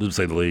moron, to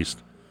say the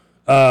least.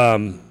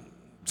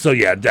 So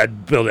yeah,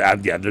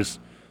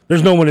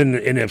 there's no one in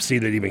the NFC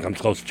that even comes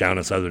close to challenging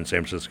us other than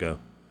San Francisco.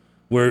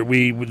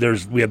 We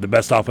have the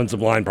best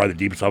offensive line, probably the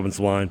deepest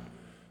offensive line.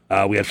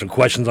 We have some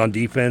questions on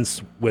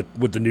defense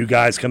with the new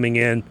guys coming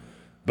in,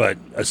 but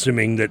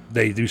assuming that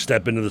they do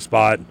step into the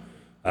spot,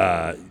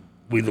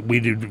 we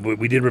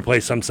did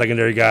replace some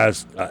secondary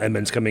guys.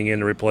 Edmonds coming in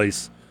to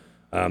replace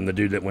the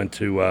dude that went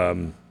to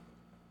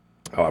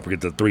I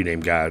forget the 3-name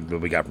guy that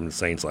we got from the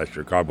Saints last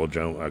year,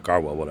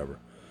 Carwell, whatever.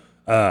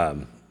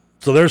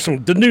 So there's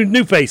some the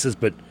new faces,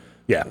 but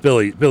yeah,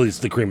 Philly's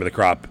the cream of the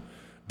crop.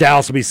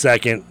 Dallas will be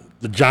second.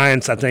 The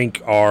Giants, I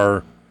think,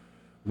 are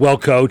well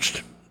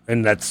coached,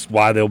 and that's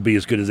why they'll be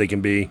as good as they can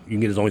be. You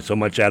can get only so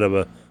much out of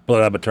a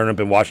turnip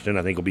in Washington.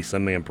 I think will be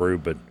semi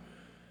improved, but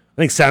I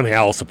think Sam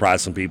Howell will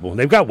surprise some people.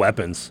 They've got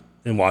weapons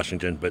in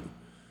Washington, but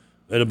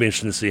it'll be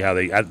interesting to see how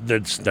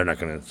they're not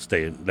going to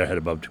stay their head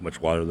above too much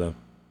water though.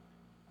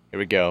 Here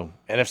we go,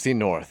 NFC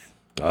North.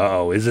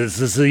 Oh, is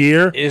this the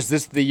year? Is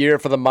this the year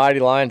for the Mighty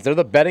Lions? They're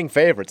the betting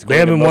favorites. They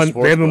haven't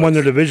won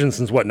their division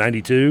since what,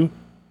 92?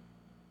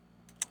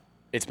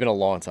 It's been a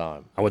long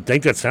time. I would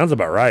think that sounds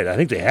about right. I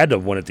think they had to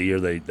have won it the year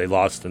they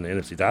lost in the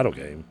NFC title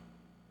game.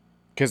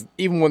 Because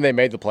even when they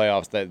made the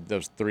playoffs,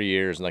 those 3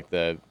 years in like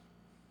the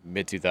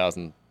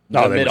mid-2000s.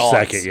 No, they were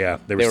second, yeah.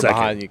 They were second.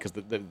 Behind you because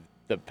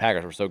the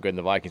Packers were so good and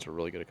the Vikings were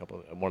really good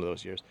one of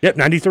those years. Yep,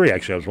 93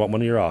 actually. I was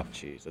 1 year off.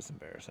 Jeez, that's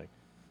embarrassing.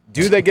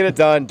 Do they get it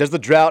done? Does the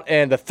drought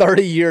end, the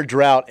 30-year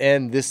drought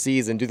end this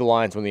season? Do the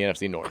Lions win the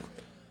NFC North?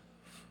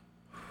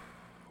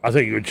 I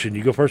think should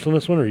you go first on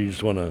this one, or you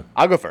just want to?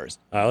 I'll go first.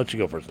 I'll let you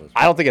go first on this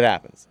one. I don't think it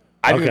happens.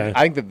 I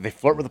think that they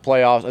flirt with the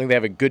playoffs. I think they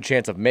have a good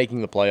chance of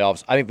making the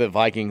playoffs. I think the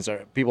Vikings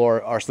people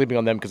are sleeping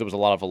on them because it was a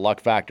lot of a luck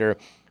factor.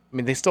 I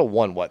mean, they still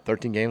won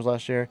 13 games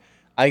last year.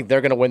 I think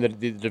they're going to win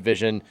the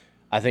division.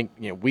 I think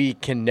we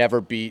can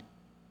never beat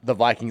the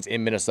Vikings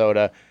in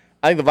Minnesota.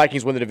 I think the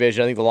Vikings win the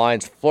division. I think the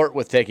Lions flirt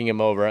with taking them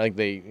over. I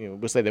think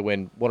we'll say they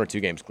win 1 or 2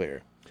 games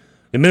clear.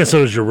 And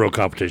Minnesota's your real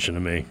competition to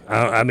me.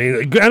 I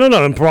mean, I don't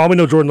know. And for all we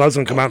know, Jordan Love's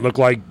going to come out and look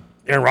like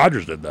Aaron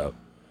Rodgers did, though.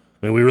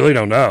 I mean, we really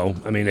don't know.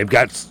 I mean, they've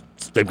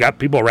got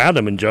people around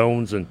him, and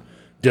Jones and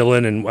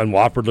Dillon and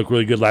Wofford looked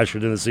really good last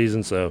year in the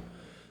season. So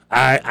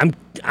I'm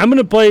going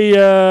to play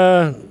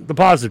the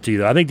positive to you,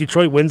 though. I think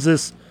Detroit wins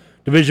this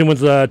division with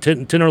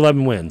 10 or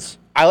 11 wins.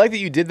 I like that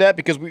you did that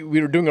because we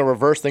were doing a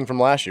reverse thing from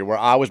last year where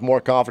I was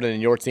more confident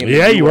in your team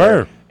than you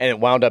were. And it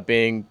wound up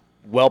being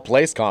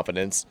well-placed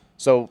confidence.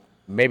 So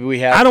maybe we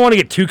have... I don't want to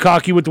get too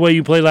cocky with the way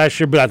you played last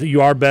year, but I think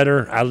you are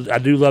better. I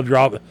do love your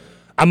offense.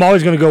 I'm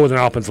always going to go with an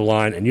offensive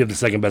line, and you have the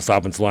second-best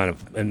offensive line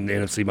in the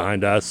NFC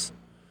behind us,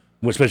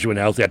 especially when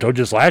healthy. I told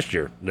you this last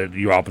year that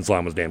your offensive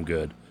line was damn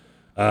good.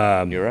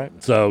 You're right.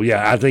 So,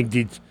 yeah, I think...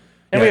 we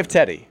have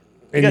Teddy.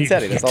 We got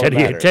Teddy. That's all that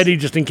matters. Teddy,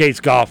 just in case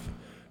Goff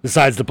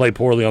decides to play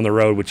poorly on the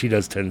road, which he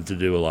does tend to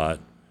do a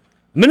lot.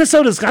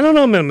 Minnesota's... I don't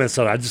know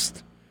Minnesota.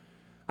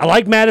 I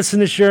like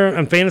Madison this year,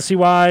 and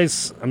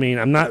fantasy-wise, I mean,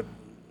 I'm not...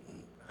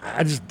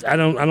 I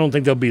don't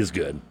think they'll be as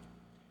good.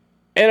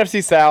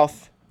 NFC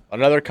South,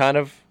 another kind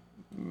of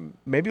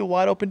maybe a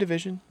wide open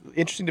division,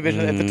 interesting division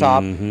at the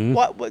top.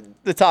 What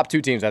the top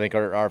 2 teams I think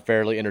are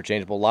fairly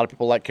interchangeable. A lot of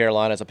people like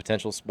Carolina as a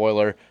potential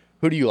spoiler.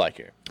 Who do you like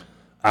here?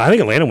 I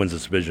think Atlanta wins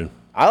this division.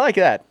 I like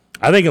that.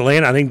 I think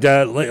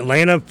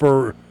Atlanta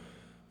for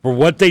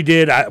what they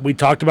did. We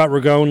talked about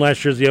Ragone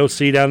last year as the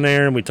OC down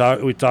there, and we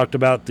talked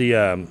about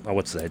the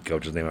what's the head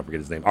coach's name? I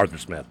forget his name. Arthur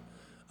Smith.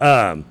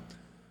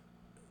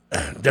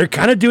 They're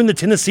kind of doing the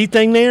Tennessee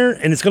thing there,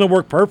 and it's going to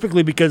work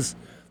perfectly because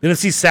the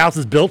NFC South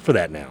is built for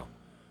that now.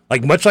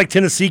 Like much like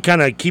Tennessee,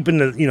 kind of keeping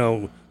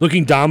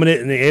looking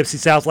dominant in the AFC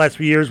South last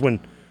few years when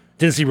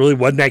Tennessee really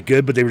wasn't that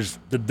good, but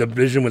the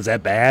division was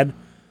that bad.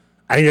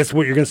 I think that's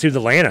what you're going to see with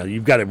Atlanta.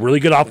 You've got a really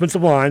good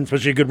offensive line,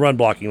 especially a good run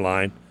blocking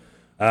line.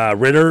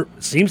 Ritter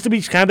seems to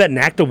be kind of that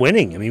knack to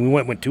winning. I mean, we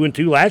went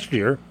 2-2 last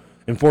year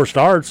in 4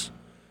 starts.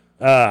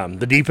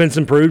 The defense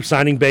improved,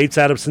 signing Bates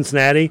out of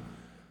Cincinnati.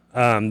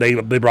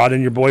 They brought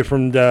in your boy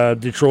from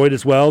Detroit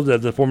as well,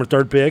 the former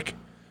third pick,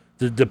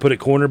 to put at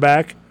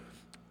cornerback.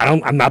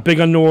 I'm not big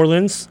on New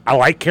Orleans. I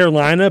like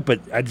Carolina,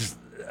 but I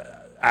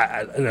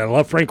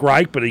love Frank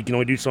Reich, but he can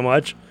only do so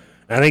much.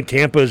 And I think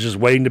Tampa is just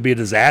waiting to be a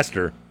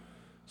disaster.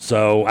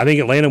 So I think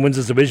Atlanta wins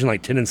this division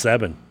like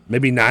 10-7,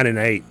 maybe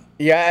 9-8.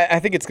 Yeah, I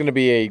think it's going to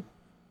be a.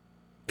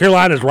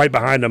 Carolina's right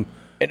behind them.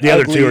 The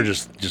other two are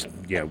just I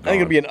think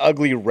it'll be an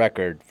ugly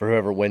record for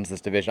whoever wins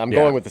this division. I'm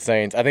going with the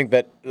Saints. I think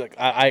that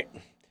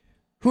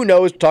who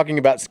knows? Talking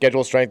about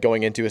schedule strength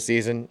going into a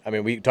season. I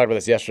mean, we talked about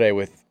this yesterday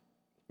with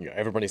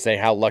everybody saying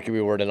how lucky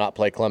we were to not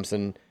play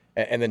Clemson,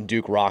 and then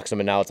Duke rocks them,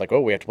 and now it's like,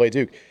 oh, we have to play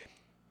Duke.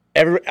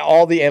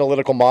 All the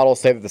analytical models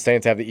say that the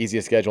Saints have the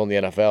easiest schedule in the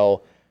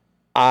NFL.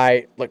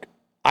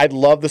 I'd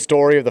love the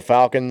story of the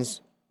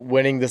Falcons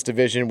winning this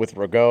division with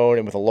Ragone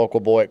and with a local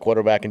boy at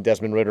quarterback and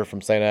Desmond Ridder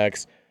from St.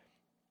 X.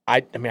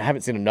 I mean, I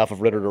haven't seen enough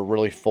of Ridder to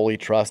really fully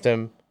trust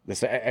him.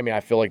 I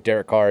feel like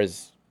Derek Carr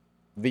is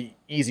the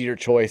easier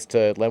choice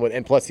to lend with,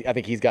 and plus, I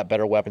think he's got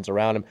better weapons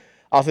around him.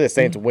 I'll say the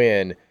Saints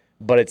win,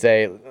 but it's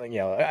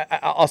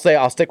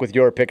I'll stick with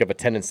your pick of a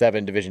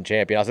 10-7 division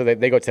champion. I'll say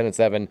they go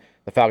 10-7.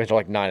 The Falcons are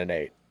like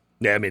 9-8.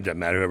 Yeah, I mean, it doesn't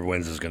matter. Whoever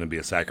wins is going to be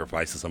a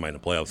sacrifice to somebody in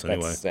the playoffs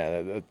anyway.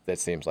 That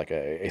seems like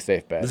a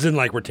safe bet. This isn't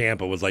like where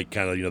Tampa was like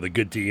kind of the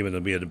good team and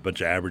then we had a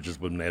bunch of averages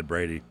when they had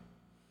Brady.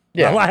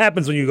 Yeah, a lot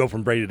happens when you go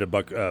from Brady to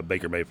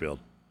Baker Mayfield.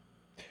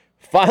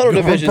 Final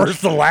division, from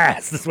first to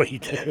last. That's what you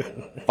do.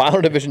 Final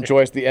division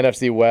choice, the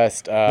NFC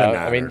West.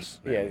 Some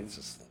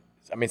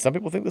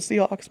people think the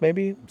Seahawks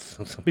maybe.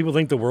 Some people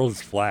think the world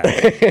is flat.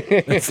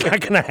 It's not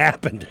going to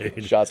happen,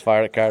 dude. Shots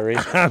fired at Kyrie.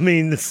 I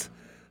mean,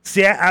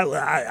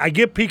 I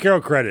give Pete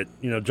Carroll credit.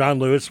 John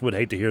Lewis would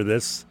hate to hear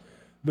this,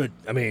 but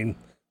I mean,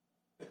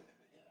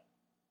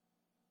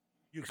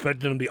 you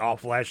expected them to be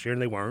off last year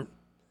and they weren't.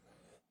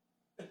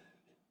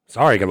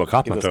 Sorry, I got a little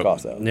cough in my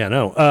throat. Yeah,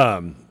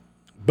 no.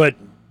 But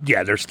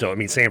yeah, they're still. I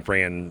mean, San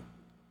Fran's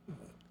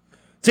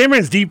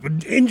deep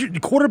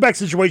quarterback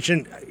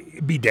situation.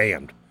 Be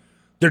damned.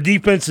 Their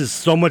defense is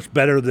so much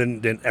better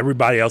than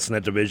everybody else in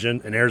that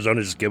division, and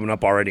Arizona's just giving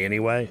up already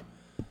anyway.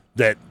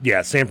 That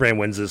San Fran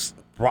wins this.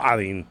 I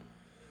mean,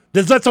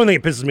 that's the only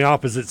thing that pisses me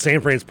off is that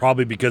San Fran's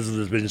probably because of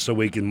the division so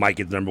weak and might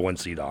get the number 1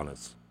 seed on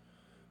us.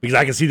 Because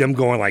I can see them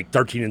going like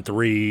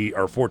 13-3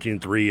 or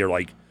 14-3 or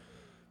like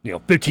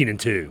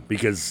 15-2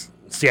 because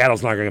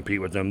Seattle's not going to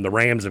compete with them. The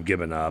Rams have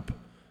given up,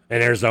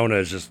 and Arizona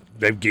is just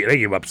they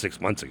gave up 6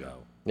 months ago.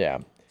 Yeah.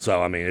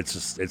 So I mean,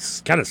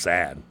 it's kind of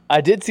sad.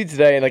 I did see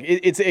today, and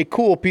it's a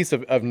cool piece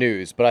of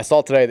news. But I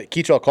saw today that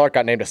Keitrell Clark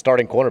got named a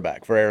starting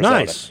cornerback for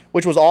Arizona,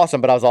 which was awesome.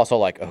 But I was also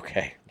like,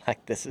 okay.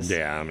 Like this is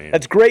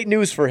that's great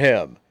news for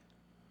him.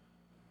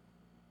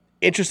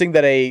 Interesting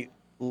that a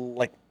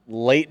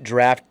late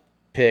draft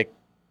pick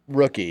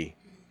rookie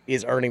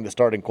is earning the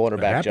starting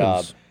cornerback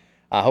job.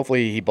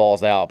 Hopefully he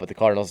balls out, but the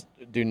Cardinals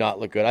do not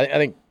look good. I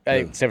think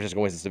San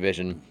Francisco wins this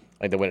division.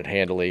 I think they win it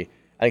handily.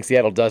 I think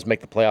Seattle does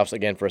make the playoffs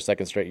again for a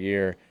second straight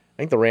year. I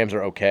think the Rams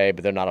are okay,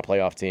 but they're not a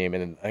playoff team,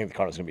 and I think the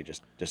Cardinals are going to be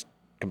just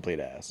complete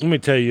ass. Let me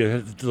tell you,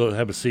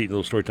 have a seat, a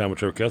little story time with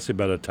Trevor Kelsey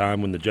about a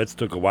time when the Jets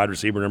took a wide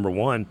receiver number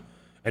 1.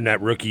 And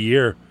that rookie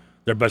year,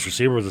 their best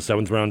receiver was a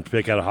 7th-round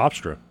pick out of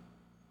Hofstra.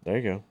 There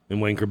you go.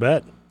 And Wayne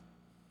Corbett.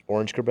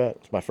 Orange Corbett.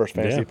 It's my first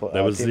fantasy player.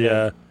 That was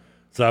the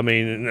so, I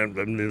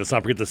mean, let's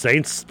not forget the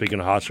Saints, speaking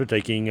of Hofstra,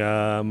 taking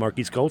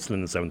Marquise Colston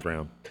in the 7th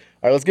round. All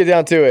right, let's get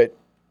down to it.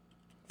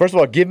 First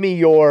of all, give me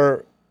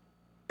your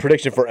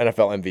prediction for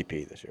NFL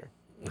MVP this year.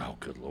 Oh,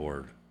 good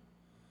Lord.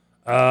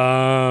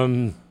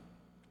 It's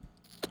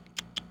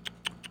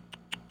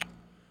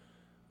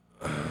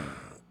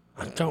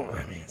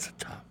a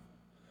tough.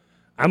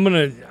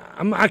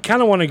 I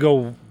kind of want to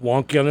go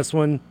wonky on this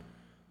one.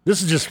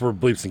 This is just for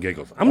bleeps and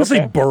giggles. I'm going to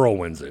say Burrow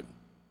wins it.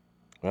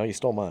 Well, you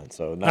stole mine,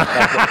 so not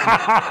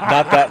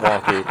that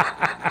wonky.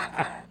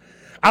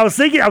 I was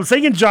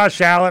thinking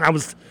Josh Allen. I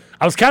was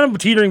kind of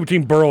teetering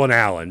between Burrow and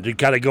Allen to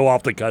kind of go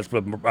off the cusp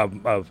of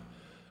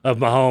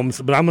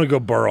Mahomes, but I'm going to go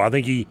Burrow. I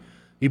think he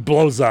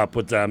blows up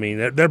with. I mean,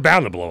 they're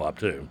bound to blow up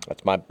too.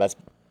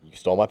 You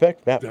stole my pick.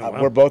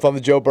 We're both on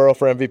the Joe Burrow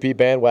for MVP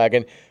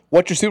bandwagon.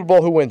 What's your Super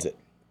Bowl? Who wins it?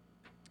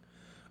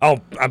 Oh,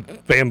 I'm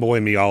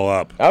fanboying me all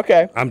up.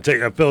 Okay. I'm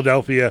taking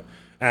Philadelphia.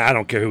 I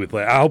don't care who we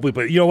play. I hope we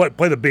play. You know what?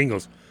 Play the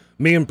Bengals.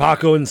 Me and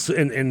Paco in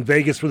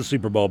Vegas for the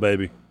Super Bowl,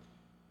 baby.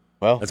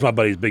 Well, that's my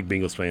buddy's big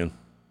Bengals fan.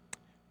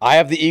 I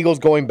have the Eagles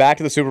going back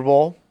to the Super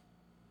Bowl.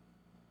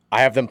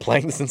 I have them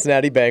playing the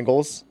Cincinnati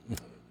Bengals.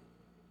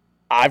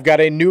 I've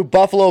got a new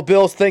Buffalo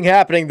Bills thing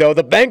happening, though.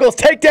 The Bengals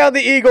take down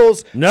the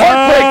Eagles.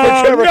 Heartbreak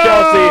for Trevor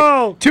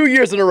Kelsey. 2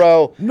 years in a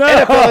row.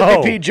 NFL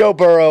MVP Joe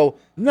Burrow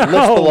lifts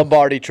the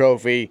Lombardi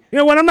Trophy. You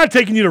know what? I'm not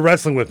taking you to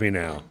wrestling with me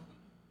now.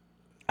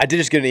 I did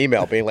just get an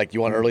email being like, you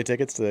want early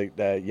tickets to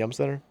the Yum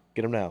Center?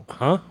 Get them now.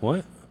 Huh?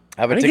 What?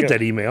 I didn't get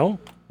that email.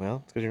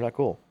 Well, it's because you're not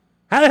cool.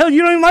 How the hell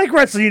you don't even like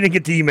wrestling? You didn't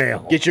get the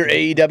email. Get your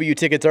AEW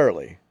tickets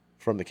early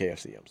from the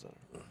KFC Yum Center.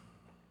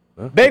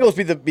 Huh? Bengals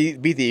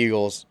beat the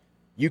Eagles.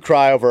 You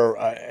cry over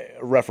a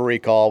referee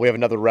call. We have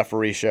another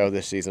referee show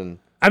this season.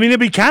 I mean, it'd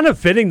be kind of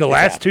fitting. The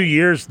last 2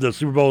 years, the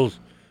Super Bowl's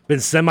been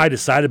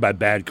semi-decided by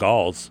bad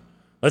calls.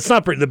 Let's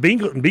not bring the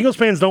Bengals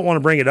fans don't want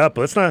to bring it up,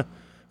 but let's not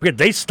forget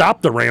they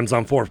stopped the Rams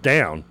on 4th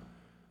down,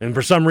 and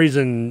for some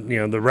reason,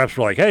 the refs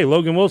were like, "Hey,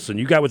 Logan Wilson,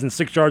 you got within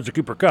 6 yards of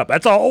Cooper Kupp.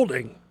 That's a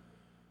holding."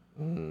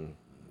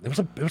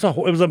 It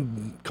was a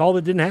call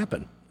that didn't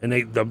happen, and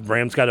the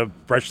Rams got a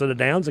fresh set of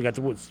downs and got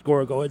to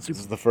score a go-ahead Super.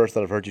 This is the first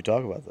that I've heard you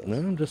talk about this. No,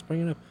 I'm just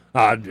bringing it up.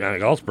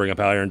 I also bring up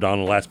how Aaron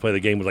Donald last play of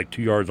the game was like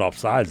 2 yards off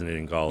sides and they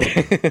didn't call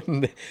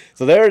it.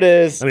 So there it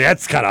is. I mean,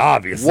 that's kind of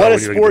obvious. What a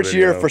sports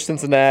year for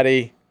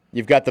Cincinnati.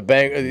 You've got the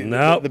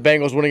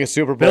Bengals winning a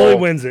Super Bowl. Billy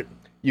wins it.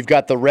 You've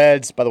got the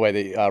Reds. By the way,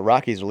 the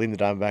Rockies are leading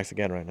the Diamondbacks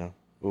again right now.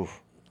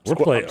 Oof.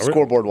 I'm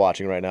scoreboard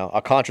watching right now.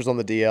 Alcantara's on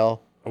the DL.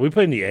 Are we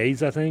playing the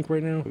A's, I think,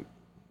 right now?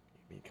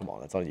 Come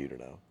on, that's on you to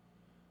know.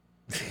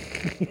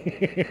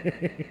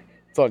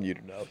 It's on you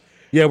to know.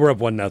 Yeah, we're up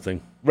 1-0.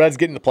 Reds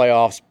getting the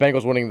playoffs.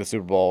 Bengals winning the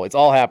Super Bowl. It's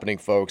all happening,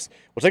 folks.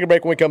 We'll take a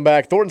break when we come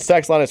back. Thornton's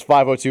text line is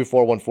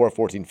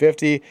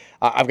 502-414-1450.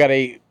 I've got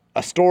a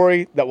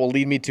story that will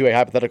lead me to a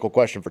hypothetical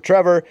question for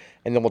Trevor,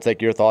 and then we'll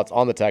take your thoughts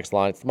on the text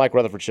line. It's the Mike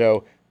Rutherford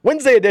Show.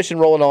 Wednesday edition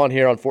rolling on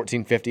here on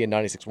 1450 and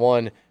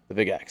 96.1, The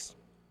Big X.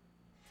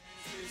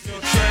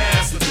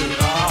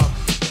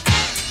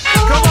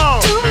 Come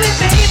on.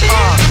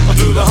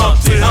 Do the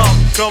Humpty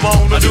Hump. Come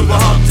on, do the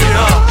Humpty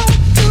Hump.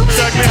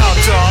 Check me out,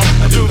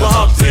 y'all. Do the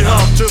Humpty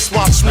Hump. Just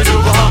watch me do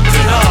the Humpty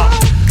Hump.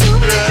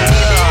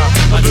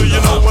 Yeah. Do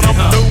you know what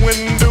I'm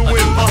doing the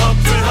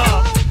Humpty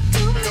Hump?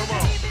 Come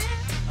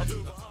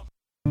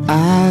on.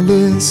 I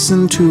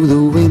listen to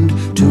the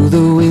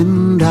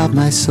wind of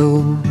my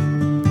soul.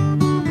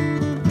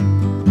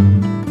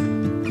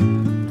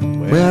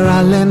 Where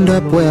I'll end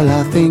up, well,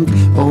 I think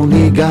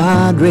only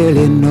God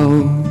really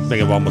knows. I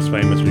think of Almost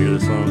Famous when you hear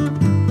this song.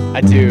 I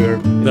do.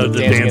 The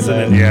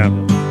dancing, yeah.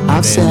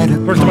 I've said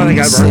first time I think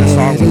I ever heard the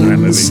song was in that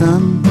movie.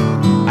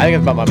 I think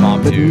it's about my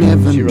mom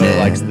too. She really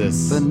likes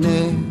this song.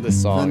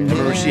 I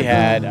remember she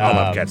had. I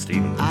love Cat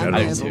Stevens.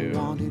 I do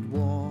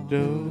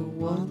too.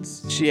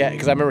 She had,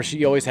 because I remember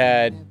she always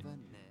had.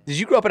 Did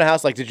you grow up in a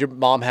house like? Did your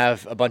mom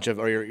have a bunch of,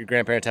 or your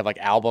grandparents have like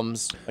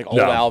albums, like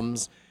old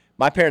albums?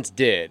 My parents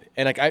did,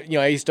 and like I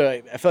feel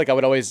like I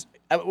would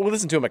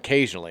listen to them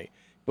occasionally.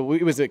 But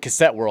it was a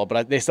cassette world,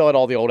 but they still had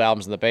all the old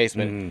albums in the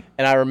basement.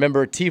 And I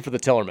remember T for the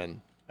Tillerman.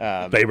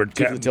 Favorite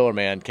T for the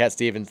Tillerman, Cat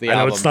Stevens, I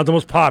know it's not the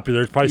most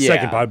popular. It's probably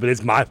second popular, but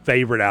it's my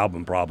favorite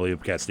album probably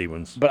of Cat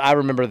Stevens. But I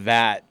remember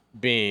that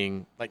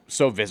being like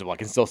so visible. I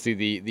can still see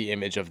the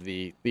image of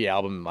the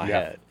album in my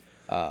head.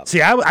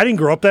 See, I didn't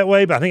grow up that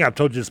way, but I think I've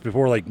told you this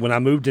before. Like when I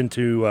moved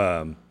into,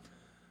 so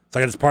I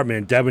got this apartment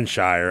in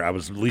Devonshire. I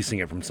was leasing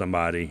it from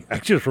somebody.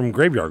 Actually, it was from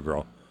Graveyard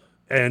Girl.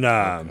 And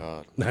I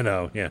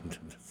know, yeah.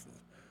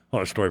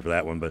 A story for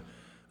that one, but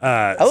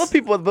I love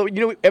people. But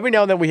every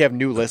now and then we have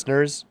new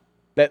listeners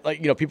that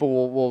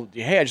people will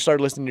hey, I just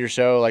started listening to your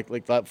show like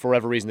for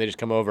whatever reason they just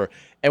come over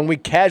and we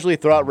casually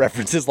throw out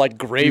references like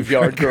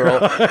Graveyard Girl.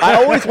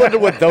 I always wonder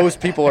what those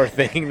people are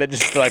thinking that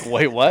just like,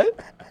 wait, what?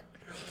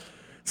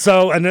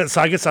 So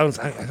I guess I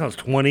was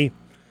 20,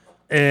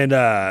 and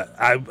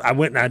I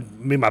went and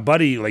me and my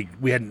buddy we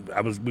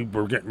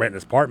were renting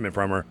this apartment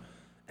from her,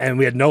 and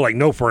we had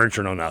no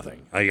furniture, no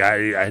nothing. Like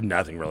I had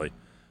nothing really.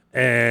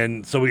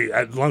 And so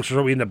long story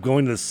short, we ended up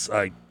going to this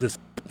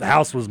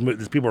house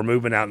these people were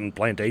moving out in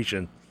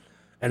Plantation,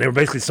 and they were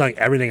basically selling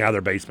everything out of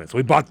their basement. So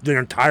we bought their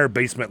entire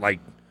basement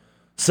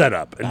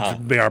setup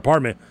and be our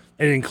apartment,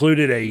 and it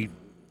included a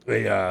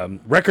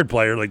record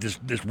player, like this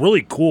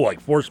really cool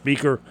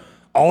 4-speaker,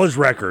 all his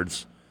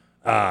records,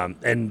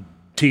 and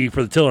T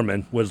for the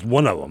Tillerman was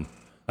one of them.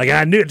 Like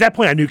I knew at that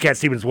point I knew Cat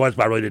Stevens was,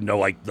 but I really didn't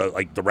know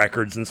the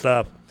records and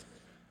stuff.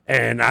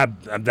 And I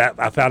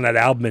found that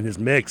album in his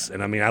mix,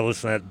 and I mean I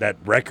listened to that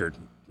record,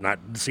 not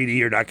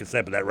CD or not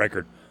cassette, but that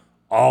record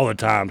all the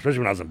time, especially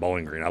when I was in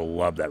Bowling Green. I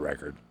loved that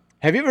record.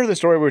 Have you ever heard the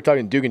story we were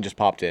talking? Dugan just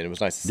popped in. It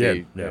was nice to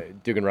see. Yeah.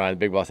 Dugan Ryan, the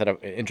big boss, had an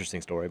interesting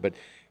story. But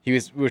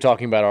we were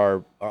talking about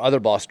our other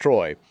boss,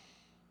 Troy.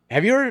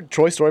 Have you heard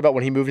Troy's story about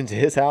when he moved into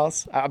his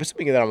house? I'm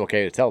assuming that I'm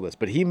okay to tell this,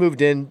 but he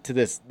moved into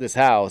this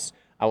house.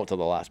 I won't tell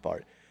the last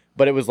part,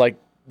 but it was like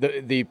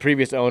the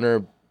previous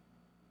owner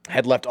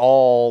had left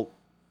all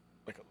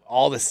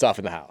this stuff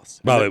in the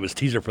house. Well, it was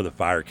Teaser for the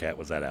Firecat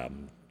was that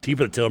album. T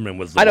for the Tillerman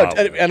was I know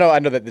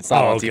that it's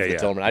not on T for the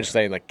Tillerman. I'm just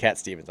saying like Cat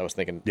Stevens. I was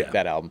thinking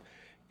that album.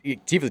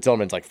 T for the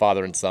Tillerman's like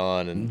Father and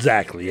Son and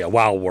exactly, yeah.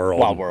 Wild World.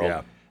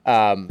 Yeah.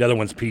 The other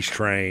one's Peace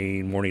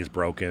Train, Morning is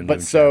Broken.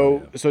 But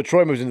so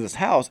Troy moves into this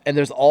house, and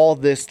there's all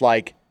this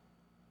like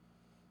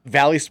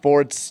Valley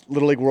Sports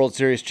Little League World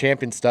Series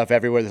champion stuff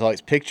everywhere. There's all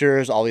these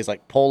pictures, all these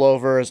like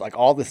pullovers, like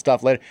all this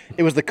stuff later.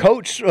 It was the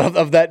coach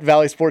of that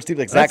Valley Sports team,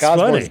 like Zach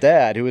Osborne's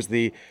dad, who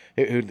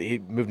he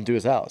moved into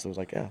his house. It was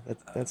like, yeah,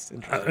 that's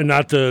interesting.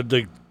 Not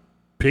the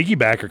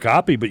piggyback or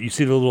copy, but you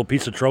see the little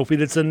piece of trophy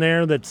that's in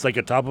there that's like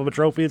a top of a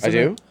trophy. I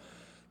do?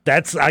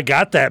 I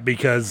got that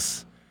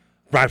because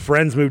my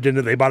friends moved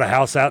into, they bought a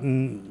house out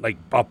in like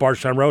off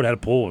Bardstown Road, had a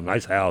pool, a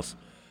nice house.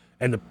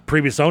 and the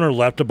previous owner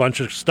left a bunch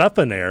of stuff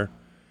in there.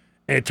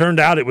 And it turned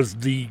out it was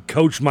the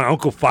coach my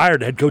uncle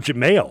fired, the head coach at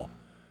Mayo,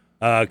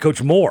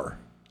 Coach Moore.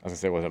 I was going to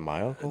say, was it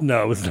my uncle?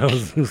 No, it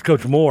was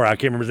Coach Moore. I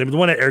can't remember his name. It was the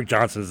one that Eric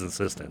Johnson's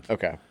assistant.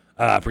 Okay.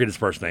 I forget his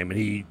first name, and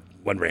he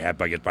wasn't very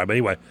happy I get by. But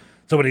anyway,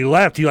 so when he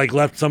left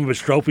some of his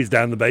trophies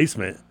down in the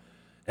basement.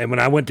 And when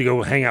I went to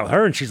go hang out with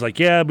her, and she's like,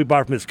 yeah, we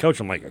bought it from this coach.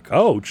 I'm like, a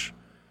coach?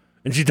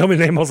 And she told me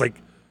the name. I was like,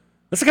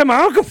 that's the guy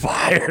my uncle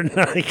fired.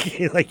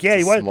 like, yeah,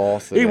 he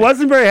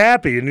wasn't very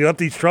happy. And he left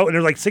these trophies.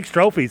 There's like 6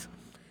 trophies.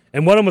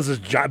 And one of them was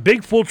this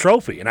big full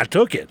trophy, and I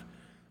took it.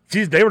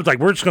 They were like,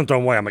 we're just going to throw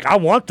them away. I'm like, I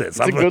want this.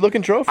 It's a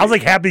good-looking trophy. I was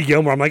like Happy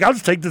Gilmore. I'm like, I'll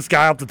just take this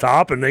guy off the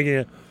top and make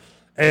it.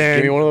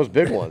 And give me one of those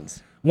big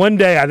ones. One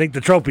day, I think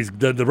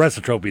the rest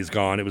of the trophy is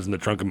gone. It was in the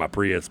trunk of my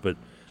Prius, but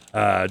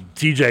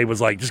TJ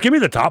was like, just give me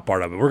the top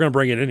part of it. We're going to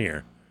bring it in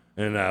here.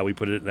 And we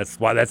put it, that's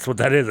what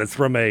that is. That's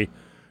from a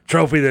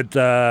trophy that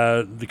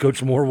the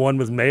Coach Moore won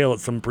with Mayo at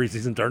some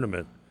preseason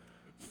tournament.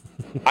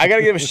 I got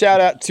to give a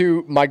shout-out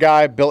to my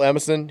guy, Bill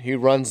Emerson. He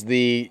runs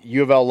the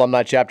U of L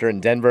alumni chapter in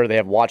Denver. They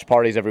have watch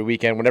parties every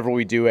weekend. Whenever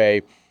we do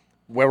where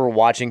we're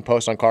watching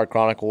post on Card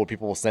Chronicle, where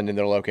people will send in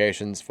their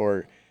locations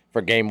for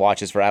game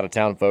watches for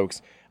out-of-town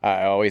folks,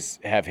 I always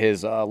have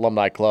his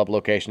alumni club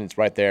location. It's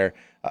right there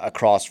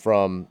across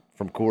from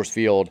Coors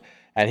Field.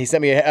 And he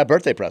sent me a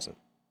birthday present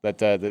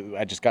that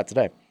I just got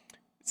today.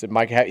 He said,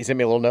 Mike, he sent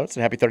me a little note.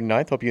 Said, happy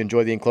 39th. Hope you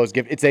enjoy the enclosed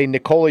gift. It's a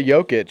Nikola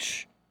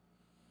Jokic.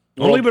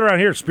 Don't leave it around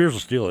here. Spears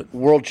will steal it.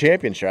 World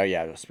Championship.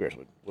 Yeah, Spears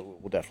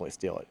will definitely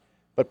steal it.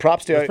 But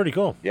props to That's pretty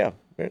cool. Yeah,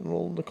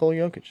 little Nikola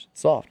Jokic.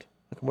 Soft.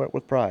 I can wear it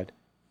with pride.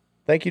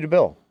 Thank you to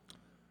Bill.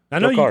 I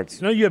know you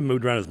haven't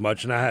moved around as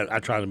much, and I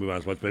try to move around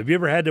as much. But have you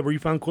ever had that where you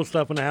found cool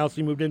stuff in the house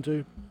you moved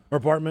into or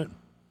apartment?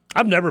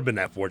 I've never been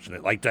that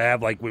fortunate. Like to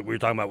have like we were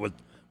talking about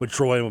with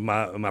Troy and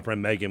with my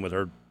friend Megan with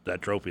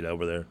that trophy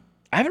over there.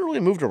 I haven't really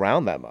moved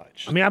around that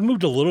much. I mean, I've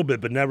moved a little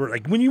bit, but never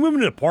like when you move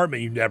in an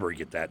apartment, you never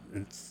get that.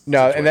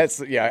 No, and that's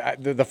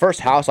the first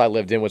house I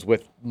lived in was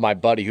with my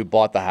buddy who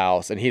bought the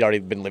house, and he'd already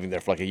been living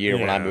there for like a year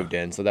when I moved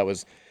in. So that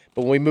was,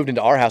 but when we moved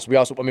into our house,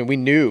 we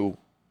knew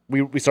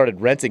we started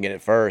renting it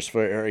at first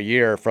for a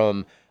year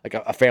from like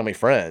a family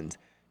friend,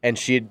 and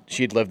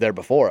she'd lived there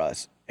before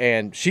us,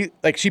 and she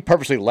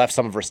purposely left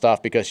some of her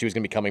stuff because she was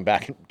going to be coming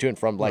back to and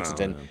from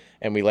Lexington,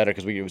 and we let her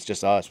because it was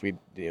just us. We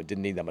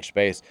didn't need that much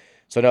space.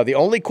 So, no, the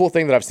only cool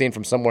thing that I've seen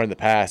from somewhere in the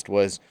past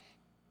was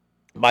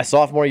my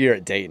sophomore year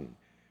at Dayton.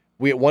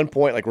 We, at one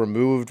point,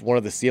 removed one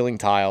of the ceiling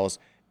tiles,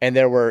 and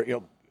there were,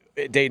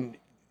 at Dayton,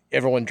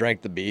 everyone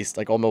drank the Beast.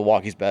 Like, Old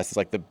Milwaukee's Best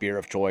is, the beer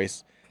of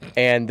choice.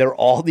 And there are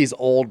all these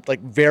old,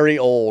 very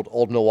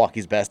old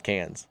Milwaukee's Best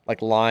cans,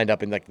 lined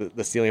up in,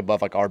 the ceiling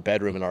above, our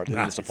bedroom in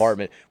this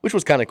apartment, which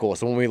was kind of cool.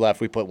 So when we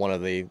left, we put one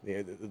of the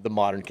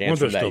modern cans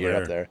from that year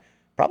up there.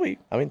 Probably.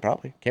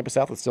 Campus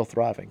South is still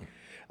thriving.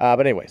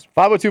 But anyways,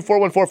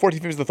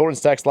 502-414-1450 is the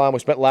Thornton's text line. We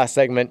spent last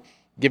segment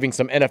giving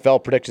some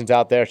NFL predictions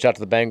out there. Shout out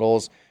to the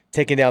Bengals,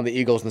 taking down the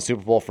Eagles in the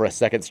Super Bowl for a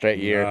second straight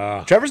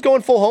year. Trevor's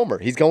going full homer.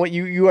 He's going.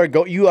 You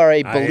are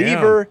a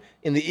believer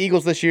in the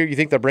Eagles this year. You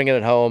think they're bringing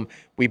it home.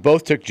 We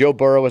both took Joe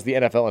Burrow as the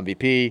NFL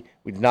MVP.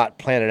 We did not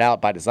plan it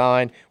out by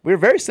design. We were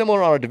very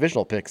similar on our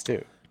divisional picks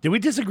too. Did we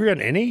disagree on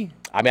any?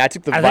 I mean, I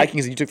took the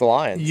Vikings and you took the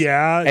Lions.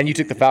 Yeah. And you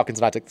took the Falcons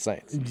and I took the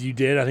Saints. You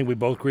did. I think we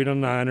both agreed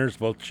on Niners,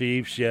 both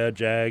Chiefs,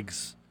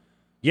 Jags.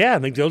 Yeah, I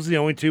think those are the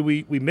only two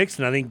we mixed.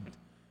 And I think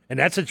in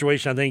that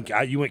situation,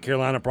 you went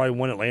Carolina, probably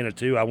won Atlanta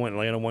 2. I went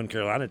Atlanta 1,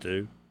 Carolina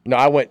 2. No,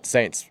 I went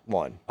Saints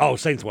 1. Oh,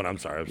 Saints 1. I'm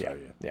sorry.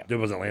 Yeah. There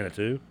was Atlanta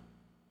 2?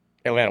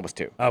 Atlanta was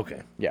 2.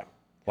 Okay. Yeah.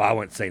 Well, I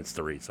went Saints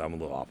 3, so I'm a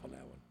little off on that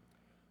one.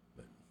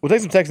 We'll take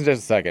some texts in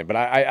just a second, but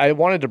I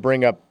wanted to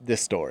bring up this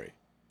story.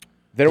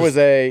 There was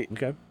a...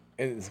 Okay.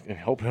 I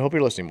hope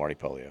you're listening, Marty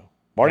Polio.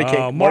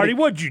 Marty,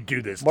 what'd you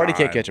do this Marty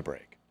time? can't catch a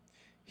break.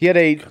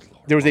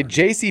 There was a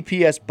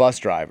JCPS bus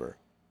driver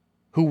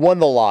who won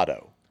the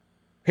lotto,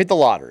 hit the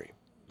lottery.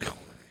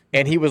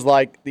 And he was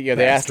like, they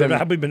asked him.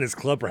 I've been in his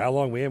club for how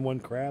long? We haven't won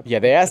crap. Yeah,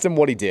 they asked him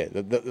what he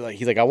did.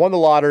 He's like, I won the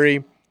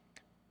lottery.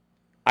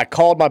 I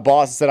called my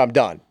boss and said, I'm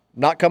done.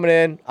 Not coming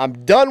in.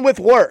 I'm done with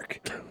work.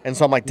 And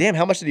so I'm like, damn,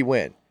 how much did he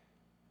win?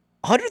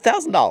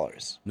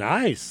 $100,000.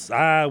 Nice.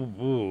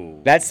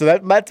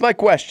 That's my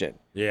question.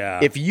 Yeah.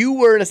 If you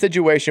were in a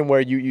situation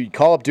where you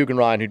call up Dugan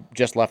Ryan, who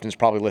just left and is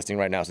probably listening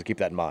right now, so keep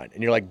that in mind,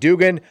 and you're like,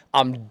 Dugan,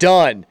 I'm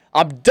done.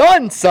 I'm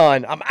done,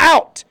 son. I'm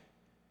out.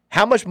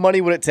 How much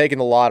money would it take in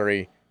the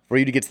lottery for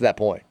you to get to that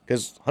point?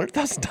 Because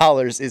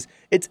 $100,000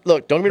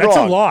 look, don't get me wrong.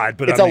 That's a lot,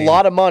 but it's a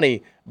lot of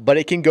money, but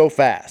it can go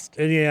fast.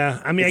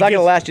 Yeah. I mean, it's not going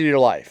to last you your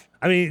life.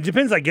 I mean, it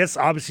depends, I guess,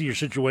 obviously, your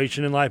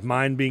situation in life.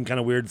 Mine being kind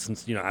of weird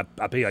since, I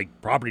pay,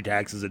 property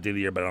taxes at the end of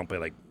the year, but I don't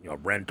pay,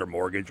 rent or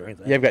mortgage or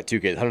anything. Yeah, I've got 2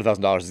 kids.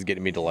 $100,000 is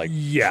getting me to,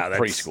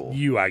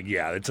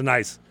 preschool. It's a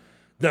nice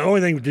 – the only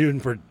thing doing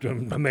for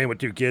a man with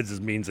 2 kids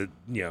means that,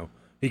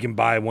 he can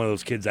buy one of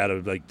those kids out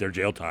of, their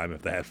jail time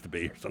if that has to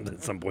be or something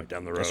at some point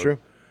down the road. That's true.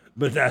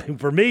 But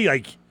for me,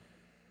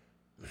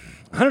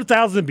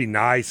 $100,000 would be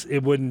nice. It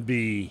wouldn't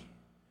be –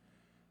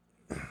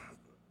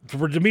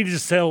 for me to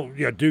just tell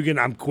Dugan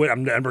I'm quit,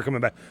 I'm never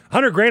coming back.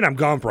 $100,000, I'm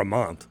gone for a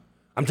month.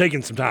 I'm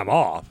taking some time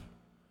off.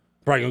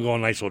 Probably gonna go on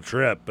a nice little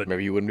trip, but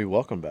maybe you wouldn't be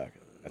welcome back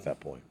at that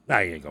point. Nah,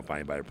 you ain't gonna find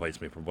anybody to replace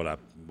me for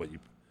what you.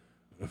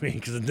 I mean,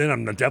 because then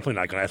I'm definitely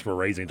not gonna ask for a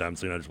raise anytime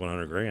soon. I just want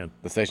 $100,000.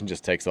 The station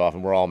just takes off,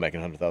 and we're all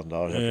making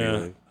 $100,000.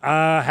 Yeah,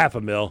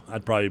 $500,000.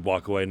 I'd probably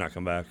walk away, and not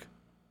come back.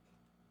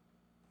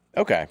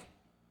 Okay.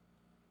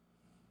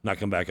 Not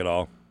come back at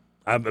all,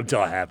 until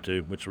I have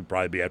to, which would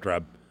probably be after I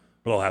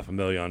blow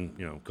 $500,000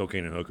 on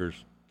cocaine and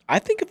hookers. I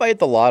think if I hit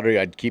the lottery,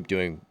 I'd keep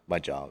doing my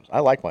jobs.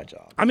 I like my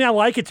job. I mean, I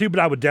like it too, but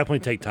I would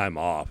definitely take time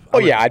off. I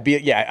mean,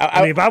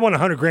 if I won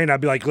 $100,000,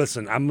 I'd be like,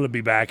 listen, I'm going to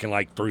be back in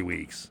like 3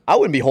 weeks. I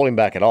wouldn't be holding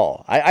back at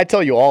all. I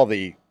tell you all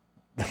the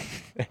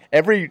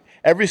every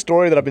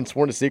story that I've been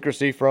sworn to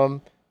secrecy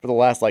from for the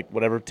last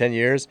 10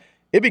 years,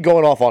 it'd be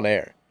going off on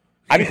air.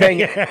 I'd be paying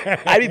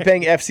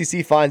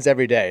FCC fines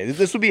every day.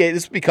 This would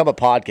become a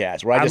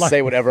podcast where I just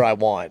say whatever I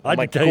want. I'd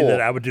like to tell you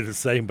that I would do the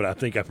same, but I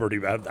think I've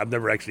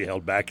never actually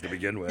held back to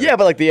begin with. Yeah,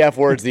 but like the F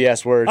words, the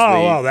S words.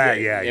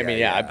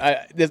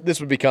 This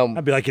would become.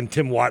 I'd be like in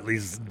Tim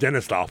Watley's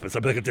dentist office.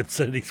 I'd be like a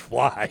Obscenity's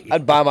Fly.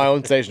 I'd buy my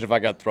own station if I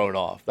got thrown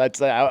off.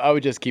 I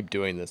would just keep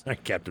doing this.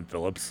 Captain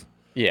Phillips.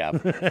 Yeah,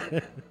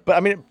 but I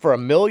mean, for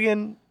 $1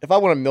 million, if I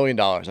won $1 million,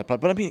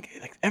 but I mean,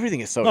 everything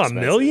is so expensive. $1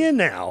 million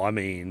now. I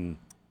mean,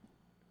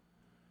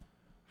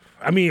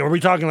 are we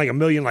talking like $1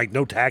 million, like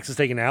no taxes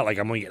taken out? Like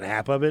I'm only getting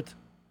half of it?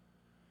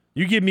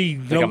 You give me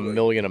like $1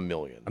 million.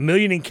 $1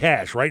 million in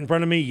cash right in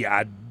front of me?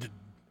 Yeah.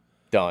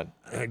 Done.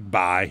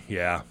 Buy,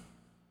 yeah.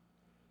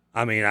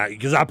 I mean,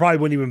 because I probably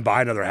wouldn't even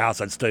buy another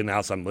house. I'd stay in the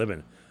house I'm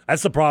living.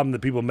 That's the problem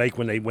that people make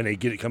when they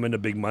come into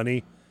big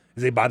money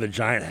is they buy the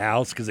giant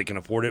house because they can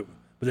afford it,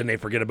 but then they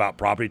forget about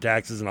property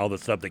taxes and all the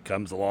stuff that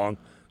comes along.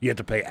 You have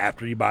to pay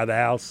after you buy the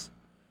house.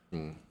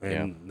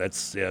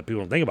 That's people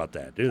don't think about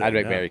that, do they? I'd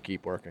make Mary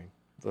keep working.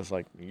 So it's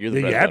like you're the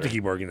you have to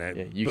keep working that.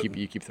 Yeah, you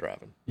keep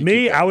thriving.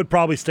 I would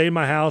probably stay in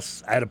my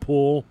house, add a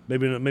pool,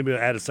 maybe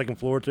add a second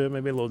floor to it,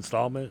 maybe a little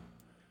installment.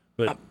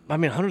 But I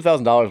mean,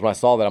 $100,000. When I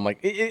saw that, I'm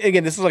like,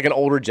 again, this is like an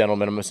older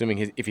gentleman. I'm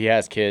assuming if he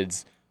has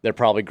kids, they're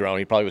probably grown.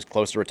 He probably was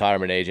close to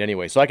retirement age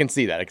anyway. So I can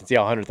see that. I can see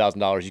how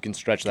 $100,000 you can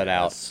stretch that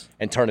out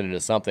and turn it into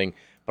something.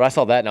 But I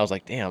saw that and I was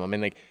like, damn. I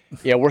mean,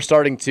 we're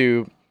starting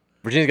to.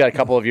 Virginia's got a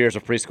couple of years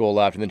of preschool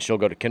left, and then she'll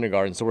go to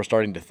kindergarten. So we're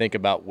starting to think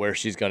about where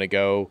she's going to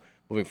go.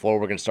 Moving forward,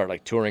 we're going to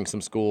start touring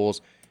some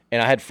schools.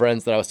 And I had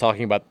friends that I was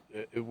talking about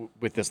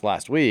with this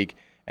last week,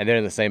 and they're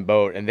in the same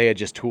boat, and they had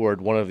just toured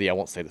one of the, I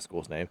won't say the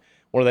school's name,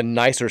 one of the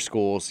nicer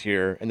schools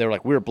here, and they were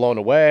like, we were blown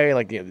away.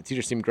 The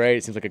teachers seemed great.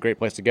 It seems like a great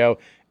place to go.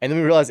 And then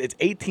we realized it's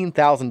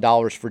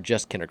 $18,000 for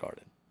just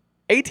kindergarten.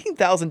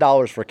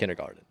 $18,000 for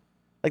kindergarten.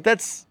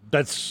 That's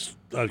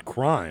a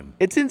crime.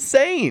 It's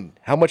insane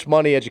how much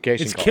money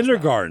education costs. It's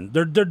kindergarten.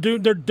 Now.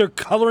 They're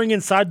coloring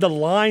inside the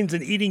lines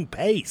and eating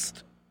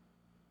paste.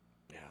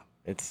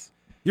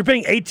 You're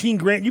paying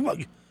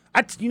 $18,000.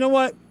 You know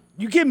what?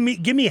 You give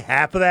me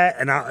half of that,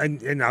 and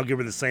I'll give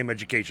her the same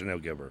education they'll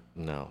give her.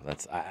 No,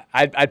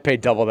 I'd pay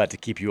double that to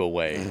keep you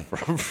away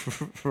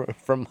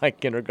from my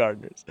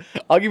kindergartners.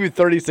 I'll give you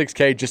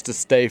 $36,000 just to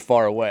stay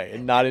far away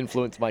and not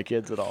influence my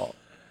kids at all.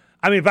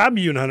 I mean, if I won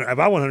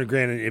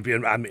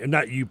 $100,000, I'm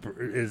not you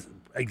is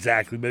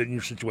exactly, but in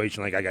your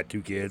situation, like I got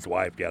 2 kids,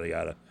 wife, yada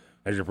yada.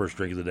 That's your first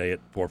drink of the day at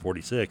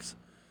 4:46.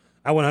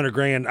 I won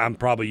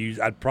 $100,000.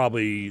 I'd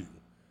probably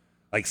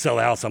sell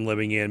the house I'm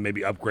living in,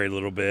 maybe upgrade a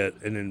little bit,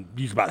 and then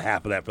use about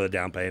half of that for the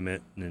down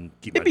payment, and then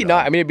keep. It'd be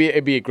not. I mean,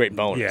 it'd be a great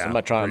bonus. Yeah, I'm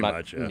not trying.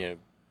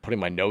 Putting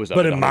my nose up.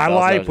 But in my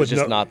life, it's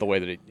just not the way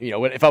that it.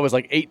 If I was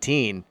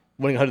 18,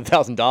 winning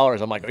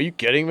 $100,000, I'm like, are you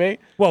kidding me?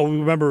 Well, we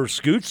remember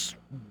Scoots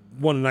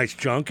won a nice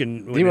chunk,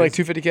 and he won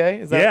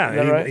 $250,000. Is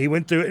that right? He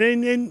went through it,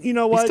 and you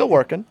know what? He's still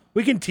working.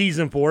 We can tease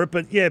him for it,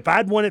 but yeah, if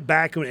I'd won it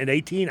back at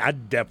 18, I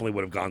definitely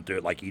would have gone through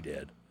it like he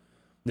did.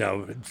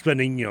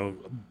 Spending,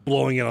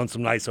 blowing it on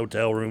some nice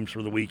hotel rooms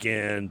for the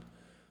weekend,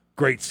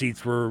 great seats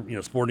for,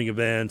 sporting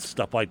events,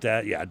 stuff like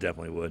that. Yeah, I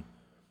definitely would.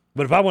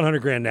 But if I won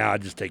 $100,000 now,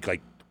 I'd just take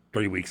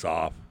 3 weeks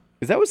off.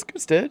 Is that what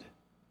Scoots did?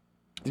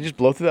 Did you just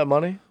blow through that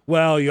money?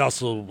 Well, he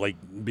also,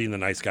 being the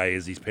nice guy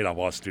he's paid off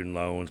all his student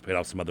loans, paid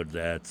off some other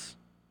debts.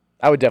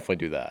 I would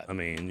definitely do that. I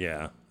mean,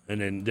 yeah.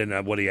 And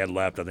then what he had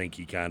left, I think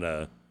he kind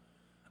of.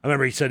 I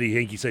remember he said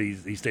he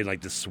stayed in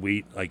this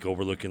suite,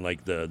 overlooking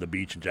the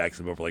beach in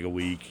Jacksonville for a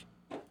week.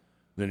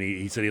 Then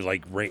he said he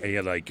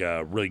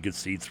had really good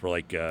seats for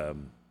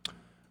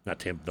not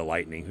Tampa the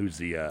Lightning. Who's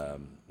the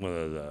one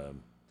of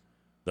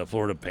the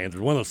Florida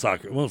Panthers? One of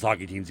those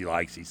hockey teams he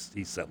likes.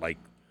 He set I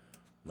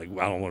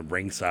don't want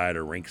ringside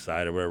or rink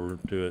side or whatever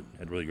to it.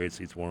 Had really great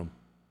seats for him.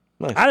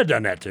 Nice. I'd have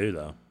done that too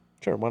though.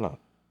 Sure, why not?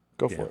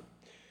 Go for it.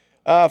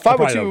 502. I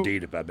probably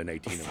if I'd been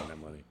 18 and won that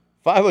money.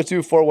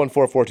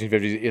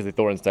 502-414-1450 is the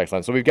Thornton's text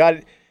line. So we've got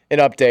an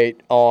update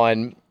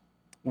on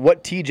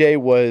what TJ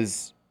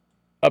was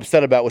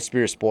upset about with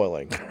Spears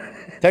spoiling.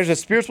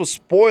 Texas, Spears was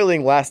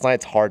spoiling last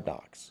night's Hard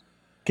Knocks.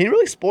 Can you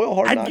really spoil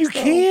Hard Knocks? You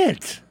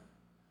can't.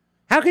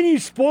 How can you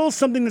spoil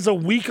something that's a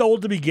week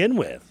old to begin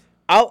with?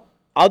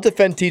 I'll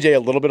defend TJ a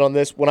little bit on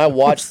this. When I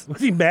watched,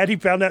 was he mad he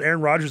found out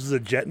Aaron Rodgers is a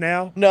Jet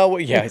now? No,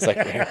 yeah, he's like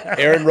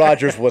Aaron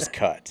Rodgers was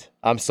cut.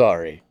 I'm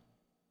sorry.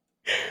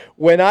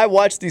 When I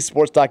watch these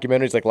sports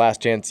documentaries like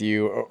Last Chance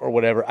U or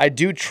whatever, I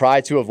do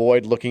try to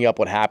avoid looking up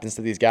what happens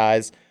to these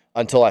guys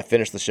until I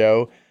finish the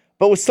show.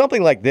 But with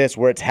something like this,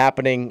 where it's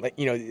happening, like,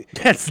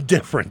 that's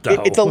different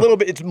though.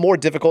 It's more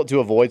difficult to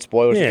avoid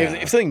spoilers. Yeah.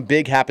 If something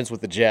big happens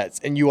with the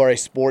Jets and you are a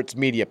sports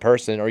media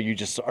person or you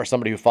just are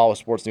somebody who follows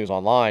sports news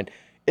online,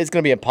 it's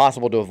going to be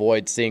impossible to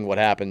avoid seeing what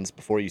happens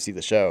before you see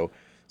the show.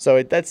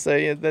 So that's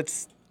a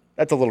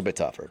little bit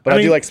tougher. But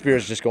I do like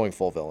Spears just going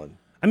full villain.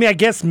 I mean, I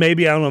guess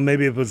maybe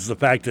maybe it was the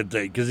fact that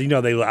because I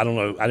don't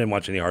know, I didn't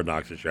watch any Hard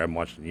Knocks this year. I haven't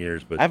watched in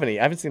years, but I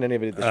haven't seen any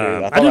of it this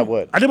year. I thought I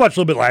would. I did watch a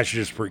little bit last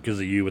year just because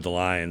of you with the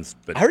Lions.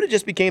 But I heard it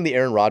just became the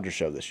Aaron Rodgers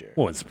show this year.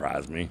 Wouldn't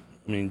surprise me.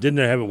 I mean, didn't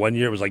they have it one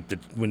year? It was like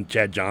when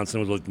Chad Johnson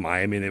was with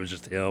Miami, and it was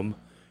just him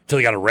until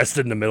he got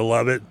arrested in the middle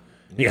of it.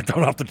 He got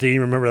thrown off the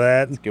team. Remember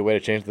that? It's a good way to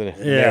change the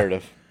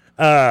narrative.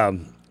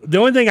 The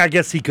only thing I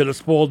guess he could have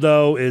spoiled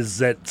though is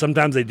that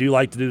sometimes they do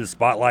like to do the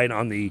spotlight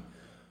on the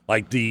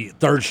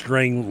third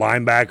string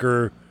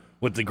linebacker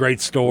with the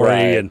great story,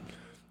 right. And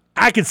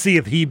I could see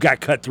if he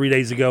got cut 3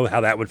 days ago,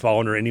 how that would fall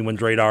under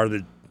anyone's radar.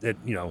 That that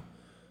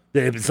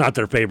if it's not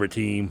their favorite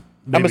team.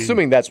 I'm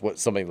assuming that's what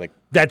something like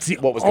that's the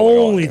what was going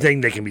only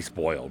thing that can be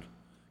spoiled.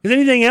 Because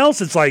anything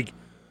else, it's like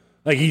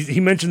he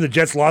mentioned the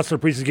Jets lost their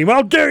preseason game.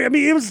 How dare you? I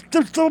mean, it was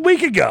just a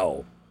week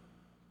ago.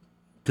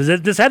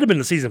 Because this had to have been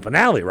the season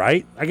finale,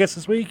 right? I guess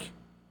this week.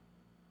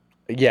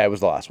 Yeah, it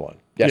was the last one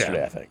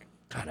yesterday. I think.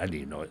 God, I didn't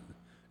even know it.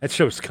 That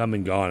show's come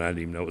and gone. I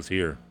didn't even know it was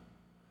here.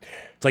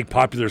 It's like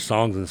popular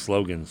songs and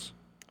slogans.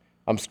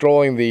 I'm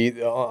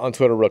scrolling on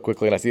Twitter real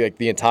quickly, and I see like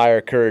the entire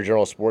Courier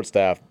Journal sports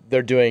staff.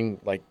 They're doing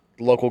like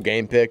local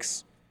game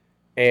picks,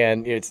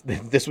 and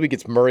this week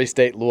it's Murray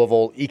State,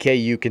 Louisville,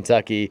 EKU,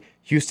 Kentucky,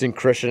 Houston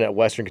Christian at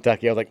Western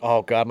Kentucky. I was like,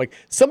 oh god, I'm like,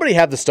 somebody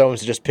have the stones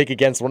to just pick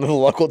against one of the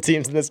local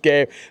teams in this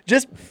game.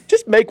 Just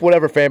make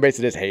whatever fan base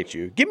it is hate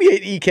you. Give me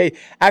an EK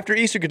after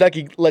Eastern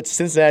Kentucky lets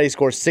Cincinnati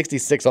score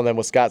 66 on them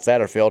with Scott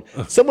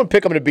Satterfield. Someone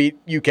pick them to beat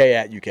UK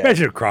at UK.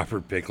 Imagine if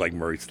Crawford picked like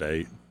Murray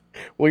State.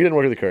 Well, you didn't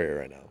work at the Courier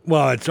right now.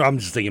 Well, I'm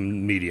just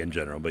thinking media in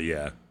general, but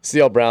yeah.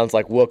 CL Brown's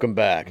like, welcome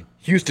back.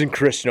 Houston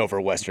Christian over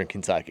Western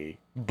Kentucky.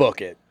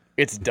 Book it.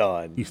 It's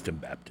done. Houston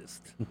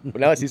Baptist.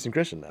 But now it's Houston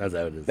Christian now. That's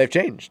how it is. They've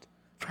changed.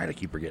 Try to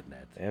keep forgetting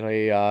that. And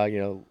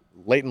a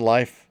late in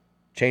life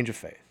change of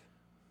faith,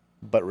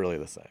 but really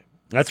the same.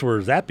 That's where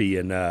Zappy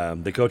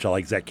and the coach I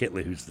like, Zach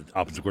Kitley, who's the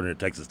offensive coordinator at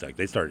Texas Tech,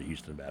 they started at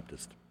Houston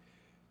Baptist.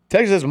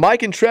 Texas says,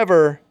 Mike and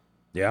Trevor,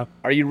 yeah,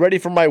 are you ready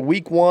for my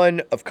week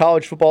 1 of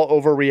college football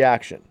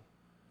overreaction?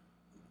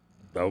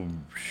 Oh,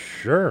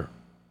 sure.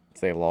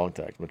 It's a long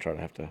text. I'm going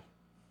to have to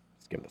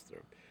skim this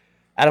through.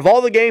 Out of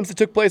all the games that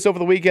took place over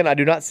the weekend, I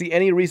do not see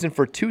any reason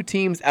for 2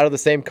 teams out of the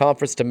same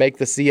conference to make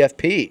the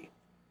CFP.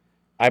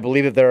 I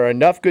believe that there are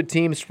enough good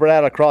teams spread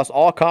out across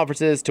all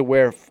conferences to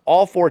where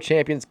all 4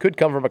 champions could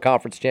come from a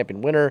conference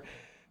champion winner.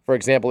 For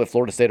example, if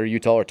Florida State or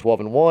Utah are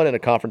 12-1 and a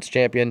conference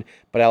champion,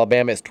 but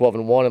Alabama is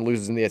 12-1 and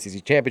loses in the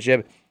SEC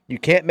championship, you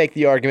can't make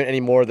the argument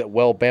anymore that,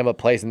 well, Bama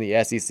plays in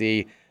the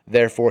SEC,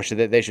 therefore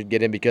they should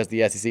get in because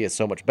the SEC is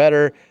so much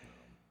better.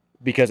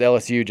 Because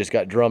LSU just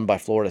got drummed by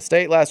Florida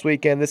State last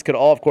weekend. This could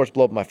all, of course,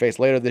 blow up in my face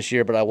later this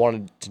year, but I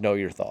wanted to know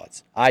your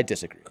thoughts. I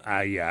disagree.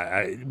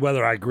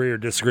 Whether I agree or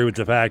disagree with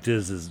the fact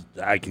is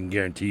I can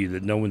guarantee you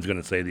that no one's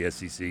going to say the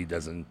SEC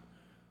doesn't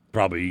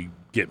probably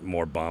get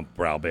more bump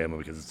for Alabama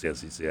because it's the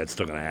SEC. That's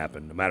still going to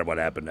happen, no matter what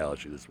happened to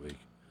LSU this week.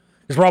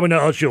 It's probably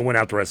not LSU will win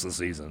out the rest of the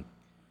season.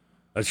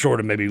 That's short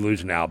of maybe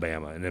losing to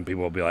Alabama, and then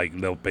people will be like,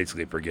 they'll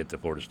basically forget to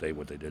Florida State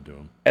what they did to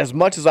them. As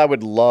much as I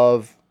would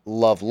love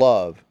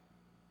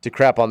to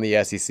crap on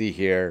the SEC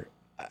here,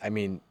 I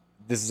mean,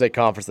 this is a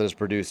conference that has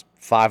produced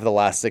 5 of the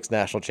last 6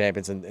 national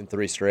champions in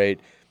 3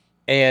 straight.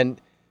 And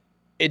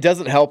it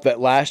doesn't help that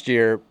last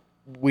year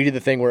we did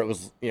the thing where it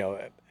was,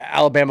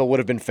 Alabama would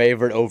have been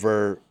favored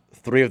over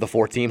 3 of the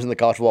 4 teams in the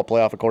college football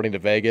playoff, according to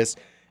Vegas.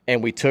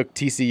 And we took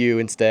TCU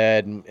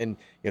instead, and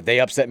they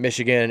upset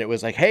Michigan. And it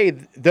was like, hey,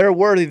 they're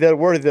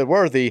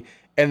worthy.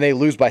 And they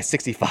lose by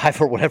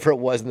 65 or whatever it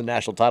was in the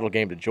national title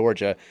game to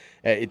Georgia.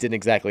 It didn't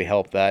exactly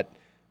help that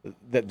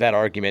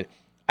argument.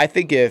 I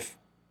think if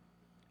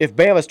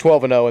Bama's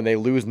 12-0 and they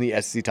lose in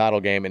the SEC title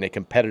game in a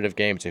competitive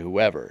game to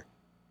whoever,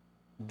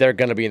 they're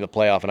going to be in the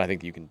playoff, and I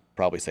think you can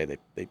probably say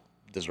they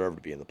deserve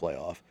to be in the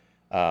playoff.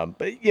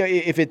 But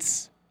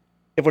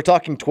if we're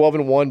talking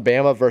 12-1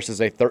 Bama versus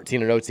a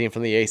 13-0 team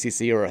from the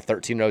ACC or a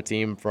 13-0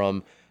 team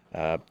from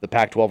the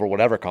Pac-12 or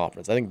whatever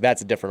conference, I think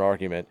that's a different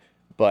argument.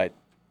 But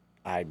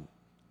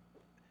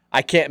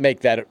I can't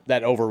make that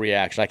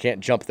overreaction. I can't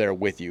jump there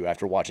with you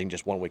after watching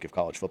just 1 week of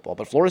college football.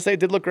 But Florida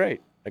State did look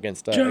great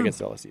against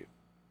LSU.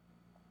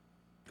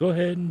 Go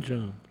ahead and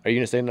jump. Are you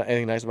going to say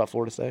anything nice about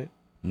Florida State?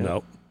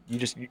 No.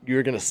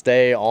 You're going to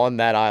stay on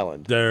that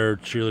island. Their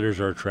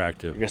cheerleaders are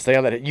attractive. You're going to stay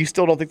on that. You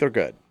still don't think they're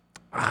good?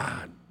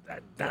 I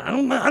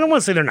don't want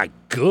to say they're not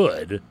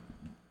good.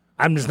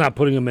 I'm just not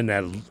putting them in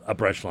that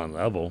upper echelon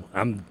level.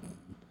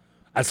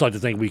 I just like to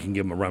think we can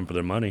give them a run for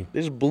their money.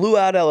 They just blew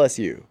out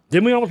LSU.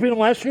 Didn't we almost beat them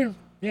last year?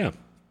 Yeah.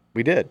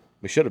 We did.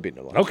 We should have beaten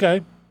them last year.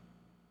 Okay.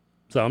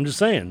 So I'm just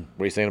saying.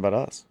 What are you saying about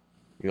us?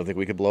 You don't think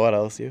we could blow out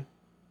LSU?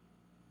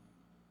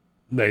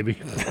 Maybe.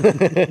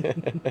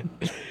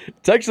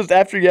 Text us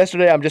after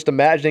yesterday. I'm just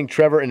imagining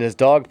Trevor in his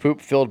dog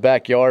poop-filled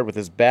backyard with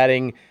his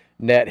batting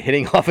net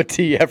hitting off a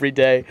tee every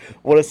day.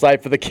 What a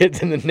sight for the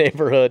kids in the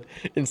neighborhood.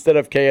 Instead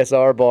of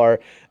KSR bar,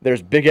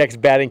 there's Big X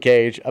batting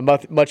cage, a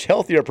much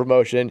healthier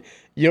promotion.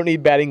 You don't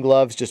need batting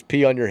gloves, just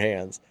pee on your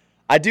hands.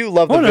 I do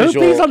love the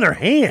visual. Who pees on their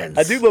hands?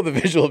 I do love the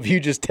visual of you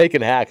just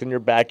taking hacks in your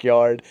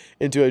backyard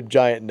into a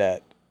giant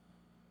net.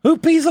 Who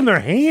pees on their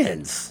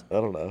hands? I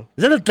don't know.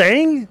 Is that a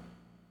thing? Is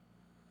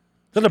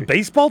that a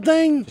baseball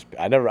thing?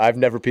 I've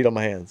never peed on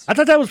my hands. I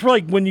thought that was for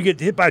like when you get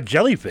hit by a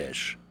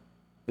jellyfish.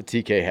 The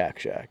TK Hack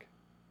Shack.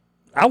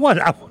 I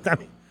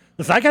mean,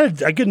 listen, I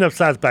got a good enough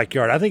sized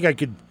backyard. I think I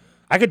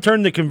could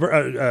turn the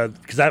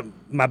because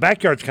my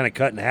backyard's kind of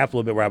cut in half a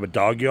little bit where I have a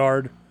dog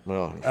yard.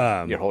 Well,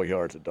 your whole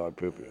yard's a dog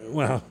poop.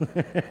 Well,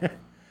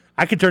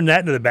 I could turn that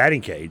into the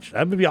batting cage.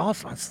 That would be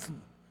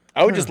awesome.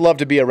 I would just love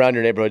to be around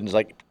your neighborhood and just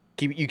like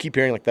you keep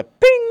hearing like the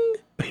ping,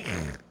 ping.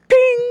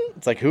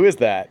 It's like, who is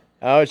that?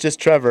 Oh, it's just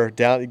Trevor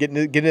down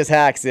getting his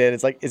hacks in.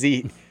 It's like, is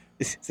he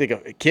like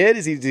a kid?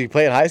 Is he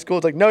playing high school?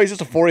 It's like, no, he's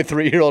just a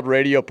 43-year-old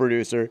radio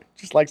producer.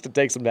 Just likes to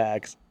take some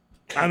hacks.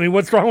 I mean,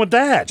 what's wrong with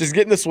that? Just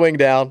getting the swing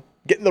down,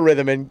 getting the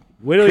rhythm in,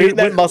 creating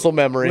that muscle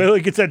memory. Wait till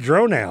he gets that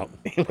drone out.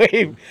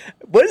 Wait,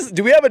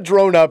 do we have a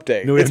drone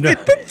update? No, it's been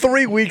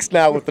 3 weeks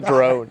now with the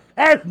drone.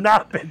 It has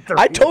not been 3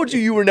 I told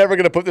you were never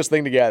going to put this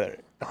thing together.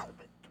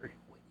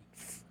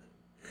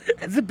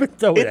 Has it been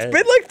It's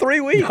been like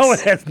 3 weeks. No, it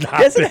has not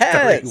yes, been it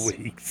has.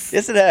 3 weeks.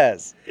 Yes, it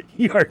has.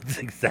 You are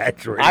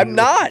exaggerating. I'm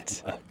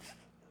not.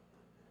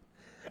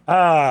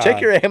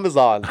 Check your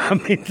Amazon. I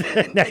mean,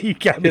 now you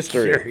got me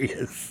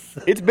curious.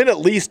 It's been at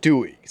least 2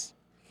 weeks.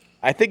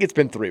 I think it's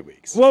been 3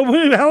 weeks. Well,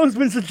 how long has it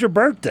been since your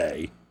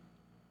birthday?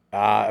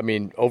 I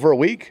mean, over a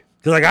week.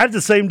 Because I got it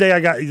the same day I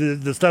got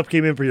the stuff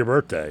came in for your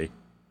birthday.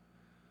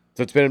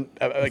 So it's been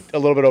a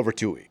little bit over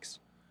 2 weeks.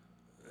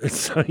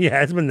 So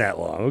yeah, it's been that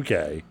long.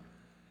 Okay.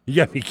 You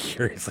got me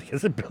curious. Like,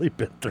 has it really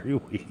been 3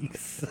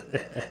 weeks?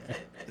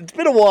 It's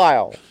been a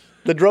while.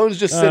 The drone's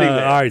just sitting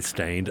there. All right,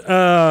 Stained.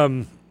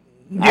 I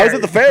was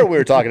at the fair when we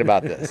were talking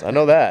about this. I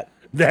know that.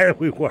 There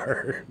we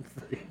were.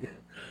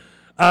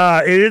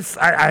 It is.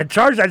 I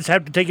charged. I just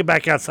have to take it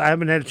back outside. I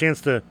haven't had a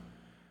chance to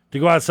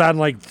go outside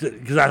and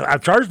because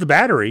I've charged the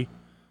battery.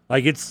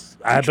 Like it's.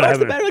 I charged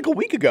the battery like a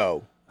week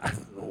ago. I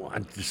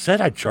just said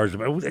I charged the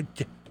battery.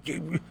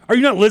 Are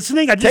you not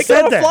listening? I just take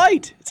said it on a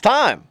flight. It's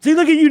time. See,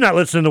 look at you not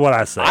listening to what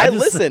I say. I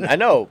listen. I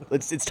know.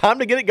 It's time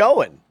to get it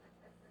going.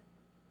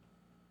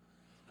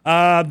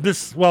 I'm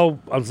saying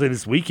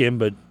this weekend,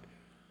 but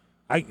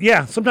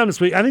sometime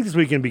this week. I think this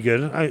weekend would be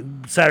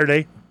good.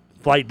 Saturday,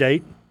 flight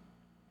date.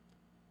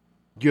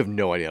 You have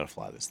no idea how to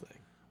fly this thing.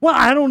 Well,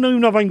 I don't even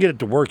know if I can get it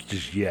to work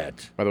just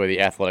yet. By the way,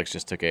 the Athletics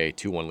just took a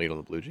 2-1 lead on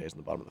the Blue Jays in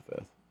the bottom of the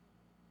fifth.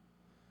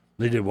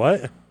 They did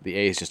what? The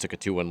A's just took a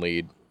 2-1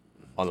 lead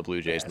on the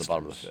Blue Jays in the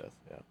bottom of the fifth.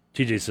 Yeah.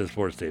 TJ says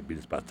Florida State beat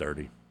us by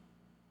 30.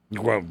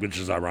 Well, which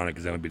is ironic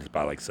because they only beat us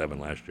by like 7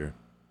 last year.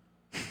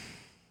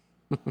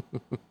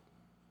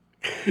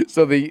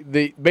 So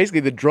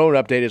basically the drone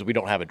update is we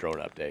don't have a drone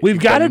update.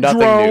 We've got a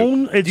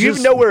drone. Do you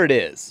even know where it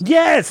is?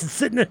 Yes, it's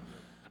sitting there.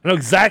 I know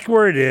exactly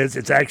where it is.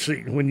 It's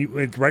actually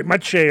it's right in my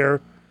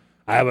chair.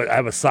 I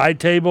have a side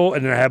table,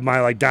 and then I have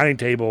my dining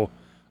table.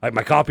 Like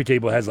my coffee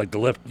table has the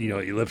lift.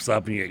 It lifts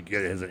up and it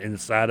has an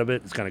inside of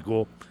it. It's kind of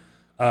cool.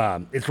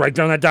 It's right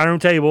down that dining room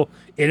table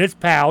in its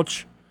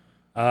pouch,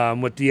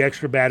 with the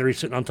extra battery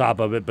sitting on top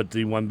of it, but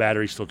the one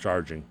battery still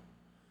charging.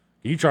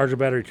 Can you charge a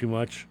battery too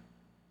much?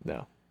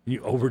 No.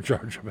 You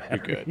overcharge a battery.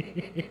 You're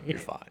good. You're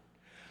fine.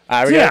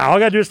 All I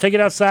gotta do is take it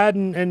outside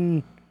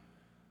and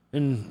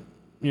bing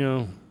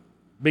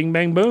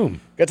bang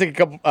boom.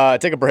 Gotta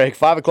take a break.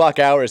 5 o'clock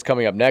hour is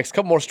coming up next. A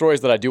couple more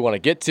stories that I do want to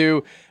get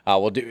to.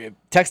 We'll do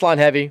text line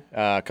heavy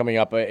coming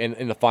up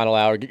in the final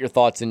hour. Get your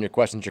thoughts in, your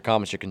questions, your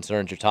comments, your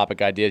concerns, your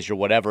topic ideas, your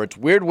whatever. It's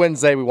Weird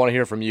Wednesday. We want to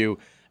hear from you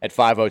at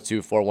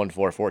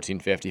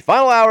 502-414-1450.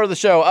 Final hour of the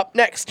show up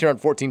next here on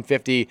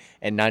 1450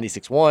 and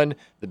 96.1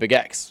 The Big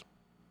X.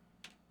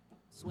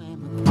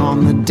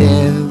 On the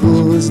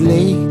Devil's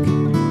Lake,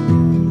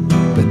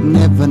 but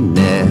never,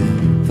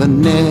 never,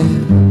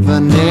 never,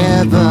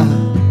 never,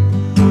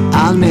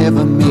 I'll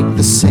never make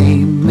the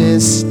same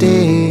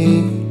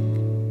mistake.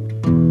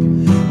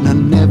 No,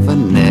 never,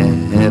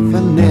 never,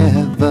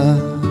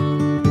 never.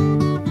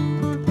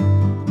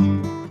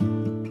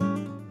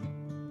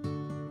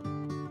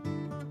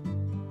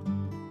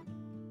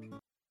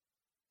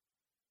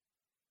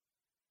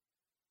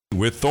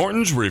 With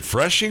Thornton's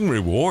Refreshing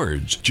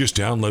Rewards. Just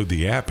download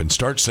the app and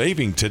start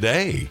saving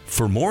today.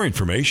 For more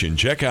information,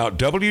 check out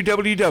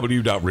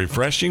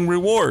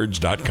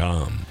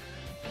www.refreshingrewards.com.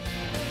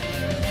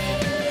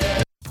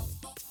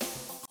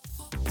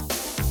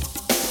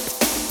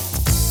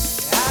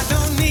 I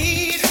don't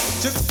need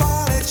to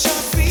fall at your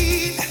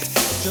feet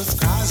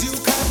just 'cause you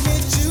cut me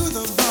to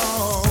the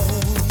bone.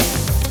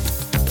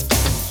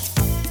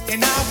 And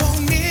I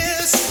won't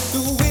miss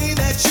the way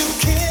that you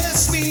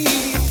kiss me.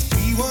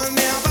 We were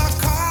never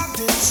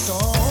carved in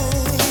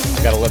stone.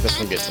 I gotta let this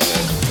one get to me.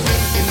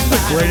 This is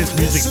the greatest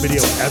music video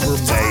ever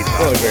made.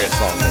 One of the greatest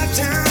songs.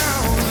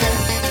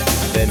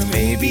 Then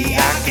maybe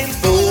I can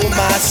fool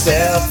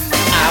myself.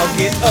 I'll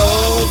get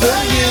over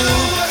you.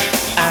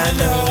 I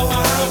know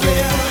I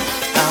will.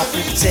 I'll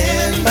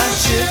pretend my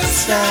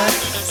ship's not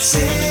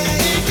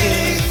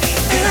sinking.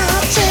 And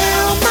I'll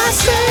tell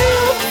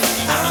myself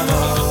I'm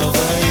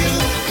over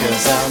you.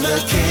 'Cause I'm the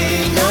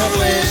king of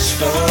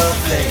wishful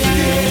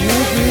thinking.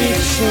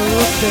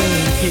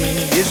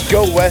 Is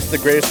Go West the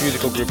greatest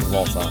musical group of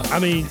all time? I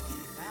mean,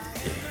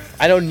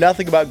 I know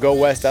nothing about Go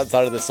West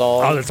outside of the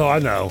song. oh, that's all I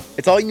know.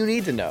 It's all you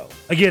need to know.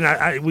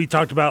 Again, we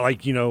talked about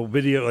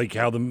video, like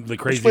how the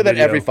crazy Just play that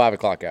video. every 5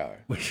 o'clock hour.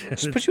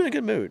 Just put you in a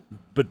good mood.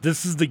 But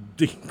this is the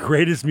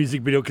greatest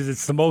music video because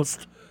it's the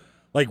most,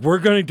 like, we're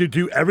going to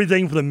do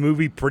everything for the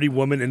movie Pretty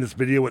Woman in this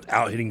video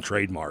without hitting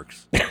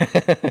trademarks.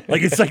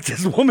 Like, it's like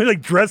this woman,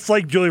 like, dressed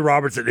like Julia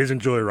Roberts that isn't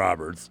Julia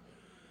Roberts.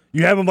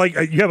 You have them like,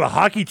 you have a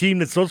hockey team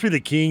that's supposed to be the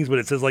Kings, but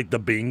it says, like, the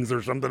Bings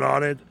or something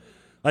on it.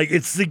 Like,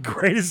 it's the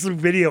greatest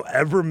video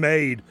ever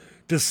made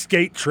to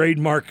skate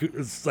trademark,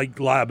 like,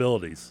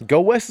 liabilities. Go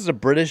West is a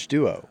British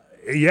duo.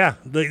 Yeah.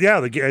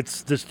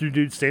 It's this two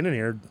dudes standing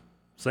here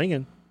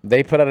singing.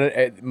 They put out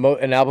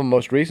an album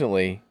most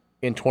recently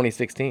in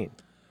 2016.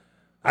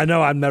 I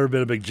know I've never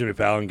been a big Jimmy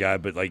Fallon guy,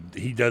 but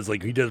he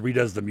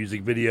redoes the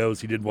music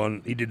videos.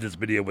 He did this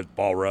video with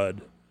Paul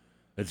Rudd.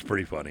 It's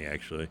pretty funny,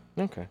 actually.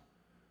 Okay.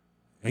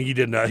 And he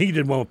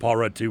did one with Paul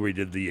Rudd too, where he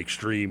did the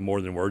Extreme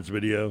More Than Words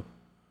video.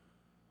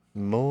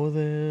 More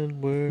than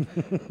words.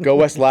 Go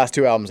West's last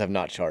 2 albums have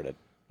not charted.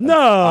 No,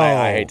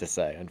 I hate to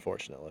say,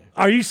 unfortunately.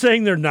 Are you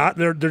saying they're not?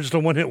 They're just a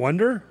one-hit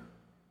wonder?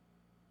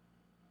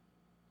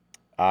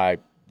 They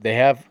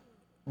have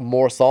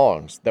more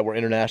songs that were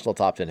international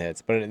top 10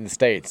 hits, but in the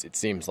States, it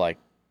seems like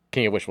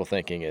King of Wishful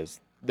Thinking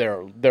is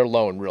their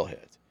lone real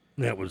hit.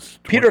 That was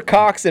Peter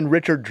Cox and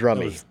Richard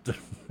Drummond.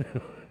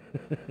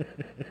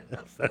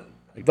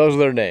 Those are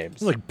their names.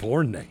 Those are like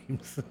porn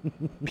names.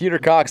 Peter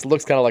Cox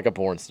looks kind of like a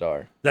porn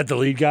star. That the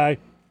lead guy?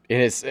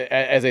 As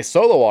a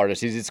solo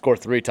artist, he's scored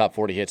 3 top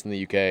 40 hits in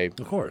the UK.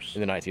 Of course.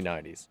 In the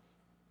 1990s.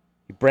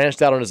 He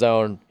branched out on his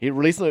own. He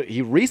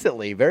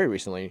recently, very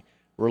recently,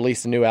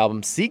 released a new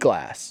album, Sea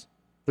Glass,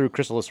 through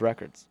Chrysalis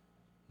Records.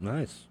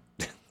 Nice.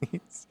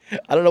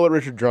 I don't know what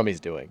Richard Drummond's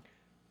doing.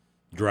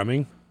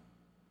 Drumming?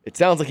 It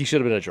sounds like he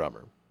should have been a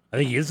drummer. I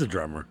think he is a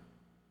drummer.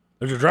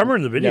 There's a drummer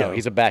in the video. No,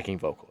 he's a backing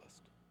vocalist.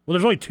 Well,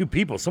 there's only 2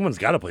 people. Someone's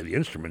got to play the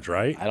instruments,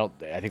 right?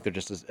 I think they're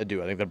just a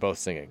duo. I think they're both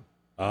singing.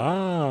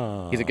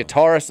 Ah. He's a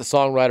guitarist, a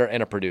songwriter,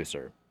 and a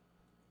producer.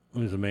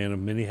 He's a man of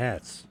many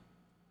hats.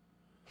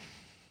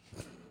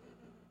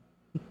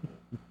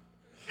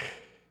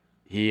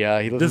 He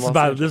lives This in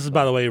Los is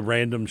by the way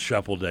random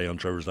shuffle day on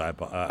Trevor's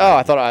iPod.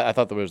 I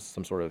thought there was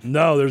some sort of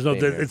no. There's no.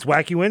 thing here. It's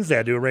Wacky Wednesday.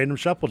 I do a random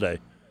shuffle day.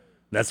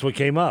 That's what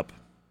came up.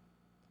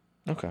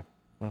 Okay.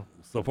 Well,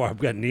 so far I've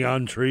got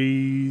neon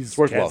trees.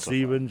 Works Cat well so far.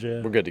 Stevens.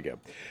 Yeah. We're good to go.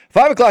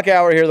 5 o'clock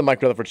hour here, the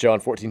Mike Rutherford Show on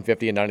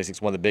 1450 and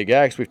 96.1 The Big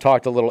X. We've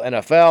talked a little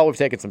NFL. We've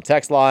taken some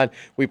text line.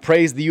 We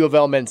praised the U of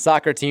L men's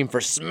soccer team for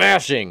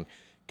smashing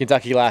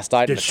Kentucky last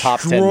night in the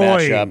top 10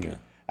 matchup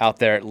out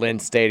there at Lynn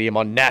Stadium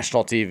on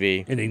national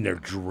TV. Ending their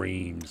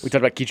dreams. We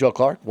talked about Keetrell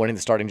Clark winning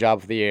the starting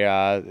job for the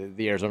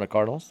Arizona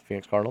Cardinals,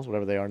 Phoenix Cardinals,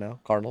 whatever they are now,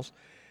 Cardinals.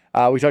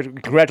 We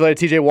congratulated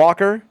T.J.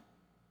 Walker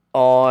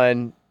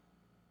on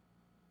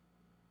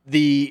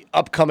the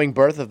upcoming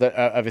birth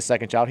of his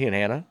second child. He and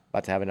Hannah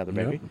about to have another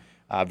baby.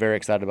 Yep. Very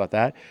excited about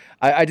that.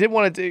 I did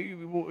want to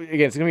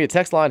again. It's going to be a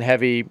text line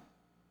heavy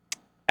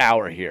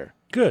hour here.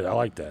 Good, I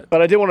like that.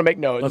 But I did want to make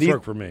note. Let's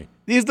work for me.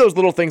 These are those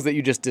little things that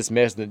you just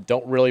dismiss that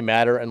don't really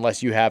matter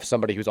unless you have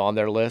somebody who's on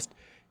their list.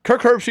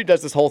 Kirk Herbstreit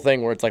does this whole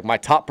thing where it's like my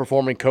top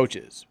performing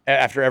coaches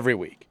after every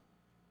week.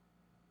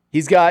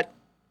 He's got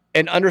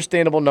an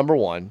understandable number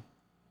 1,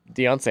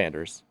 Deion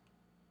Sanders.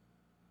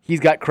 He's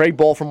got Craig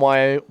Bohl from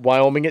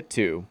Wyoming at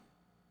 2.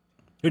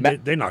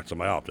 They knocked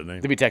somebody off, didn't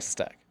they? To be Texas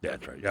Tech. Yeah,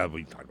 that's right. Yeah,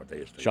 we talked about that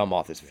yesterday. Sean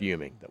Moth is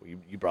fuming that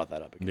you brought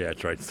that up again. Yeah,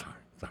 that's right.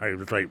 Sorry,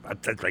 that's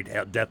right. That's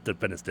right. Death to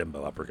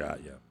Finistimbo. I forgot.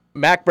 Yeah.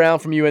 Mac Brown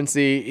from UNC.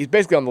 He's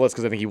basically on the list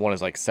because I think he won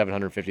his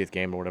 750th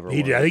game or whatever.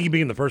 He did. I think he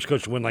became the first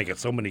coach to win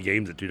so many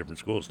games at 2 different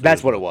schools. Too.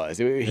 That's what it was.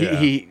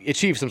 He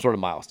achieved some sort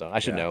of milestone. I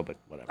should know, but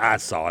whatever. I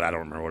saw it. I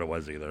don't remember what it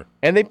was either.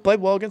 And they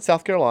played well against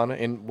South Carolina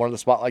in one of the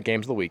spotlight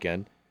games of the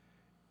weekend.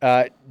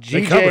 They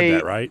covered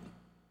that, right?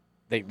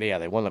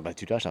 They won that by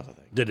 2 touchdowns, I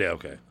think. Did they?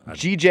 Okay.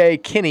 G.J.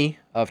 Kinney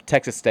of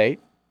Texas State.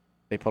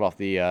 They put off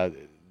the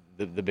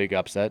big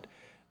upset.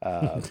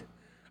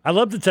 I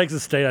love the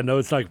Texas State. I know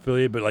it's not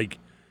affiliated, but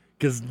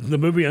because the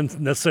movie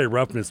Unnecessary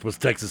Roughness was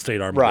Texas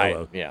State Armadillo.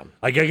 Right, yeah.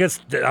 I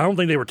guess, I don't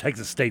think they were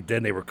Texas State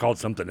then. They were called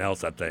something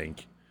else, I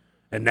think.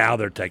 And now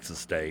they're Texas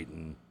State.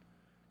 And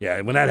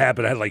yeah, when that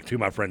happened, I had 2 of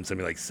my friends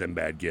send me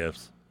Sinbad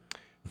gifts.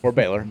 Poor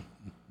Baylor.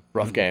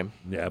 Rough game.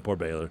 Yeah, poor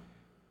Baylor.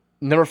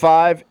 Number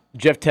 5,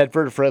 Jeff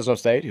Tedford of Fresno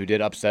State, who did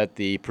upset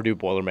the Purdue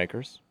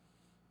Boilermakers.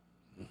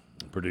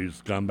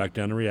 Purdue's gone back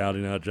down to reality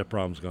now. Jeff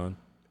Brom's gone.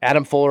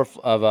 Adam Fuller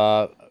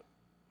of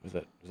is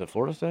it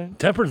Florida State?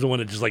 Tepper's the one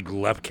that just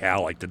left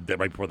Cal right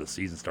before the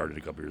season started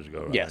a couple years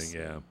ago. Yes. I think,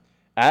 yeah.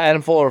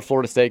 Adam Fuller of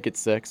Florida State gets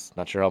 6.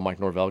 Not sure how Mike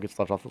Norvell gets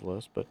left off the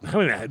list, but I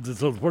mean,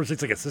 so Florida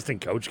State's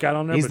assistant coach got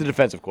on there. He's the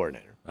defensive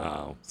coordinator.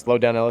 Oh,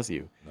 slowed down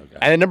LSU. Okay.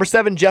 And then number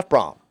 7, Jeff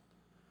Brom,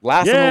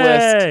 last on the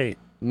list.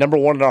 Number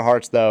 1 in our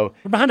hearts, though.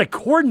 We're behind a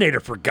coordinator,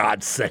 for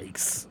God's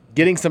sakes.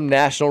 Getting some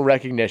national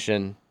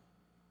recognition.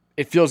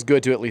 It feels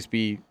good to at least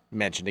be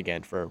mentioned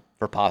again for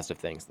positive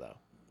things, though.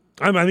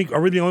 I think, are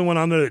we the only one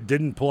on there that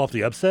didn't pull off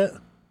the upset?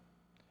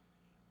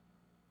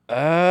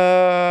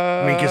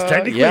 I mean, because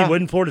technically,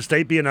 wouldn't Florida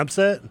State be an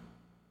upset?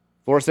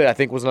 Florida State, I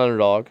think, was an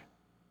underdog.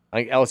 I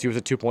think LSU was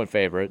a 2-point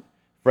favorite.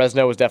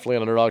 Fresno was definitely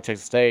an underdog.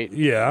 Texas State.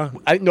 Yeah.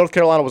 I think North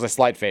Carolina was a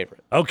slight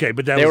favorite. Okay,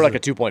 but they were like a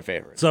 2-point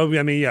favorite. So,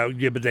 I mean,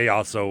 yeah, but they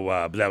also,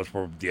 but that was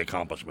for the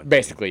accomplishment.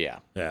 Basically, yeah.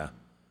 Yeah.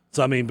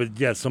 So, I mean, but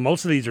yeah, so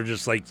most of these are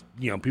just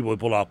people who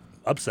pulled off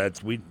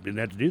upsets. We didn't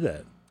have to do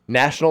that.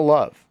 National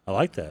love. I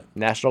like that.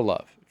 National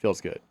love. It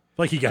feels good.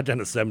 Like he got down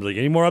to 7. Like,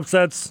 any more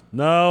upsets?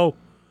 No.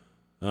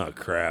 Oh,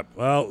 crap.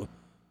 Well,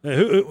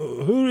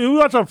 who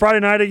watched on Friday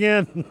night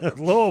again?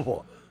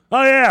 Louisville.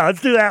 Oh, yeah,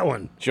 let's do that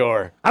one.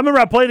 Sure. I remember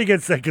I played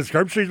against that because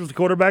Kirkstreet was the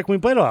quarterback when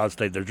we played Ohio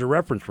State. There's your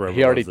reference for everyone.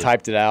 He already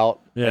typed it out.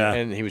 Yeah.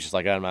 And he was just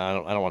like, I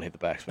don't want to hit the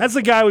back. That's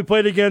the guy we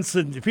played against,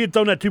 and if he had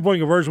thrown that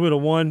 2-point conversion, we'd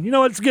have won. You know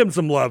what? Let's give him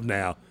some love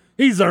now.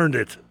 He's earned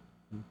it.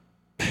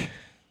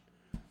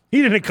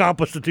 He didn't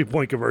accomplish the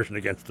 2-point conversion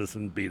against us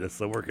and beat us,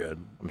 so we're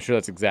good. I'm sure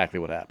that's exactly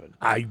what happened.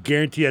 I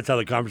guarantee that's how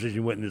the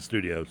conversation went in the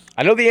studios.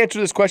 I know the answer to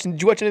this question.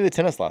 Did you watch any of the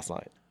tennis last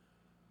night?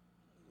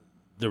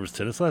 There was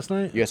tennis last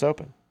night? U.S.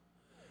 Open.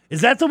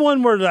 Is that the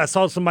one where I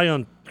saw somebody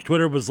on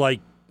Twitter was like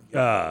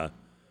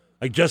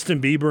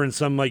Justin Bieber and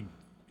some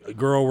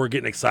girl were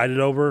getting excited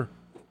over?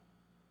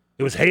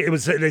 It was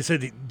they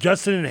said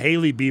Justin and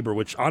Haley Bieber,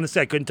 which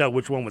honestly I couldn't tell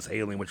which one was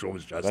Haley and which one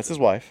was Justin. That's his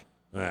wife.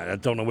 I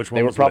don't know which one.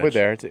 They were was probably which.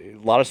 there. A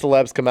lot of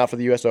celebs come out for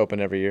the U.S. Open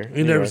every year.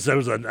 And there was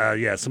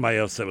somebody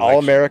else that was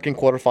All-American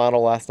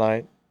quarterfinal last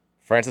night.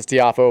 Francis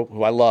Tiafoe,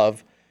 who I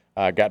love,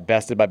 got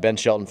bested by Ben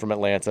Shelton from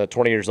Atlanta,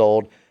 20 years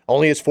old.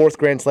 Only his 4th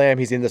Grand Slam.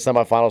 He's in the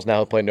semifinals now.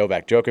 He'll play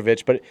Novak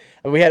Djokovic. But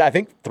we had, I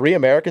think, 3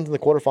 Americans in the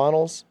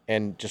quarterfinals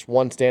and just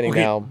one standing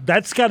now.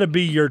 That's got to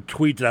be your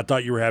tweet that I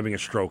thought you were having a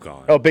stroke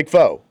on. Oh, Big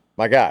Foe,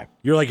 my guy.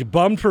 You're like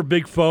bummed for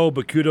Big Foe,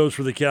 but kudos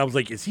for the kid. I was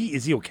like, is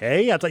he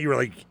okay? I thought you were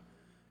like,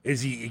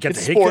 is he got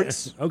it's the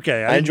sports. Hiccup?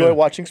 Okay, I enjoy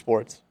watching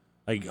sports.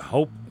 Like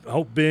hope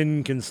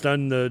Ben can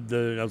stun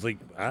the. I was like,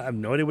 I have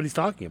no idea what he's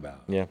talking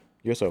about. Yeah,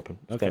 U.S. Open.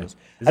 Okay,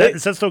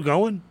 is that still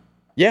going?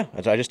 Yeah,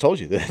 I just told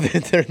you. They're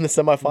in the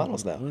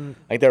semifinals now. I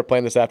think they're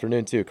playing this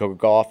afternoon, too. Coco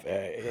Gauff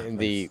in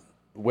the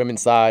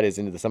women's side is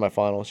into the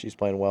semifinals. She's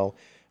playing well.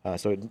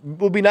 So it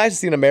would be nice to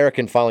see an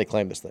American finally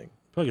claim this thing.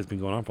 I feel like it's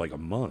been going on for like a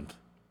month.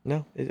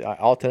 No,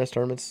 all tennis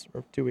tournaments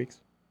are 2 weeks.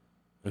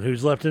 And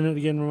who's left in it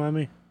again, remind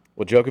me?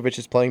 Well, Djokovic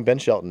is playing Ben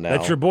Shelton now.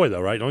 That's your boy,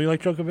 though, right? Don't you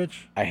like Djokovic?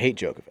 I hate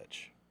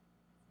Djokovic.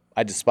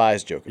 I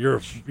despise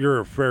Djokovic. You're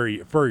a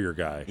Furrier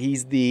guy.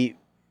 He's the...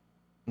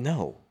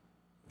 No.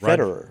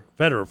 Federer.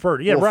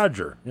 Yeah, well,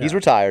 Roger. Yeah. He's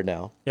retired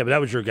now. Yeah, but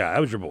that was your guy. That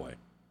was your boy.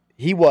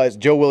 He was.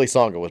 Joe Willie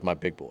Songa was my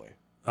big boy.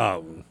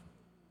 Oh.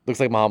 Looks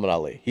like Muhammad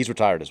Ali. He's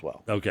retired as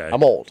well. Okay.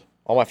 I'm old.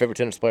 All my favorite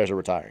tennis players are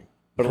retiring.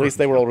 But at least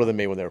they were older than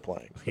me when they were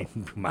playing. So.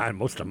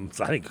 Most of them,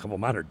 I think a couple of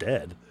mine are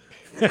dead.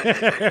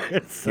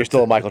 You're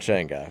still a Michael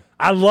Chang guy.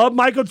 I love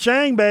Michael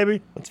Chang,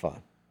 baby. That's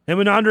fine. Him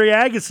and Andre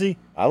Agassi.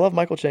 I love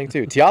Michael Chang,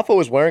 too. Tiafoe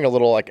was wearing a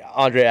little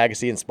Andre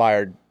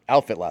Agassi-inspired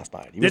outfit last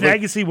night. Did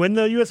Agassi win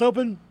the U.S.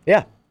 Open?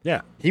 Yeah.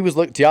 Yeah.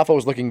 Tiafoe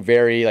was looking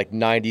very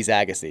 90s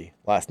Agassi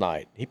last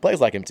night. He plays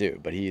like him too,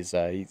 but he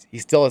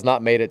still has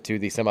not made it to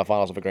the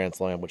semifinals of a Grand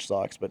Slam, which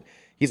sucks, but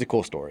he's a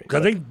cool story. I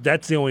think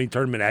that's the only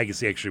tournament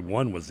Agassi actually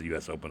won was the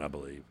U.S. Open, I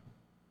believe.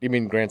 You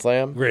mean Grand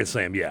Slam? Grand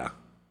Slam, yeah.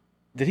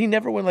 Did he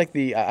never win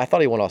I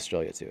thought he won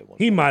Australia too.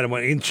 He might have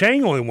won. And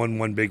Chang only won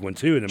one big one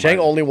too. Chang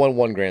only won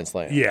 1 Grand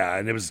Slam. Yeah,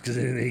 and it was because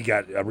he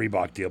got a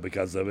Reebok deal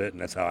because of it,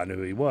 and that's how I knew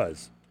who he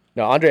was.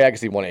 No, Andre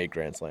Agassi won 8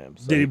 Grand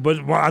Slams. So. Did he?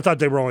 But I thought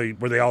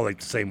were they all like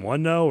the same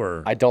one though?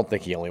 Or I don't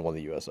think he only won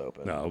the U.S.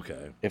 Open. No,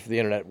 okay. If the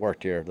internet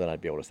worked here, then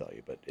I'd be able to tell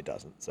you, but it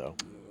doesn't. So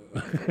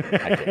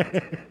I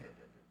can't.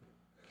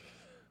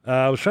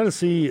 I was trying to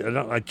see.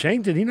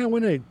 Chang, did he not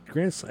win a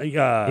Grand Slam?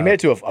 He made it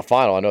to a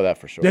final. I know that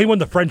for sure. He won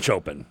the French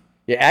Open.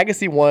 Yeah,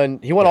 Agassi won.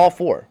 He won all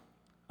 4.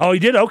 Oh, he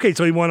did? Okay,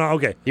 so he won.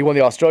 Okay. He won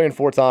the Australian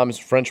 4 times,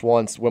 French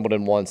once,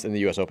 Wimbledon once, and the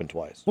U.S. Open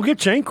twice. Well, give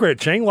Chang credit.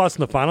 Chang lost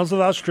in the finals of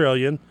the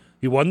Australian.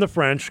 He won the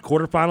French,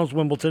 quarterfinals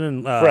Wimbledon.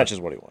 And French is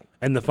what he won.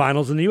 And the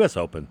finals in the U.S.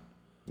 Open.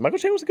 Michael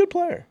Chang was a good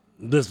player.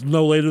 This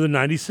no later than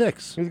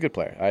 96. He was a good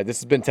player. All right, this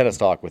has been Tennis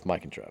Talk with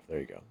Mike and Trev. There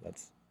you go.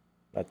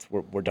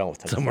 We're done with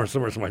tennis. Somewhere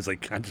somebody's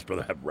like, I'd just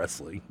rather have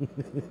wrestling.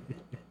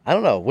 I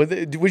don't know.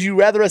 Would you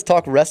rather us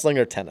talk wrestling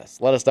or tennis?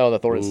 Let us know on the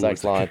Thornton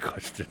text line.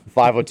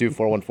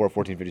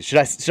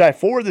 502-414-1450. Should I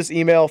forward this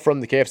email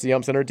from the KFC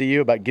Home Center to you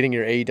about getting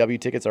your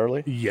AEW tickets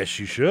early? Yes,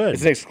 you should.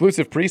 It's an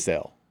exclusive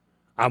pre-sale.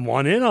 I'm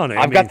in on it.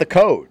 I've got the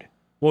code.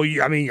 Well,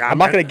 I'm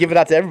not going to give it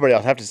out to everybody.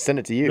 I'll have to send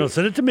it to you. No,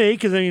 send it to me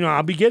because then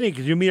I'll be getting it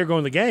because you and me are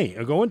going to the game.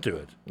 Or going to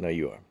it. No,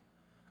 you are.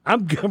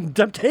 I'm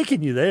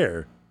taking you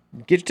there.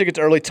 Get your tickets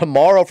early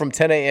tomorrow from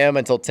 10 a.m.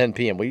 until 10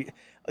 p.m.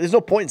 There's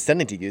no point in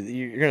sending to you.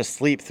 You're going to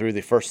sleep through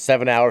the first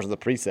 7 hours of the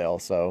pre-sale.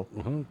 So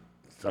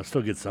I'll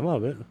still get some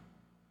of it.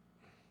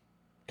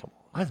 Come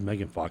on. Why is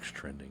Megan Fox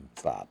trending?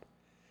 Stop.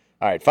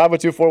 All right,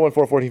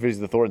 502-414-1450 is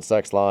the Thornton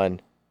sex line.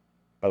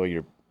 By the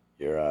way,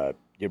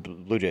 your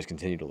Blue Jays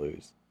continue to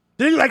lose.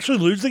 Did they actually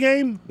lose the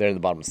game? They're in the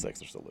bottom of 6.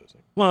 They're still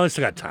losing. Well, they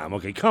still got time.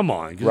 Okay, come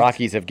on.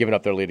 Rockies have given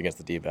up their lead against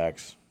the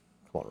D-backs.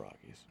 Come on,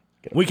 Rockies.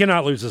 We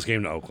cannot lose this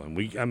game to Oakland.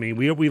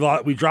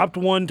 We dropped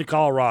one to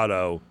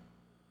Colorado,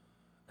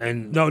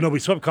 and we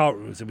swept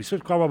Colorado. We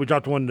swept Colorado. We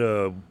dropped one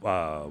to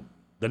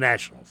the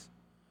Nationals.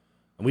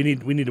 And we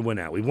need to win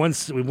out. We won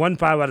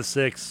 5 out of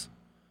 6.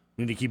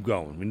 We need to keep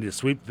going. We need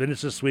to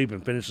finish the sweep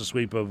of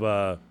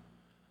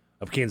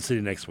Kansas City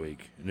next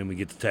week, and then we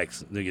get to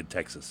Texas. They get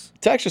Texas.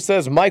 Texas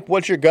says, Mike,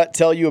 what's your gut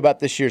tell you about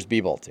this year's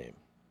B-ball team?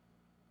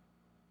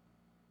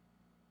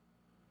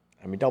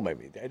 I mean, don't make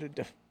me.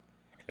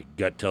 My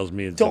gut tells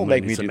me. Don't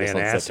make me do this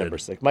on September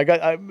 6th. My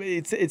gut,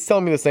 it's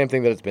telling me the same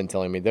thing that it's been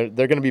telling me. They're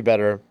going to be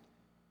better.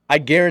 I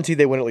guarantee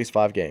they win at least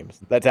 5 games.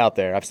 That's out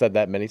there. I've said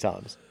that many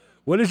times.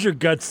 What does your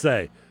gut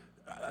say?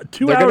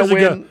 2 hours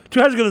ago,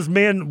 this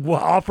man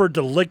offered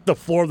to lick the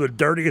floor of the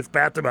dirtiest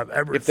bathroom I've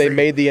ever seen. If they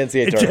made the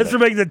NCAA tournament. Just to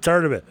make the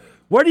tournament.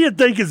 What do you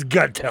think his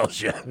gut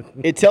tells you?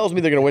 It tells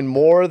me they're going to win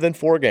more than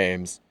 4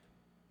 games.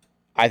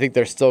 I think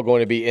they're still going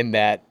to be in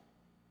that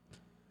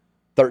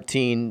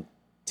 13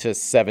 to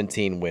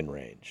 17 win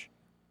range.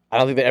 I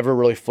don't think they ever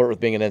really flirt with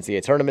being an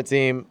NCAA tournament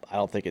team. I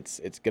don't think it's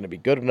going to be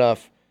good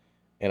enough,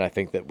 and I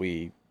think that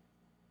we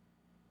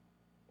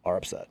are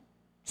upset.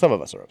 Some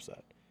of us are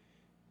upset.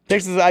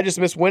 Texas says, I just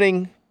miss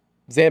winning.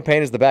 Zan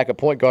Payne is the backup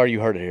point guard.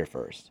 You heard it here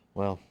first.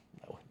 Well,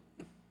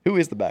 who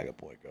is the backup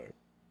point guard?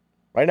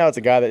 Right now, it's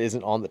a guy that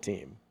isn't on the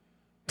team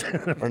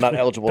or not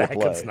eligible to play.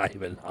 Backup's not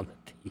even on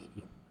the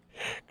team.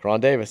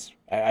 Karan Davis.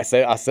 I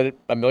said it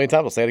a million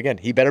times. I'll say it again.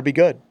 He better be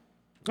good.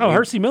 Oh,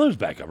 Hersey Miller's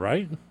backup,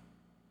 right?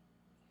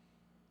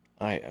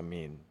 I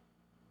mean,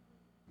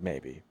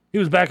 maybe. He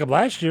was backup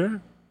last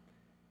year.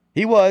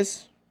 He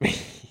was.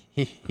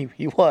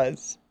 he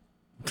was.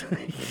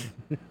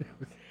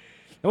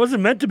 It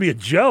wasn't meant to be a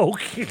joke.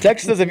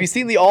 Texas says, have you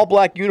seen the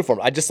all-black uniform?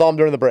 I just saw them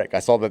during the break.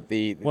 I saw that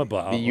the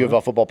U of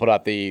L football put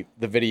out the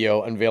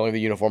video unveiling the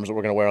uniforms that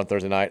we're going to wear on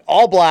Thursday night.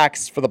 All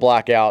blacks for the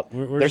blackout.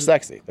 They're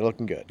sexy. They're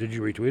looking good. Did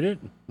you retweet it?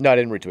 No, I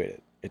didn't retweet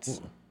it.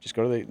 Just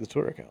go to the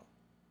Twitter account.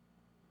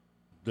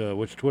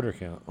 Which Twitter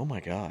account? Oh,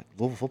 my God.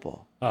 Louisville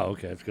football. Oh,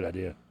 okay. That's a good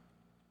idea.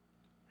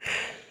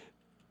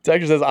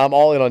 Texas says, I'm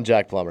all in on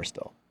Jack Plummer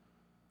still.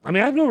 I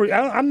mean, I'm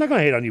not going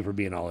to hate on you for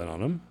being all in on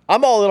him.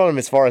 I'm all in on him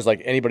as far as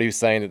like anybody who's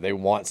saying that they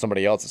want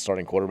somebody else as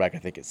starting quarterback. I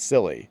think it's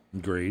silly.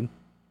 Agreed.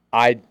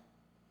 I'm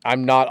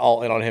not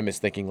all in on him as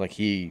thinking like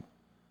he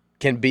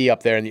can be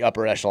up there in the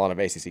upper echelon of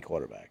ACC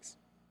quarterbacks,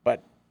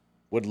 but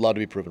would love to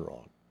be proven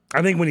wrong.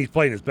 I think when he's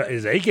playing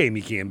his A game,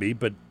 he can be,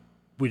 but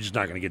we're just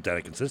not going to get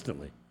that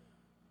consistently.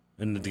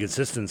 And the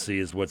consistency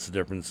is what's the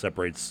difference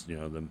separates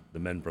the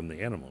men from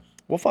the animals.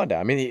 We'll find out.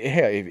 I mean,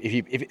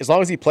 if as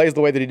long as he plays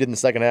the way that he did in the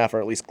second half, or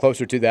at least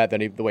closer to that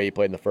than the way he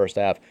played in the first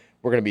half,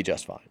 we're going to be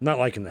just fine. Not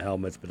liking the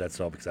helmets, but that's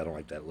all because I don't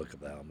like that look of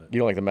the helmet. You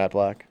don't like the matte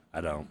black?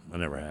 I don't. I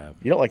never have.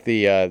 You don't like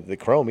the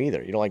chrome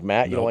either. You don't like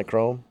matte. Nope. You don't like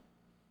chrome.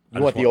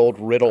 You want the old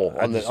riddle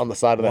on the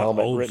side of the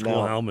helmet old written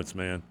school out. Helmets,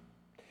 man.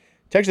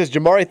 Texas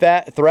Jamari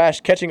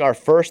Thrash catching our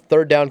first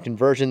third down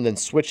conversion, then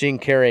switching,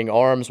 carrying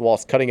arms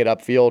whilst cutting it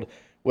upfield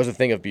was a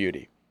thing of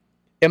beauty.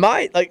 Am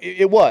I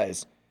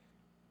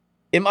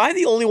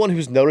the only one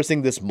who's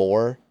noticing this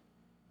more?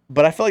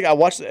 But I feel like I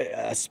watched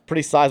a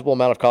pretty sizable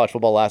amount of college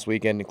football last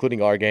weekend,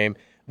 including our game.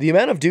 The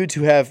amount of dudes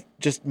who have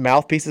just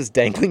mouthpieces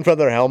dangling from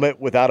their helmet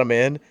without them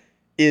in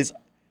is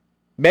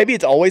maybe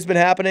it's always been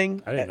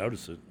happening. I didn't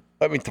notice it.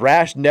 I mean,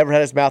 Thrash never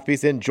had his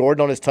mouthpiece in.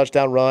 Jordan on his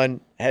touchdown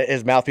run,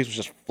 his mouthpiece was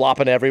just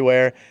flopping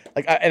everywhere.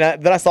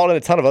 Then I saw it in a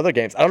ton of other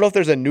games. I don't know if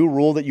there's a new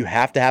rule that you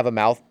have to have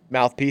a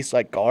mouthpiece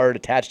like guard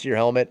attached to your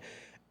helmet,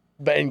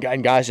 and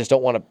guys just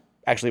don't want to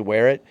actually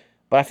wear it.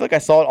 But I feel like I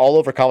saw it all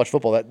over college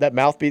football. That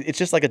mouthpiece, it's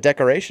just like a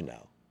decoration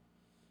now.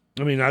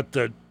 I mean,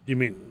 you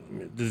mean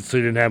so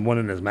he didn't have one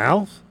in his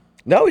mouth?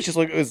 No, it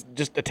was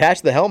just attached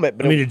to the helmet.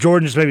 But did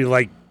Jordan just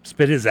maybe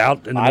spit his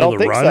out in the I middle don't of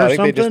the think run so. or I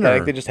think something? I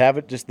think they just have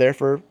it just there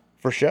for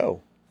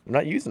show. I'm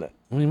not using it.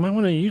 Well, you might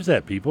want to use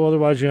that, people.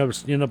 Otherwise, you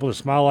end up with a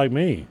smile like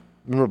me.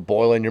 Remember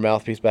boiling your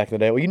mouthpiece back in the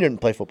day? Well, you didn't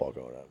play football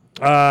growing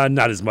up.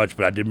 Not as much,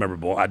 but I did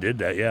remember I did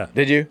that, yeah.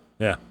 Did you?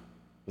 Yeah. It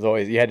was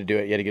always, you had to do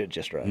it. You had to get it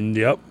just right.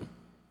 Yep.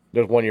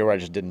 There was one year where I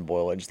just didn't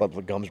boil it. I just let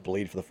the gums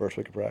bleed for the first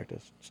week of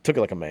practice. Just took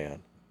it like a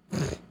man.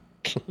 And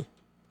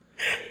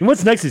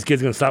what's next? These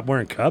kids going to stop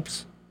wearing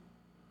cups?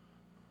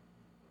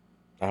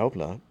 I hope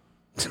not.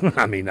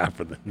 I mean, not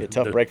for them. Be a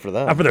tough break for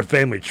them. Not for their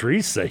family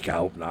tree's sake, I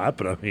hope not,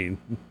 but I mean.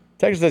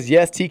 Texas says,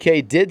 yes,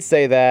 TK did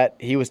say that.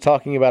 He was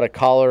talking about a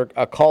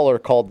caller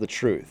called The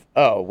Truth.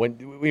 Oh,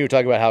 when we were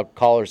talking about how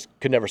callers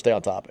could never stay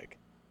on topic.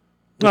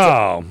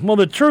 Oh, well,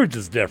 the Truth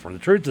is different.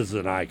 The Truth is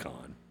an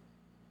icon.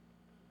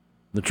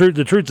 The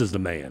Truth is the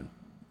man.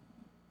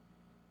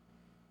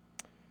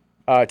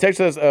 Text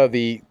says,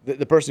 the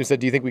person who said,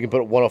 do you think we can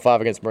put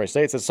 105 against Murray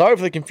State? Says, sorry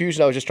for the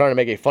confusion. I was just trying to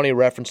make a funny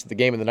reference to the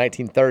game in the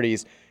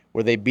 1930s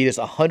where they beat us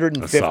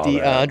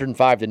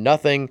 105 to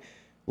nothing.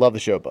 Love the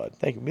show, bud.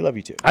 Thank you. We love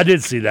you too. I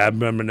did see that. I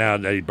remember now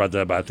that you brought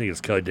that up. I think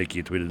it's Kelly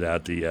Dickey tweeted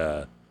out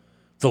the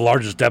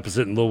largest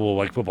deficit in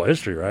Louisville football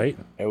history, right?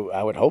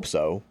 I would hope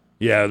so.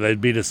 Yeah, they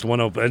beat us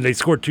 1-0, and they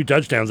scored 2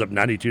 touchdowns up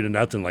 92 to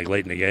nothing,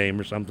 late in the game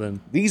or something.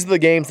 These are the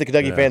games that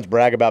Kentucky fans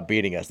brag about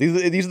beating us.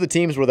 These are the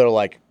teams where they're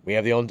like, we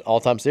have the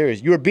all-time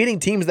series. You were beating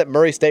teams that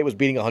Murray State was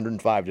beating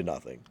 105 to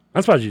nothing.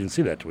 I'm surprised you didn't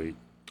see that tweet.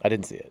 I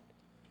didn't see it.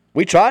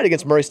 We tried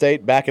against Murray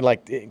State back in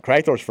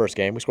Craigthorpe's first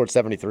game. We scored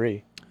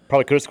 73.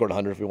 Probably could have scored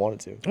 100 if we wanted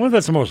to. I wonder if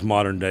that's the most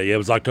modern day. Yeah, it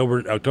was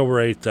October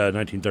 8th,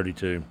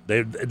 1932.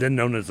 They're then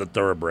known as the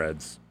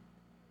Thoroughbreds.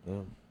 Yeah.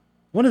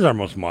 What is our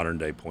most modern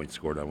day point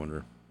scored, I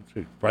wonder?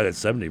 Probably that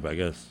 70, I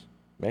guess.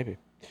 Maybe.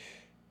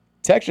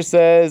 Texture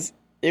says,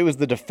 it was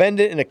the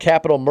defendant in a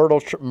capital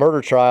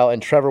murder trial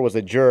and Trevor was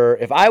a juror.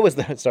 If I was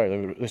the... Sorry,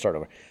 let me start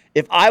over.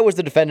 If I was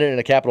the defendant in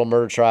a capital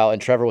murder trial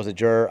and Trevor was a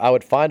juror, I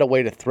would find a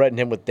way to threaten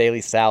him with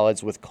daily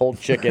salads with cold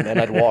chicken and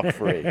I'd walk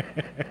free.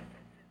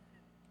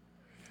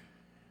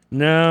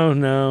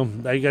 No.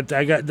 They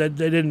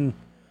didn't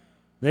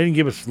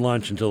give us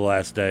lunch until the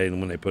last day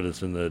when they put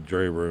us in the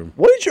jury room.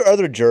 What did your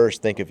other jurors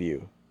think of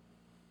you?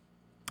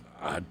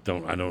 I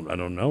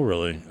don't know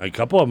really. A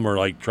couple of them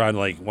were trying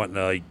to wanting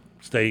to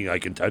stay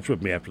in touch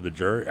with me after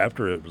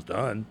it was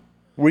done.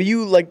 Were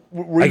you one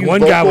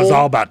vocal? Guy was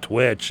all about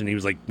Twitch and he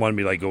was wanted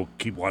me to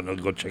wanting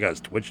to go check out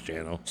his Twitch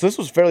channel. So this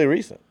was fairly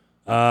recent.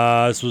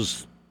 This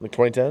was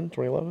 2010,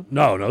 2011?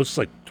 No, this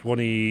was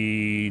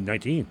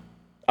 2019.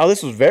 Oh,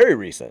 this was very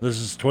recent. This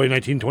is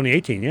 2019,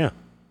 2018, yeah.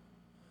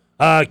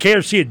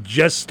 KRC had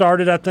just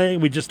started, I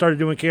think. We just started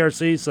doing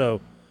KRC, so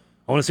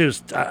I want to say it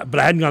was, but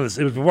I hadn't gone this.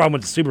 It was before I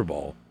went to Super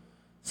Bowl.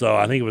 So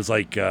I think it was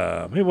it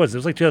was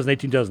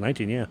 2018,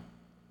 2019, yeah.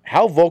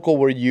 How vocal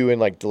were you in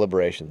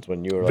deliberations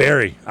when you were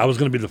very? I was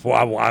going to be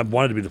I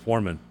wanted to be the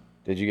foreman.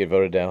 Did you get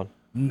voted down?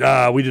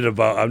 No, we did a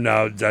vote.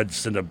 No, I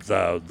just ended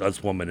up,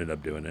 this woman ended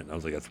up doing it. And I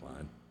was like, that's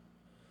fine.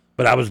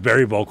 But I was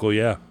very vocal,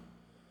 yeah.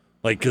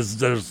 Because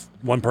there's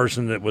one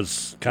person that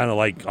was kind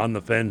of on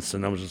the fence,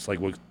 and I was just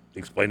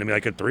explain to me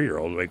like a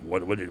 3-year-old,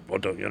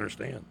 what don't you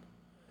understand?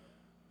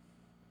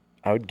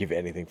 I would give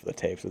anything for the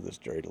tapes of this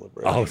jury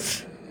deliberation. Oh,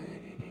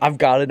 I've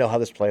got to know how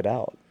this played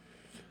out.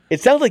 It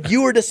sounds like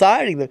you were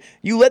deciding that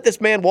you let this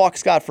man walk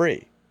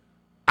scot-free.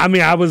 I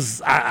mean,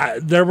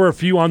 there were a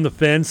few on the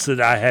fence that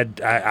I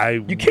had.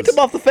 You kicked him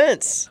off the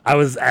fence. I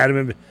was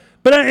adamant,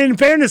 but in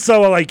fairness,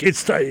 though,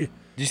 it's. Did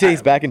you say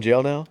he's back in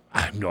jail now?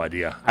 I have no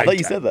idea. I thought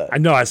you said that. I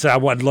know. I said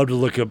I'd love to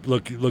look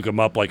him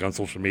up on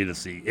social media to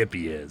see if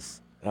he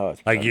is. Oh,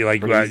 it's I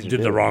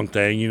did the wrong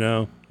thing,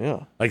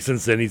 Yeah.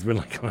 Since then, he's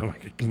been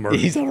murdered.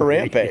 He's on a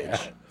rampage.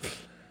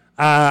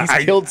 Yeah.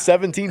 He's killed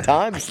 17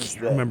 times since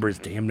then. I remember his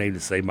damn name to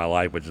save my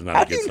life, which is not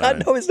How a good do you sign.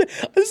 not know his name?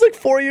 This was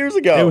 4 years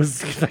ago. It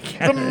was He's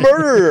a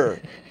murderer.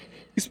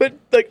 You spent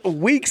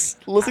weeks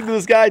listening to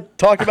this guy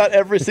talk about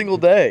every single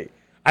day.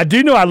 I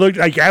do know. I looked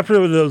after it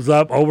was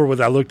over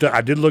with.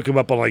 I did look him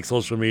up on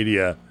social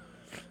media,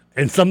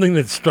 and something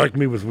that struck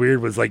me was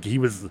weird was he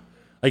was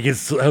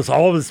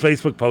all of his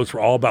Facebook posts were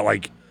all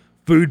about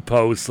food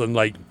posts and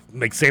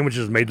make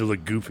sandwiches made to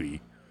look goofy,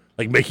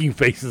 making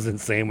faces in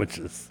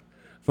sandwiches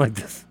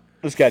this.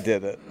 This guy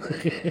did it.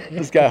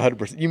 This guy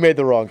 100%. You made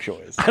the wrong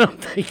choice. I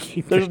don't think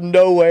he did. There's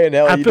no way in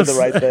hell you did the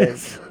right thing.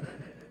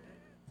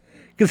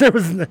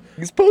 Because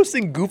he's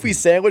posting goofy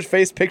sandwich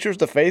face pictures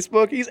to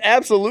Facebook. He's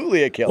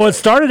absolutely a killer. Well, it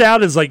started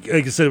out as like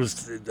I said, it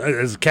was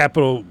as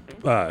capital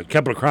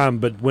crime.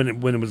 But when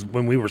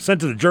we were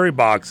sent to the jury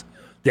box,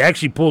 they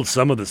actually pulled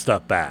some of the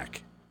stuff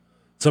back.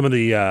 Some of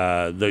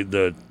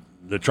the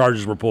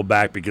charges were pulled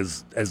back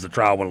because as the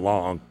trial went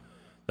along,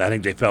 I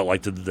think they felt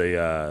like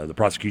the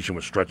prosecution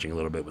was stretching a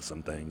little bit with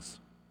some things.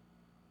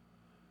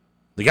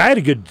 The guy had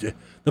a good.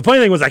 The funny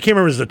thing was I can't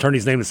remember his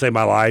attorney's name to save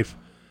my life.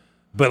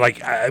 But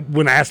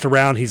when asked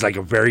around, he's a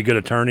very good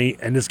attorney,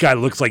 and this guy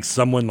looks like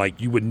someone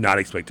you would not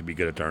expect to be a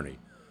good attorney.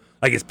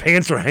 His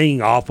pants are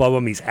hanging off of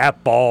him. He's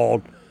half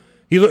bald.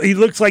 He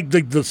looks like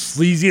the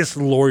sleaziest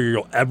lawyer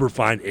you'll ever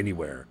find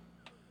anywhere.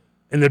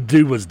 And the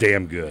dude was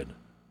damn good.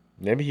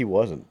 Maybe he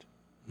wasn't.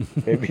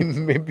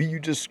 Maybe you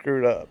just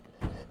screwed up.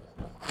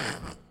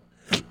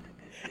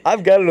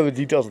 I've got to know the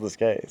details of this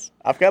case.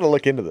 I've got to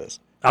look into this.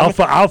 I'll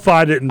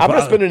find it. I'm going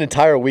to spend an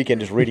entire weekend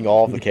just reading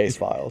all of the case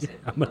files.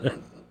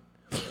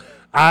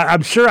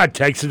 I'm sure I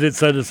texted it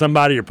to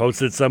somebody or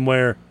posted it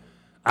somewhere.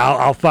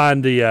 I'll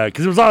find the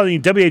because it was all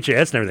WHAS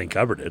and everything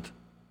covered it.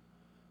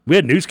 We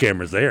had news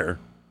cameras there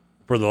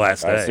for the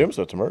last day. I assume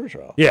so. It's a murder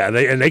trial. Yeah,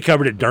 they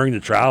covered it during the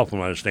trial, from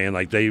what I understand.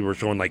 They were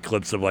showing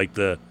clips of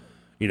the,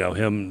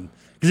 him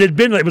because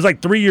it was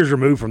 3 years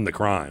removed from the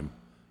crime.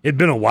 It'd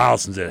been a while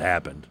since it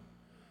happened.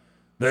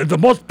 The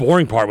most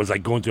boring part was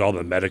going through all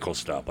the medical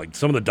stuff.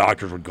 Some of the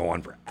doctors would go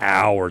on for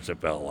hours.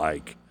 It felt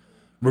like.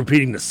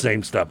 repeating the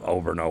same stuff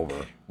over and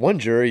over. One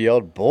jury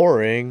yelled,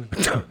 boring.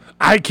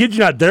 I kid you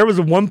not, there was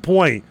one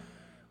point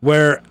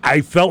where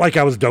I felt like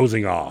I was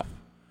dozing off.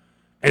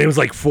 And it was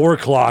like 4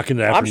 o'clock in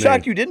the afternoon. I'm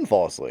shocked you didn't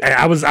fall asleep. And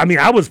I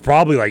was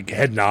probably like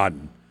head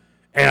nodding.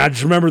 And I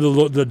just remember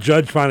the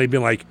judge finally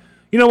being like,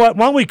 you know what,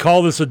 why don't we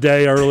call this a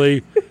day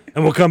early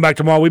and we'll come back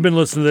tomorrow. We've been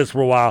listening to this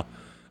for a while.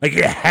 Like,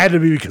 it had to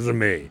be because of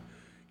me.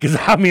 Because,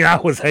 I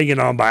was hanging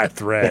on by a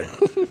thread.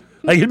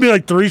 Like, it'd be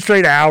like 3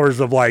 straight hours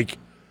of like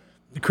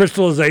the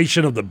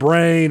crystallization of the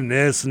brain and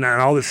this and that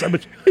and all this stuff.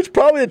 It's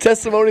probably the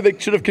testimony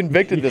that should have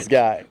convicted this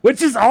guy.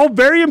 Which is all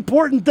very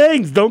important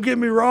things, don't get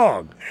me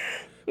wrong.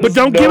 But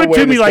don't give it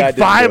to me like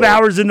 5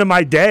 hours into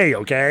my day,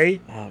 okay?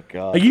 Oh,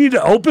 God. Like, you need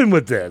to open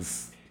with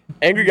this.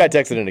 Angry guy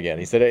texted in again.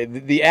 He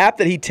said the app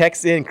that he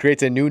texts in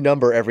creates a new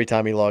number every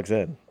time he logs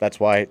in.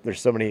 That's why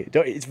there's so many.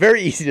 It's very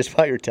easy to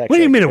spot your text.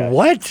 Wait a minute,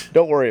 what?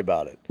 Don't worry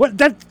about it. What?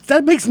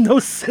 That makes no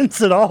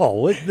sense at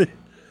all. What,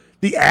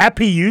 the app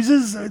he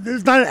uses?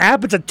 There's not an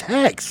app, it's a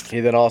text. He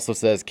then also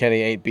says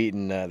Kenny ain't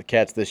beating the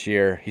Cats this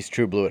year. He's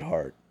true blue at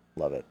heart.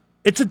 Love it.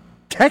 It's a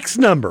text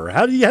number.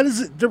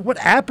 What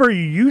app are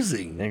you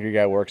using? Angry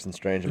guy works in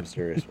strange and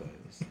mysterious ways.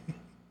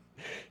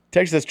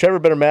 Text says, Trevor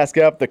better mask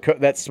up.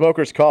 That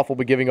smoker's cough will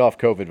be giving off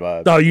COVID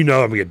vibes. Oh, you know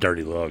I'm going to get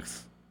dirty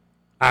looks.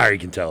 I already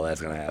can tell that's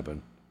going to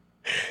happen.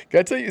 Can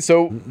I tell you?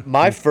 So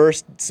my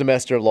first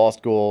semester of law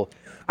school.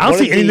 I don't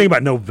see anything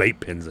about no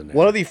vape pens in there.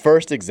 One of the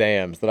first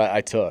exams that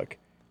I took,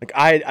 like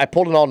I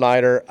pulled an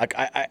all-nighter.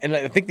 And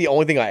I think the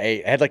only thing I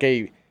ate, I had like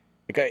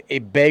a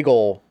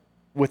bagel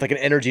with like an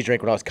energy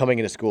drink when I was coming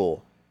into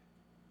school.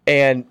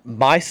 And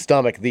my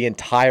stomach the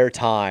entire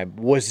time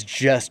was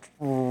just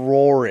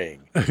roaring.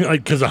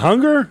 Like because of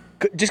hunger?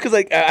 Just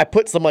because I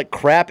put some like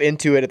crap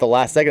into it at the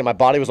last second. My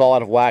body was all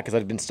out of whack because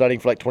I'd been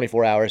studying for like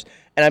 24 hours.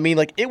 And I mean,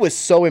 like, it was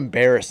so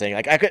embarrassing.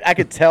 Like I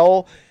could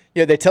tell,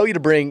 they tell you to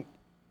bring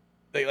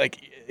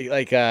like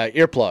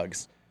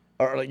earplugs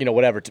or,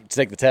 whatever to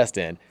take the test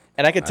in.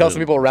 And I could tell some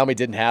people around me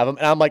didn't have them.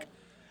 And I'm like,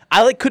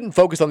 I couldn't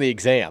focus on the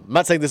exam. I'm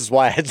not saying this is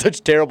why I had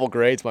such terrible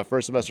grades my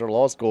first semester of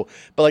law school,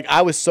 but like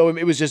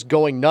it was just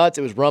going nuts.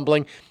 It was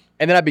rumbling,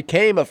 and then I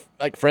became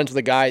friends with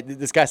a guy.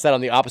 This guy sat on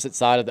the opposite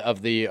side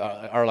of the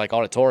our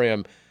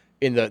auditorium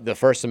in the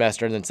first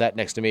semester, and then sat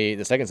next to me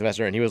the second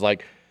semester. And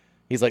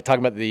he's talking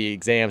about the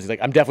exams. He's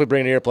like, I'm definitely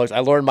bringing earplugs. I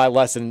learned my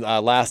lesson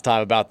last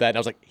time about that. And I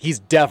was like, he's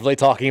definitely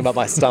talking about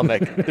my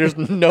stomach. There's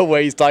no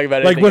way he's talking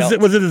about anything else.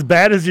 Was it as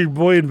bad as your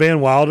boy in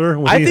Van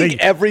Wilder? I think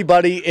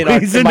everybody in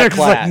my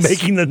class. Just,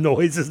 making the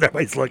noises and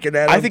everybody's looking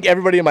at him. I think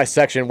everybody in my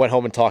section went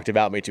home and talked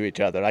about me to each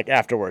other, like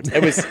afterwards.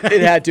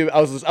 It had to. I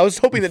was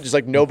hoping that just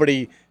like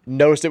nobody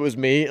noticed it was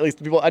me. At least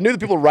I knew the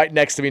people right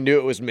next to me knew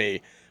it was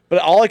me. But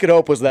all I could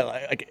hope was that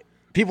like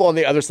people on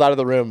the other side of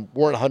the room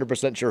weren't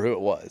 100% sure who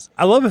it was.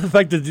 I love the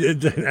fact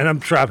that, and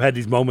I'm sure I've had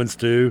these moments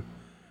too,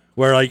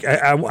 where like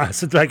I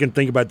sit back and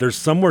think about there's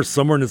somewhere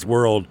in this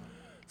world,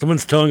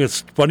 someone's telling a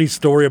funny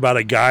story about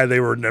a guy they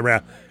were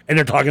around, and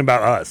they're talking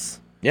about us.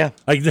 Yeah.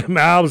 Like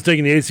I was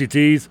taking the ACTs,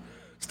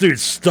 this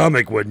dude's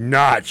stomach would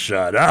not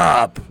shut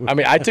up. I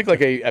mean, I took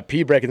like a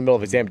pee break in the middle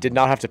of the exam, did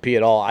not have to pee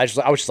at all. I was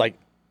just like,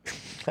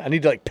 I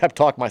need to like pep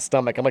talk my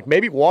stomach. I'm like,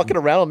 maybe walking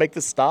around will make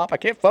this stop. I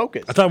can't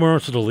focus. I thought we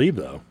weren't supposed to leave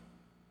though.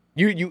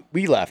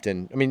 We left,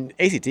 and I mean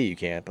ACT you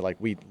can't, but like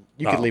you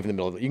could leave in the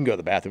middle. You can go to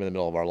the bathroom in the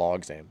middle of our law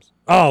exams.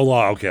 Oh,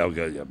 law. Okay.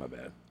 Yeah, my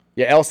bad.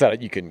 Yeah, Elle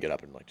said you couldn't get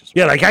up and like just.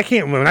 Yeah, like I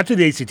can't. When I do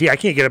the ACT, I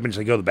can't get up and just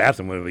like, go to the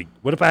bathroom.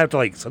 What if I have to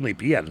like suddenly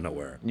pee out of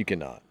nowhere? You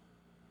cannot.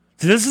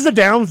 See, this is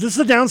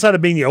the downside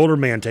of being the older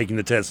man taking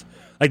the test.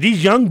 Like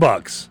these young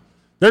bucks,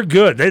 they're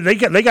good. They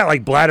got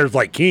like bladders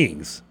like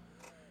kings.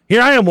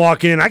 Here I am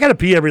walking in. I got to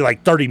pee every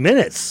like 30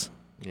 minutes.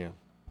 Yeah.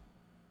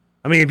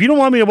 I mean, if you don't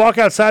want me to walk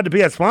outside to pee,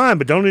 that's fine.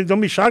 But don't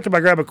be shocked if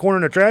I grab a corner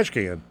in a trash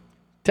can.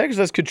 Texas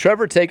says, could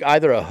Trevor take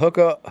either a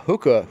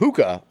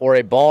hookah or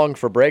a bong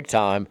for break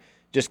time?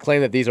 Just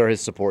claim that these are his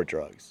support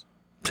drugs.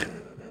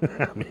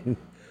 I mean,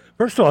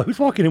 first of all, who's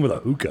walking in with a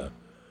hookah?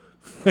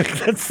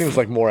 That seems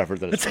like more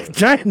effort than it's like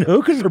giant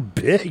hookahs are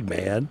big,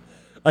 man.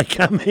 Like,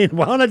 I mean,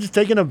 why don't I just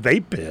take in a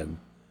vape pen?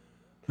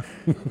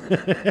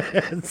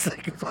 It's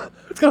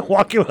gonna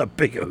walk in with a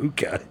big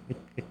hookah.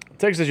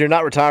 Texas, you're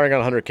not retiring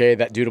on 100K.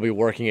 That dude will be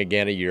working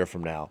again a year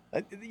from now.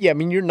 Yeah, I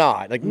mean, you're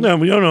not. Like, no,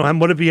 we don't know.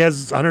 What if he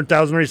has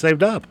 100,000 already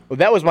saved up? Well,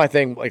 that was my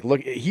thing. Like, look,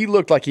 he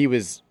looked like he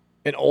was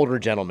an older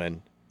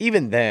gentleman.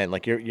 Even then,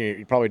 like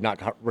you're probably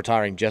not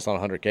retiring just on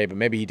 100K, but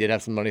maybe he did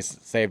have some money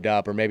saved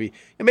up, or maybe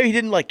he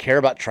didn't like care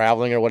about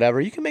traveling or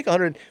whatever. You can make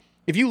 100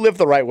 if you live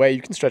the right way.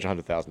 You can stretch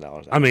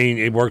 $100,000. I mean,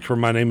 it worked for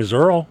My Name Is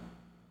Earl.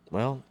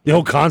 Well, the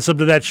whole concept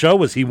of that show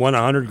was he won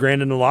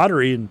 $100,000 in the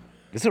lottery, and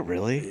is it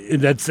really?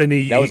 That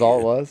was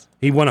all it was.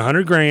 He won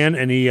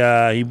 $100,000, and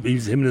him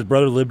and his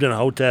brother lived in a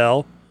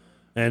hotel,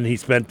 and he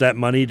spent that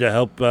money to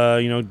help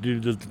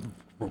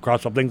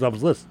cross off things off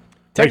his list.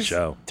 Great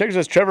show. Texas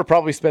says Trevor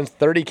probably spends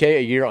 $30K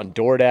a year on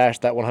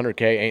DoorDash. That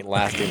 $100K ain't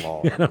lasting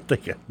long. I don't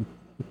think it.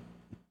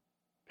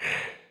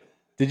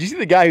 Did you see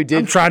the guy who did?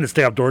 I'm trying to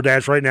stay off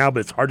DoorDash right now, but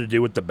it's hard to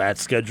do with the bat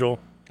schedule.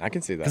 I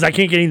can see that. Because I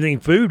can't get anything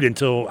food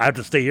until I have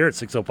to stay here at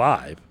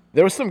 6:05.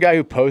 There was some guy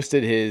who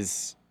posted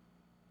his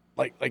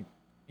like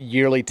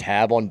yearly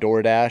tab on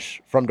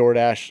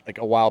DoorDash like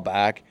a while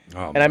back.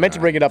 And I meant to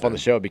bring it up on the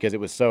show because it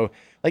was so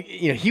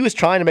he was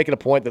trying to make it a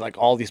point that like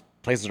all these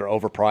places are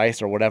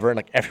overpriced or whatever, and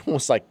like everyone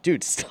was like,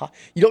 dude, stop.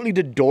 You don't need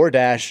to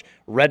DoorDash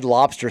Red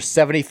Lobster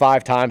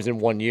 75 times in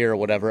 1 year or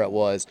whatever it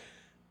was,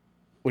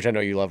 which I know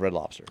you love Red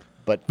Lobster.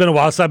 But it's been a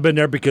while since I've been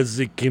there because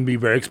it can be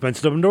very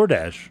expensive on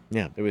DoorDash.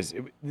 Yeah,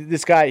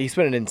 this guy, he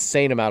spent an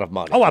insane amount of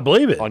money. Oh, I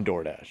believe it. On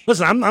DoorDash.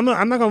 Listen, I'm not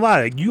gonna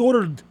lie. Like, you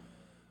ordered,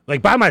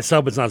 like, by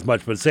myself, it's not as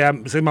much. But say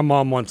my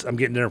mom wants, I'm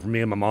getting dinner for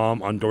me and my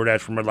mom on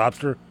DoorDash from Red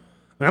Lobster.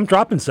 I mean, I'm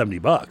dropping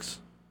 $70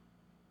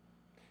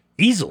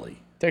 easily.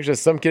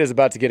 Texas, some kid is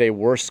about to get a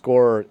worse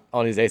score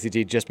on his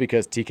ACT just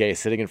because TK is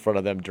sitting in front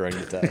of them during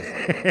the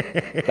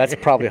test. That's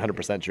probably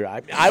 100% true.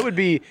 I would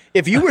be,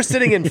 if you were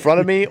sitting in front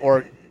of me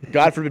or,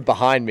 God forbid,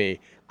 behind me,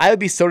 I would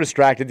be so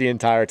distracted the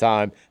entire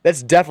time.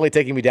 That's definitely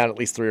taking me down at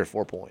least 3 or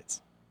 4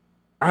 points.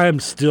 I am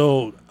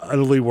still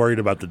utterly worried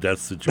about the death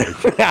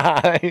situation.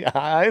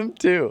 I am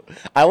too.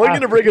 I wasn't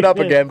going to bring it up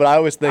again, but I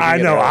was thinking. I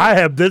know. I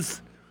have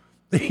this.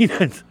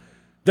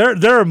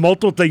 There are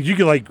multiple things you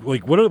can like.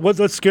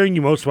 What's scaring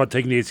you most about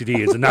taking the ACT?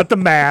 Is it not the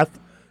math?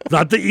 It's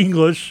not the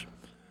English.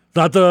 It's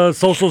not the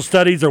social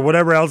studies or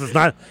whatever else. It's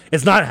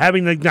not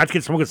having to not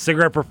get smoke a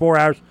cigarette for 4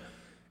 hours.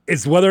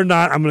 It's whether or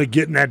not I'm going to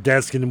get in that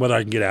desk and whether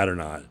I can get out or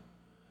not.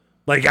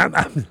 Like I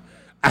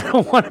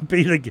don't want to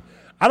be like,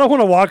 I don't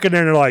want to walk in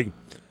there and they're like,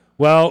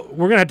 well,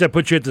 we're gonna have to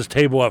put you at this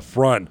table up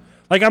front.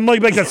 Like I'm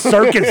like a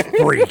circus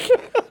freak.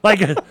 Like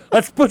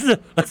let's put him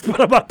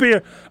up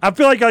here. I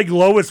feel like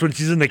Lois when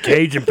she's in the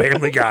cage in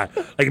Family Guy.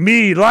 Like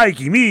me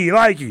likey.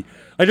 Like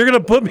you're gonna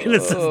put me in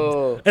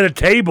at a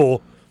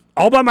table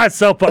all by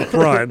myself up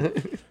front.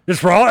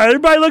 Just for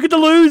everybody look at the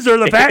loser,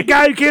 the fat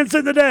guy who can't sit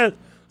in the desk.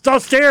 So I'll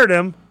stare at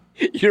him.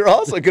 You're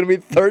also going to be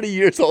 30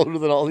 years older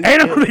than all these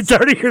kids. I'm going to be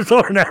 30 years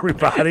older than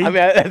everybody. I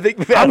mean, I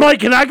think... I'm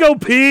like, can I go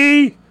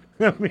pee?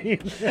 I mean,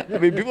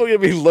 people are going to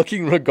be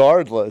looking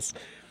regardless.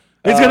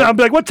 I'm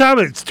like, what time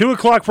is it? It's 2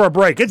 o'clock for a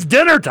break. It's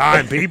dinner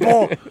time,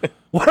 people.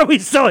 Why are we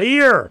still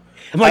here?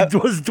 I'm like,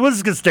 what's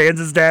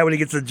Costanza's dad when he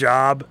gets a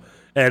job?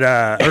 And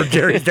or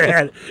Jerry's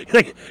dad.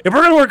 Like, if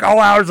we're going to work all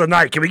hours of the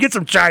night, can we get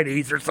some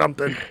Chinese or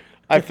something?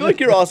 I feel like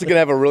you're also going to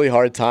have a really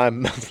hard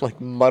time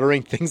like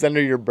muttering things under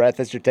your breath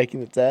as you're taking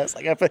the test.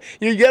 Like,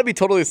 you got to be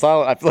totally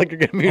silent. I feel like you're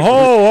going to be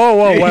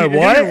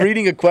what?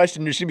 Reading a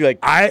question. You should be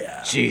like,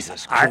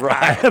 Jesus Christ.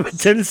 I have a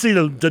tendency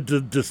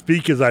to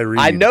speak as I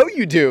read. I know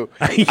you do.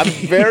 I'm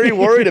very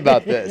worried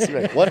about this.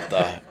 You're like, what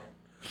the?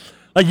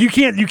 Like you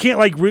can't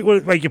like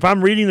if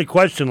I'm reading the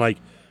question, like,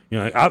 you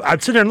know,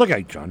 I'd sit there and look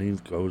like Johnny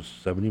goes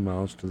 70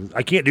 miles to.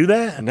 I can't do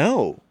that.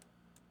 No,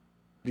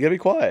 you got to be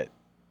quiet.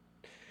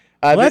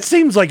 Well, that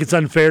seems like it's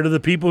unfair to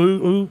the people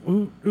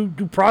who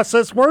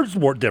process words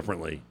more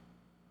differently.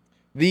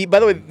 By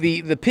the way,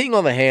 the peeing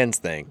on the hands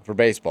thing for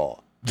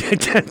baseball.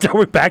 Are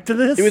we back to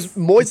this? It was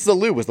Moise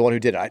Alou was the one who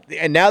did it.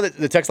 And now that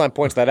the text line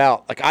points that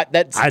out, like that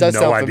does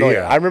sound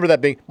familiar. I remember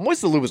that being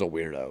Moise Alou was a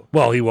weirdo.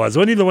 Well, he was.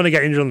 Wasn't he the one that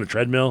got injured on the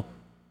treadmill?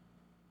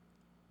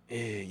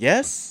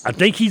 Yes. I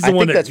think he's the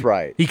one that's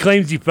right. He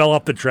claims he fell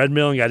off the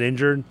treadmill and got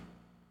injured.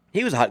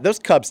 He was hot. Those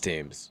Cubs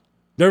teams.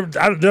 They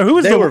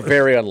were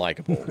very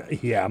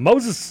unlikable. Yeah,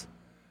 Moses.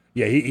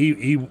 Yeah,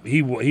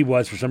 he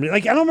was for some reason.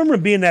 Like I don't remember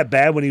him being that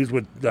bad when he was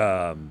with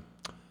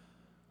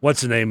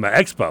what's the name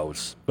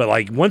Expos. But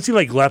like once he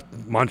like left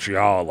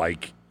Montreal,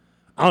 like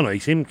I don't know, he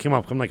came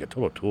off like a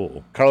total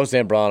tool. Carlos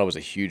Zambrano was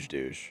a huge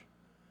douche.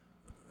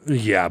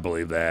 Yeah, I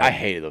believe that. I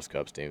hated those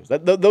Cubs teams.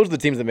 Those are the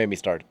teams that made me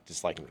start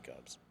disliking the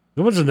Cubs.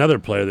 There was another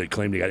player that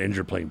claimed he got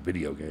injured playing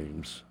video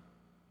games.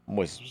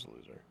 Moise was a loser.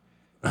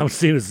 I'm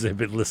seeing as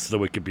if it lists the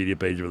Wikipedia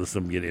page where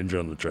some get injured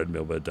on the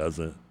treadmill, but it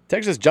doesn't.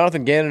 Texas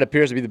Jonathan Gannon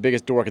appears to be the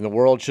biggest dork in the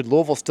world. Should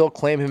Louisville still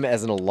claim him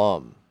as an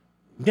alum?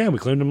 Yeah, we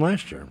claimed him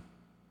last year.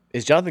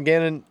 Is Jonathan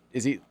Gannon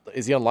is he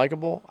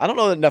unlikable? I don't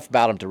know enough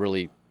about him to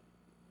really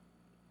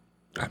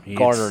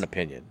garner an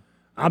opinion.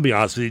 I'll be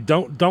honest with you.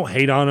 Don't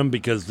hate on him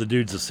because the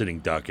dude's a sitting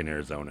duck in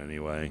Arizona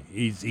anyway.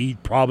 He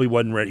probably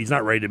wasn't ready. He's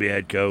not ready to be a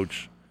head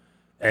coach.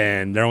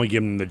 And they're only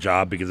giving him the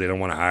job because they don't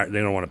want to hire.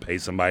 They don't want to pay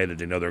somebody that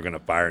they know they're going to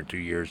fire in 2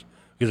 years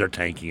because they're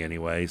tanking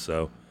anyway.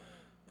 So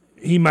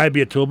he might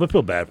be a tool, but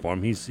feel bad for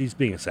him. He's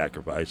being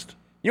sacrificed.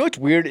 You know what's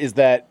weird is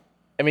that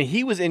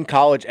he was in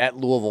college at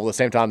Louisville the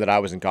same time that I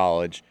was in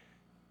college.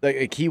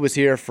 Like he was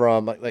here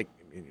from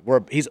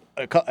he's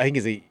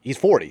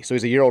 40, so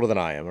he's a year older than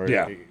I am. Or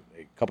yeah,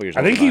 a couple years.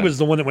 I think he was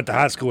the one that went to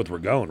high school with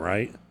Ragone,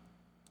 right?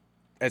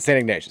 At St.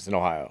 Ignatius in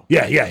Ohio.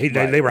 Yeah.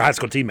 They were high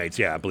school teammates.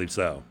 Yeah, I believe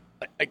so.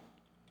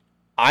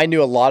 I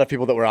knew a lot of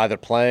people that were either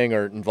playing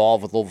or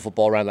involved with Louisville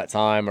football around that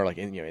time, or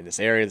in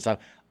this area at this time.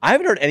 I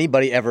haven't heard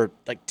anybody ever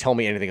tell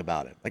me anything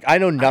about it. I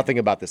know nothing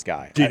about this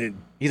guy.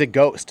 He's a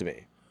ghost to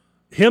me.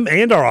 Him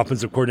and our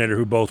offensive coordinator,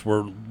 who both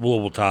were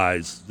Louisville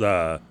ties,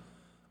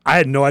 I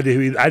had no idea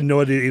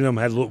any of them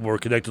were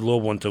connected to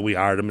Louisville until we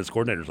hired them as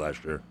coordinators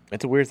last year.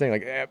 It's a weird thing.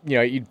 Like,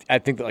 I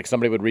think that like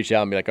somebody would reach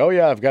out and be like, "Oh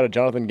yeah, I've got a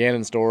Jonathan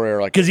Gannon story,"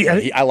 or like, "Because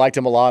I liked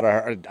him a lot,"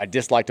 or "I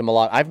disliked him a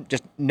lot." I've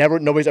just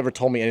nobody's ever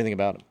told me anything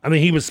about him. I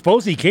mean, he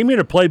came here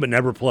to play, but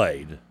never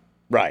played.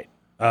 Right.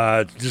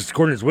 Just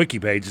according to his wiki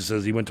page, it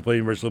says he went to play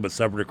University but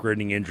suffered a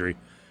career-ending injury.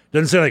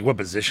 Doesn't say like what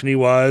position he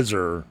was,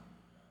 or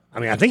I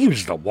mean, I think he was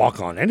just a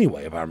walk-on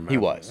anyway. If I remember, he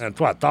was.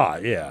 That's what I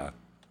thought. Yeah.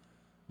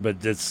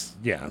 But it's,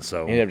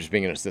 so. He ended up just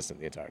being an assistant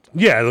the entire time.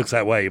 Yeah, it looks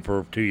that way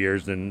for 2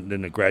 years,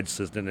 then a grad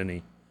assistant,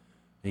 and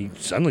he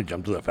suddenly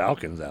jumped to the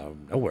Falcons out of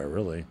nowhere,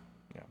 really.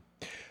 Yeah.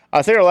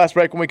 Let's take our last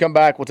break. When we come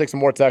back, we'll take some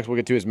more texts. We'll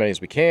get to as many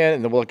as we can,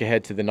 and then we'll look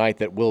ahead to the night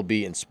that will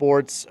be in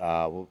sports.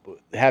 We'll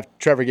have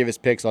Trevor give his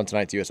picks on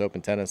tonight's U.S.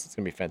 Open tennis. It's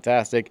going to be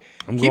fantastic.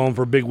 I'm going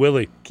for Big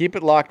Willie. Keep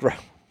it locked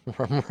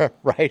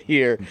right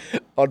here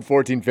on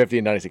 1450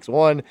 and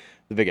 96.1,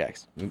 the Big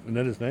X. Isn't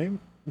that his name?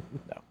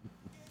 No.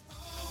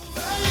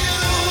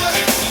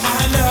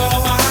 I know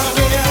I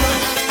will.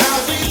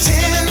 I'll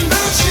pretend my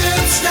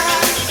ship's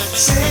not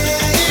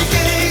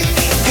sinking,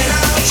 and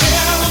I'll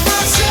tell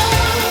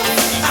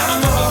myself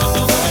I'm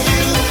over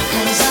you,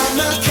 'cause I'm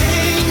the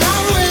king I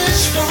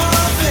wish for,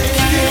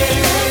 baby.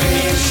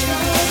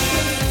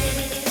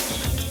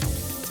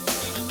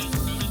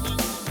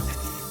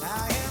 I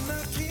am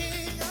the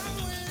king I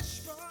wish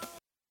for.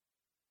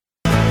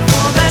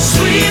 For that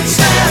sweet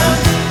sound,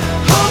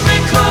 hold me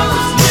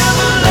close,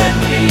 never let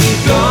me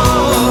go.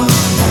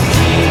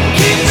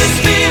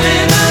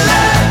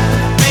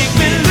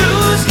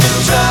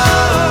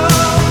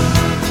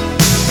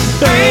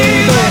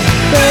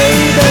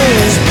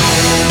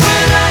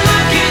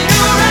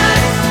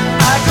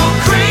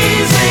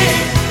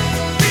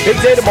 Big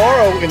day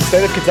tomorrow in the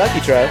state of Kentucky,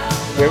 Trev.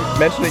 We haven't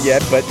mentioned it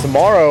yet, but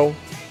tomorrow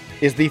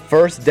is the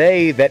first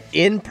day that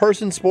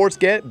in-person sports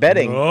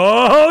betting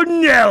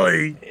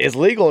is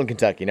legal in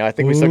Kentucky. Now, I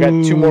think we still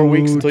got 2 more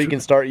weeks until you can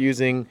start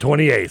using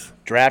 28th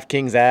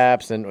DraftKings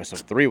apps, and so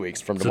 3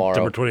 weeks from tomorrow.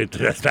 September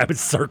 28th. That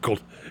is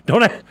circled.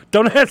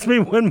 Don't ask me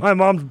when my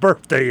mom's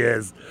birthday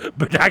is,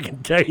 but I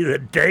can tell you the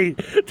date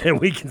that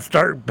we can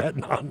start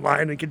betting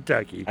online in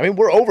Kentucky. I mean,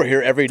 we're over here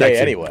every day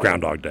anyway.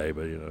 Groundhog Day,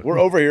 but we're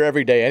over here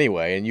every day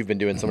anyway, and you've been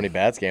doing so many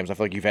bad scams. I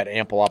feel like you've had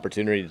ample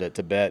opportunity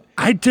to bet.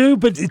 I do,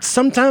 but it's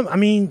sometimes. I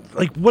mean,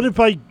 like, what if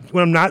when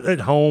I'm not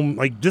at home?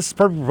 Like, this is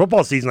perfect for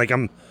football season. Like,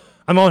 I'm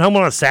at home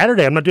on a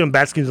Saturday. I'm not doing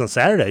bad schemes on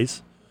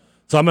Saturdays,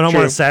 so I'm at home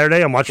on a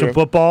Saturday. I'm watching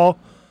football.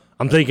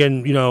 I'm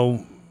thinking,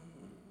 little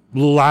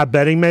live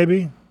betting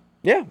maybe.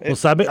 Yeah.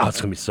 It's gonna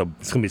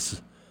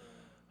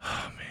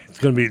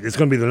be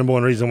the number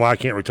one reason why I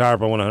can't retire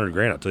if I won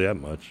 $100,000. I'll tell you that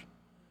much.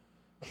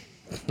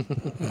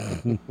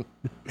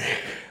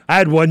 I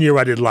had 1 year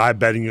where I did live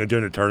betting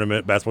during a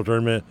tournament, basketball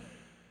tournament.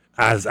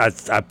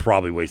 I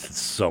probably wasted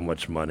so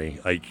much money.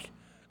 Like,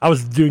 I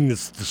was doing the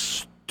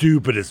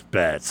stupidest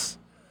bets.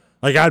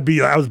 Like, I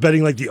was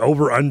betting like the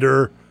over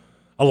under,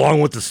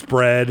 along with the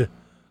spread.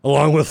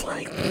 Along with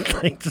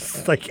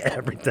just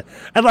everything,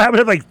 I would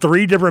have like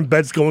 3 different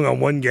bets going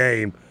on one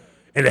game,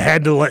 and it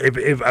had to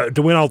if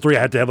to win all 3, I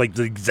had to have like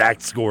the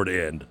exact score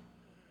to end.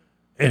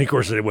 And of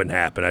course, it wouldn't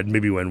happen. I'd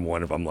maybe win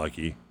 1 if I'm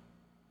lucky.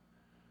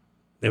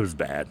 It was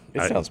bad.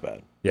 It sounds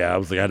bad. Yeah, I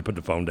was like, I had to put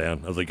the phone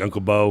down. I was like, Uncle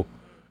Bo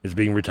is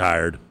being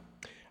retired.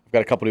 I've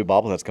got a couple new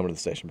bobbleheads coming to the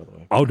station, by the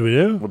way. Oh, do we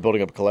do? We're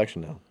building up a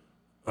collection now.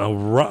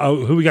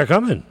 Oh, who we got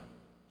coming?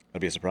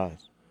 That'd be a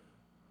surprise.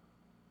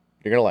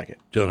 You're gonna like it.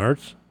 Jalen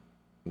Hurts.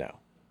 No.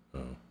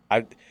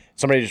 A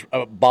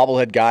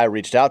bobblehead guy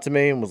reached out to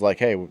me and was like,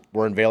 "Hey,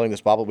 we're unveiling this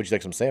bobble. Would you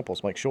take some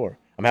samples?" I'm like, "Sure."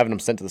 I'm having them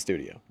sent to the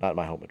studio, not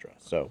my home address.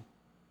 So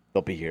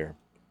they'll be here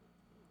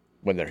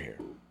when they're here.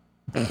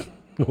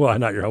 Why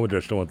not your home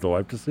address? Don't want the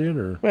wife to see it,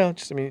 or? Well,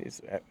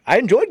 I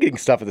enjoyed getting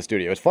stuff at the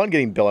studio. It's fun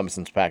getting Bill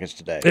Emerson's package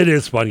today. It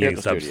is fun getting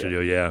stuff at the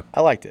studio. Yeah,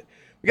 I liked it.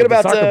 We got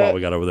about soccer ball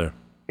we got over there.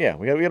 Yeah,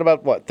 we got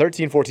about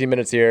 13, 14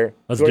 minutes here.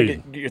 Let's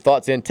get your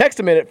thoughts in. Text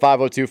a minute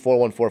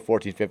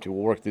 502-414-1450. We'll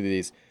work through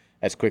these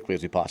as quickly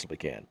as we possibly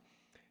can.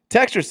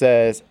 Texter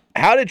says,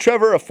 how did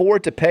Trevor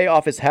afford to pay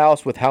off his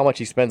house with how much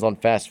he spends on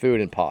fast food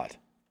and pot?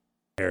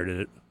 Inherited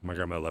it. My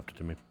grandma left it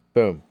to me.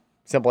 Boom.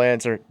 Simple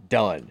answer.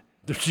 Done.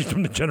 She's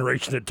from the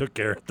generation that took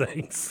care of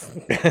things.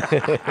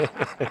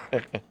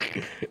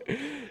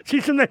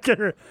 She's from that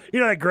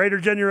that greater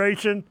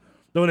generation,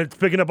 the one that's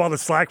picking up all the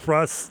slack for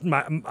us,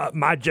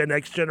 my Gen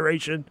X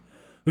generation,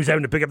 who's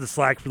having to pick up the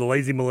slack for the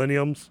lazy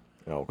millenniums.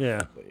 Oh, yeah.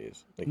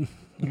 Please. Like,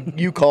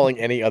 you calling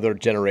any other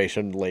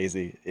generation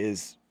lazy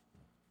is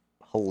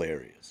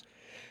hilarious.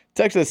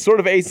 Texas,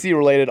 sort of AC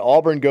related.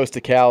 Auburn goes to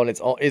Cal, and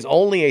is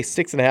only a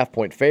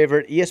 6.5-point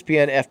favorite.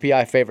 ESPN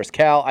FPI favors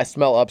Cal. I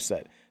smell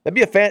upset. That'd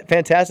be a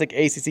fantastic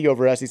ACC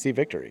over SEC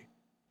victory.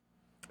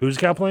 Who's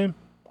Cal playing?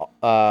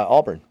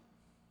 Auburn.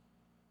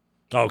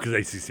 Oh, because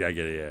ACC, I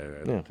get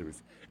it. Yeah.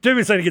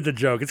 Jimmy's trying to get the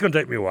joke. It's going to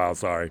take me a while.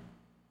 Sorry.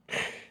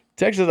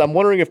 Texas, I'm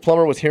wondering if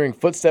Plummer was hearing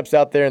footsteps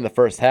out there in the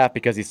first half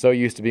because he's so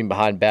used to being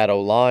behind bad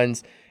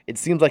O-lines. It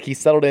seems like he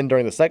settled in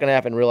during the second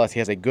half and realized he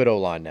has a good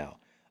O-line now.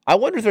 I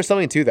wonder if there's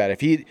something to that.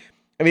 If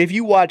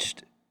you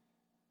watched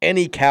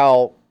any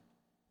Cal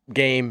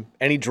game,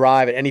 any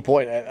drive at any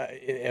point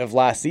of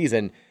last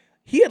season,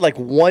 he had like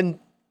 1/2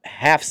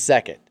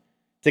 second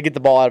to get the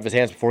ball out of his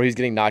hands before he was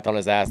getting knocked on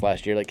his ass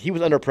last year. Like, he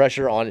was under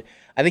pressure on,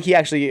 I think he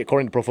actually,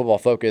 according to Pro Football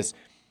Focus,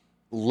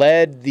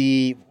 led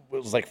it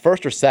was like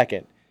first or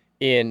second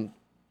in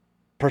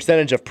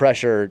percentage of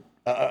pressure,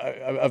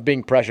 of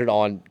being pressured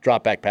on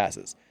drop back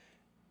passes.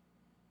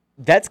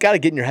 That's got to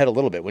get in your head a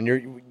little bit when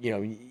you're,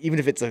 even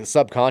if it's a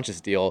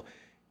subconscious deal,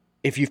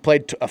 if you've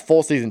played a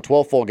full season,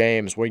 12 full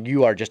games where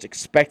you are just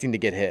expecting to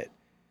get hit,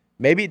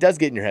 maybe it does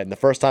get in your head. And the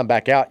first time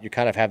back out, you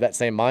kind of have that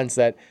same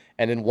mindset.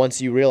 And then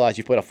once you realize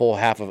you played a full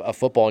half of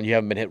football and you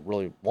haven't been hit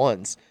really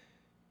once,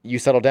 you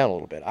settle down a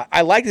little bit.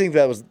 I like to think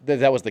that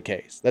was the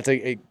case. That's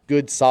a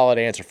good, solid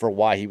answer for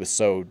why he was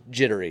so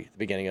jittery at the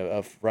beginning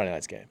of Friday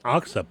night's game. I'll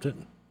accept it.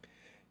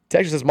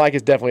 Texas says Mike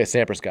is definitely a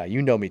Sampras guy.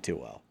 You know me too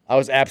well. I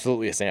was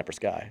absolutely a Sampras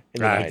guy.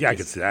 I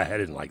could see that. I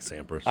didn't like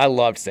Sampras. I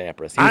loved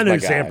Sampras. I knew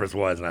Sampras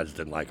was, and I just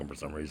didn't like him for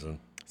some reason.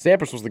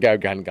 Sampras was the guy who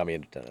got me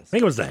into tennis. I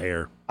think it was the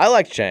hair. I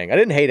liked Chang. I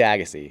didn't hate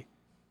Agassi,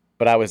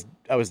 but I was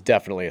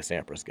definitely a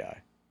Sampras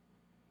guy.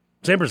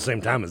 Sampras the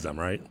same time as them,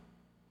 right?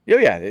 Oh,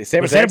 yeah.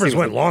 Sampras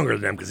went longer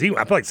than them because I feel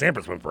like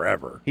Sampras went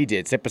forever. He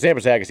did. Sampras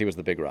Agassi was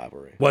the big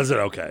rivalry. Was it?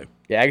 Okay.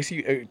 Yeah,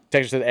 Agassi,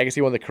 Texas said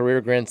Agassi won the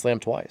career Grand Slam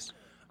twice.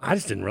 I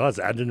just didn't realize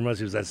that. I didn't realize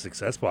he was that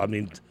successful. I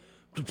mean,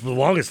 for the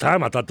longest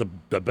time, I thought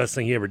the best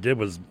thing he ever did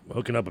was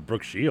hooking up with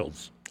Brooke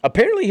Shields.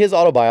 Apparently, his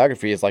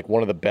autobiography is like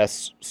one of the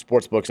best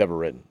sports books ever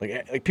written.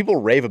 Like people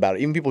rave about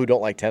it, even people who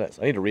don't like tennis.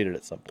 I need to read it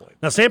at some point.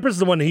 Now, Sampras is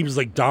the one that he was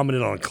like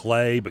dominant on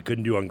clay but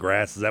couldn't do on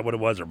grass. Is that what it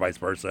was, or vice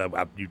versa?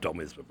 You told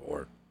me this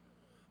before.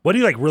 What,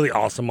 he like really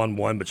awesome on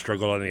one but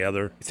struggled on the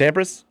other?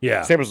 Sampras?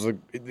 Yeah. Sampras was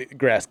a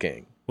grass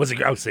king. Was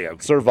he? Oh, see,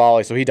 okay. Serve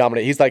volley, so he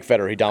dominated. He's like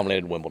Federer. He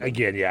dominated Wimbledon.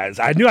 Again, yeah.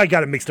 I knew I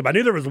got it mixed up. I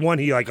knew there was one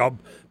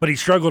but he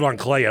struggled on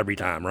clay every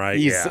time, right?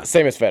 He's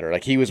same as Federer.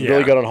 Like, he was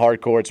really good on hard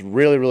courts,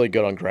 really, really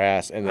good on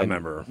grass, and then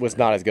was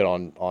not as good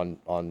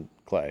on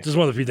clay. Just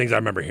one of the few things I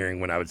remember hearing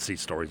when I would see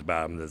stories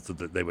about him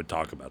that they would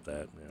talk about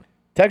that. Yeah.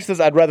 Texas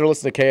says, I'd rather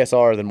listen to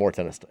KSR than more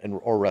tennis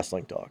or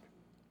wrestling talk.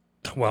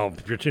 Well,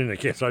 if you're tuning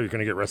to KSR, you're going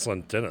to get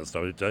wrestling and tennis. I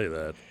would tell you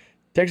that.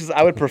 Texas,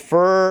 I would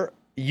prefer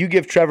you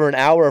give Trevor an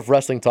hour of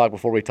wrestling talk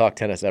before we talk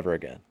tennis ever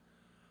again.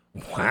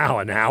 Wow,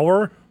 an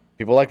hour?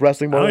 People like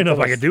wrestling more. I don't even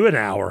know if I could do an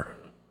hour.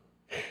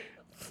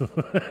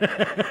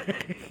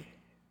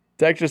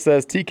 Texas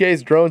says,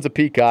 TK's drone's a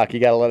peacock. You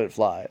got to let it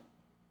fly.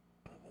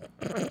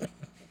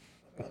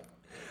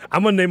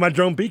 I'm going to name my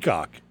drone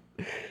Peacock.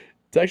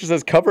 Texas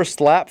says, cover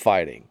slap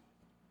fighting.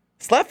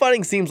 Slap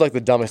fighting seems like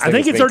the dumbest thing.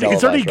 I think it's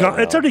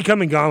already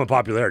come and gone with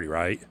popularity,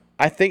 right?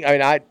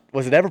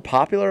 Was it ever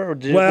popular, or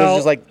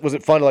was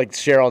it fun to like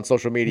share on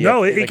social media?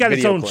 No, it got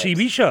its own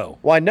TV show.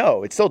 Well, I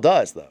know it still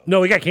does though.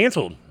 No, it got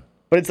canceled.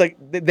 But it's like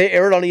they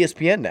air it on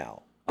ESPN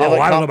now. I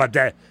don't know about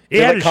that. They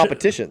had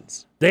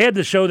competitions. They had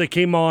the show that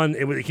came on.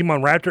 It came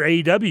on Raptor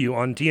AEW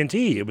on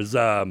TNT. It was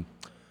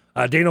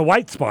Dana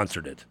White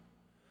sponsored it,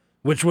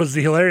 which was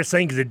the hilarious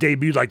thing because it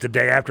debuted like the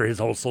day after his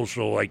whole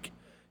social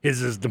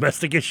his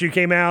domestic issue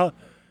came out.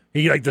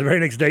 He the very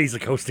next day he's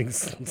hosting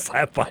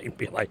slap fighting,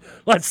 being like,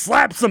 "Let's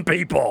slap some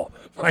people!"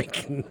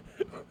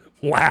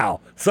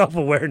 Wow,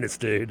 self-awareness,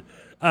 dude.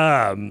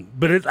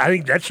 But I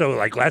think that show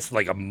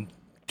lasted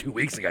 2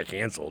 weeks and got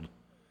canceled.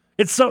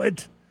 I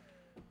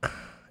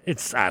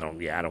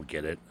don't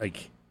get it.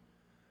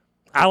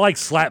 I like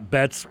slap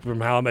bets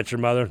from How I Met Your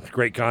Mother,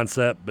 great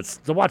concept, but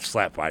to watch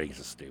slap fighting is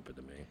just stupid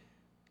to me.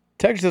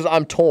 Texas says,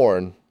 I'm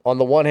torn. On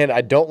the one hand,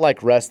 I don't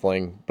like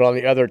wrestling, but on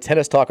the other,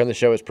 tennis talk on the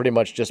show is pretty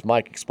much just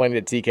Mike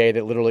explaining to TK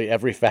that literally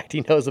every fact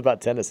he knows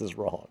about tennis is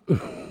wrong.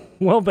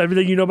 Well,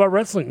 everything you know about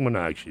wrestling, well, no,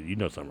 actually, you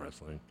know some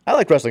wrestling. I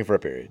like wrestling for a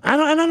period. I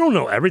don't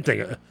know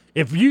everything.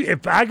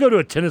 If I go to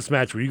a tennis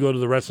match, will you go to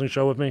the wrestling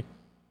show with me?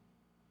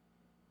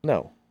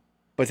 No,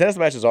 but tennis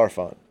matches are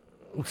fun.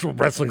 So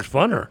wrestling's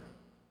funner.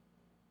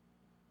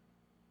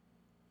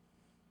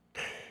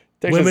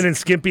 Texas, women in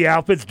skimpy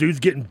outfits,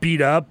 dudes getting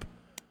beat up,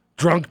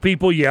 drunk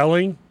people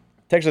yelling.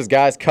 Texas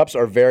guys, cups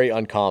are very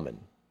uncommon.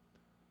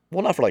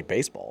 Well, not for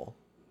baseball.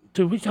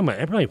 Dude, we talking about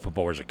everybody in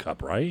football wears a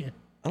cup, right?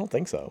 I don't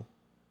think so.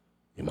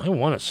 You might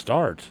want to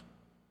start.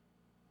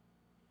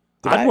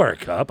 I'd wear a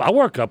cup. I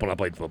wore a cup when I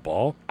played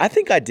football. I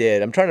think I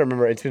did. I'm trying to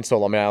remember. It's been so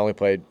long. I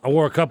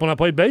wore a cup when I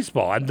played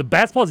baseball. And the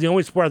basketball is the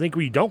only sport I think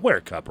where you don't wear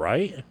a cup,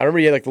 right? I remember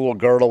you had the little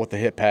girdle with the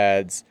hip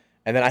pads,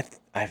 and then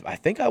I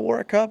think I wore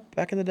a cup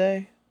back in the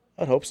day.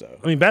 I'd hope so.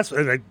 I mean,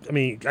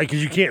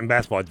 because you can't in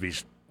basketball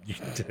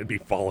it'd be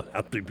falling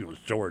out through people's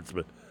shorts,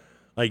 but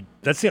I think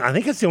that's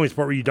the only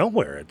sport where you don't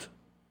wear it.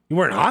 You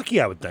wear it in hockey,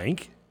 I would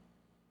think.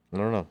 I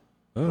don't know.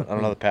 I don't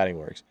know how the padding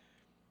works.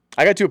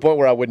 I got to a point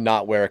where I would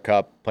not wear a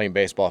cup playing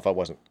baseball if I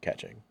wasn't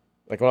catching.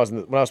 When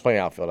I was playing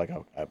outfield,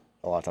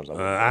 a lot of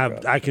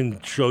times I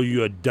can show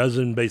you a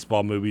dozen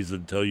baseball movies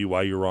that tell you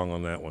why you're wrong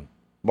on that one.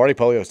 Marty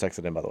Polio's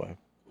texted in, by the way.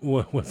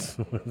 What's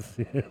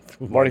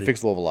Marty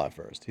fixed Louisville Live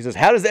first. He says,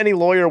 "How does any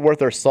lawyer worth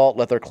their salt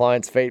let their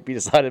client's fate be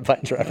decided by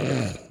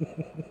Trevor?"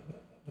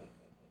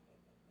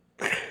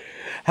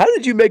 How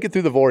did you make it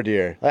through the voir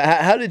dire?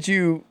 How did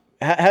you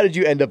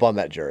end up on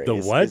that jury? The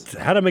what?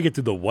 How to make it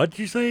through the what?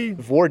 You say?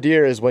 Voir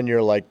dire is when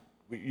you're like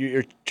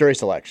your jury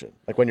selection,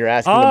 like when you're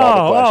asking them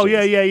all the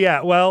questions.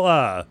 Yeah. Well,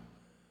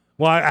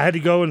 I had to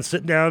go and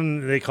sit down.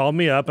 And they called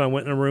me up. And I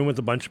went in a room with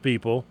a bunch of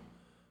people,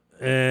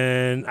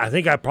 and I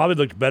think I probably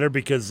looked better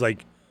because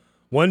like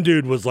one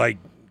dude was like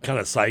kind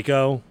of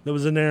psycho that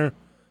was in there.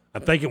 I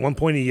think at one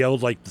point he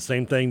yelled like the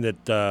same thing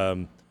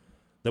that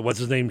what's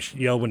his name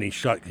yelled when he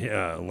shot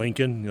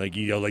Lincoln. Like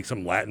he yelled like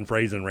some Latin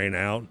phrase and ran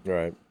out.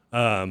 Right.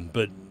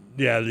 But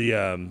yeah,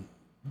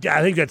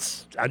 I think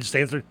I just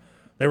answered.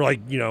 They were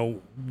like,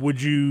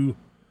 would you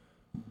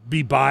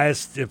be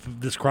biased if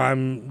this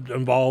crime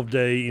involved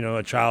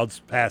a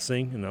child's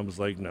passing? And I was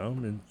like, no,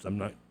 I'm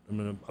not.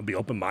 I'll be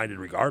open-minded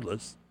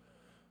regardless.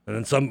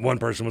 And then one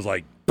person was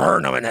like,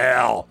 burn them in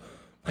hell.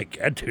 Like,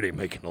 that dude ain't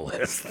making the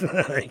list.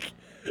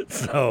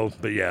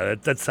 But yeah,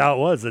 that's how it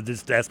was. They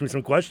just asked me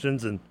some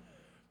questions, and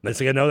next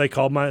thing I know,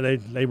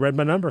 they read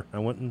my number. I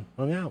went and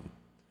hung out.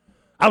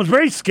 I was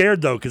very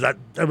scared though, because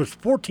there was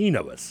 14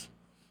 of us,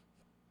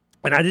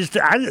 and I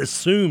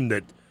assumed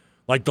that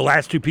like the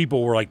last two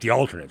people were like the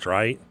alternates,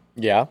 right?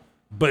 Yeah.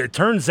 But it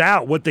turns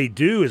out what they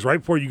do is right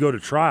before you go to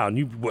trial,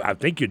 and I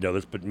think you'd know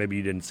this, but maybe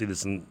you didn't see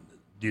this and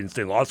you didn't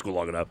stay in law school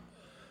long enough.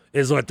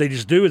 Is what they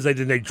just do is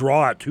they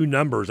draw out two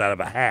numbers out of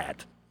a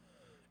hat,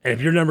 and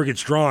if your number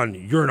gets drawn,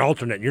 you're an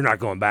alternate. You're not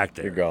going back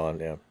there. You're gone,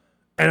 yeah.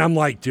 And I'm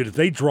like, dude, if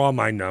they draw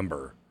my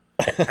number,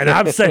 and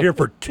I've sat here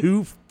for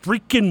 2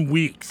 freaking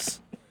weeks.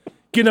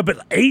 Getting up at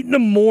 8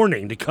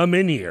 a.m. to come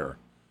in here.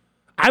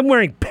 I'm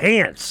wearing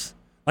pants.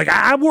 Like,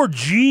 I wore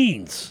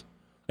jeans.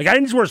 Like, I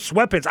didn't just wear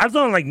sweatpants. I was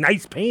on, like,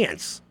 nice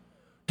pants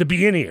to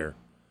be in here.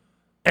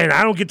 And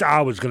I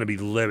was going to be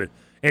livid.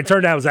 And it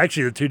turned out it was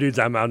actually the two dudes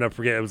I'll never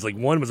forget. It was like,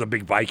 one was a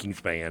big Vikings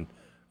fan.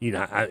 You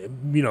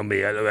know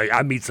me.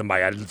 I meet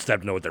somebody. I just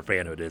have to know what their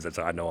fanhood is. That's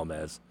how I know them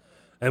as.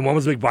 And one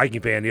was a big Viking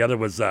fan. The other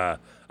was a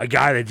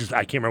guy that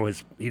I can't remember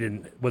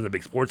wasn't a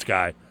big sports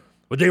guy.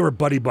 But they were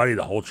buddy-buddy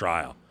the whole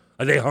trial.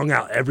 Like they hung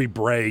out every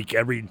break,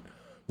 every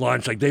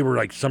lunch. Like they were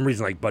like some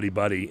reason like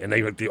buddy, and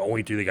they were the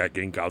only two that got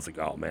getting caught. I was like,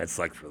 oh man, it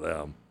sucks for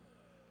them.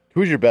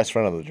 Who's your best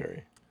friend on the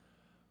jury?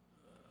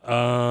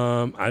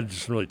 I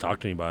just didn't really talk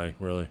to anybody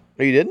really.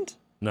 Oh, you didn't?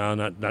 No,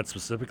 not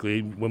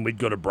specifically. When we'd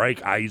go to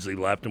break, I usually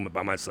left and went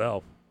by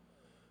myself.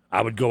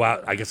 I would go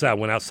out. Like I said, I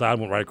went outside,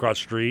 went right across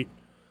the street,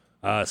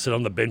 sit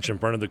on the bench in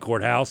front of the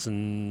courthouse,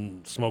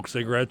 and smoke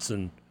cigarettes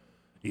and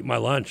eat my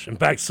lunch. In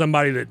fact,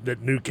 somebody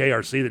that knew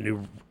KRC, that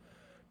knew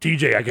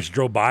TJ, I guess,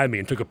 drove by me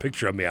and took a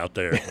picture of me out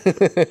there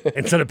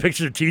and sent a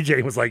picture to TJ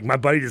and was like, my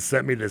buddy just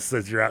sent me this,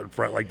 says you're out in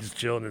front, like just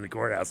chilling in the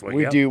courthouse. Like,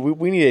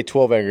 we need a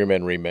 12 Angry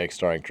Men remake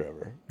starring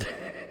Trevor.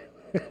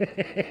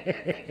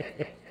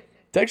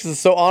 Texas,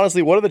 so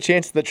honestly, what are the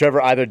chances that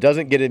Trevor either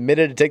doesn't get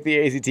admitted to take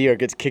the ACT or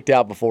gets kicked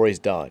out before he's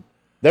done?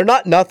 They're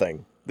not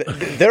nothing.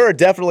 There are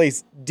definitely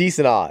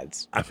decent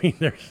odds. I mean,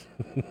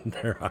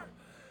 there are.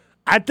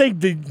 I think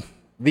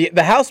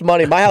the house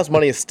money, my house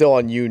money is still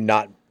on you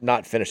not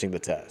finishing the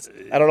test.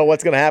 I don't know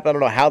what's going to happen. I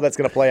don't know how that's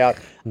going to play out.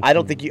 I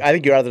think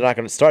you're either not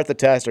going to start the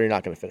test or you're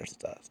not going to finish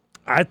the test.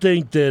 I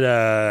think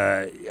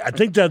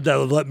that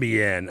they'll let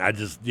me in.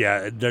 So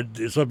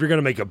if you're going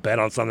to make a bet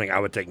on something, I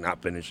would take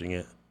not finishing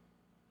it.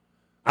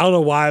 I don't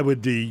know why it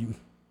would be.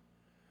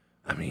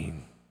 I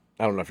mean,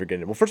 I don't know if you're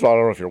getting it. Well, first of all, I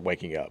don't know if you're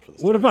waking up for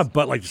this. What if my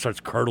butt like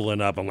starts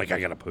curdling up? I'm like, I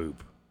gotta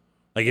poop.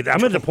 Like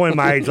I'm at the point in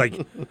my age, like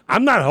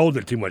I'm not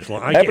holding it too much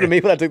longer. Happened to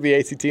me when I took the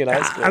ACT in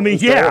high school. I mean,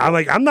 yeah, I'm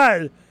like, I'm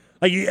not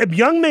like if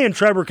young man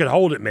Trevor could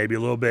hold it maybe a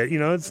little bit.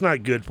 It's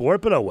not good for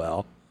it, but oh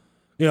well.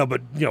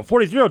 But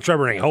 43-year-old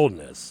Trevor ain't holding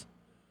this.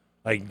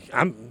 Like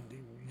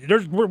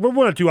we're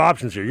one of two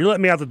options here. You're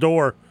letting me out the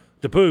door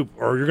to poop,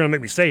 or you're gonna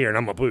make me stay here and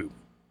I'm gonna poop.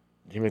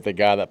 You mean the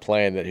guy that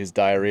plane that his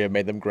diarrhea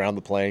made them ground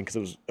the plane because it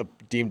was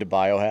deemed a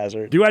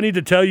biohazard? Do I need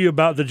to tell you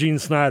about the Gene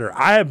Snyder?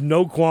 I have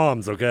no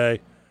qualms,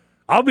 okay?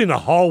 I'll be in the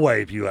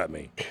hallway if you let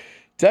me.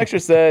 Texture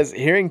says,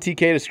 hearing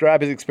TK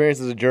describe his experience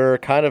as a juror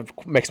kind of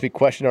makes me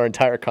question our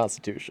entire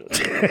Constitution.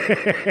 It's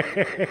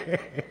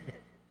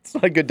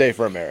not a good day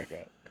for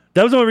America.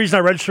 That was the only reason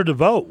I registered to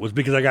vote, was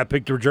because I got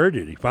picked for jury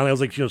duty. Finally, I was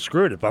like,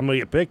 screw it. If I'm going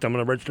to get picked, I'm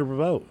going to register for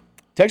vote.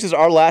 Texas,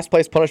 our last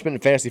place punishment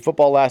in fantasy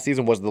football last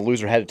season was the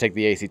loser had to take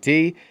the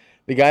ACT.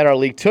 The guy in our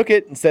league took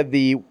it and said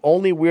the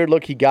only weird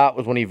look he got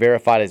was when he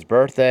verified his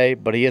birthday,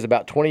 but he is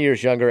about 20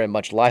 years younger and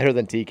much lighter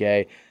than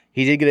TK.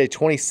 He did get a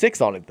 26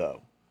 on it,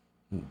 though.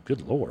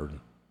 Good Lord.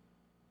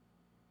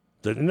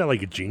 Isn't that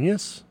like a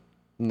genius?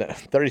 No,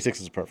 36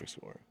 is a perfect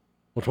score.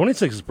 Well,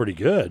 26 is pretty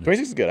good.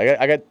 26 is good.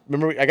 I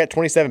got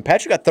 27.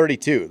 Patrick got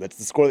 32. That's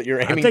the score that you're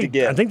aiming to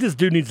get. I think this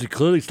dude needs to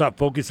clearly stop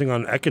focusing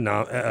on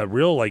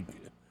academics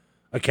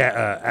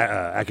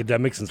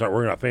and start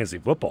worrying about fantasy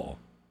football.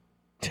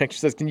 Texture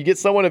says, can you get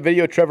someone to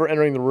video Trevor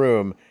entering the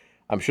room?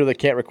 I'm sure they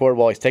can't record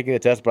while he's taking the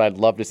test, but I'd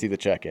love to see the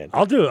check-in.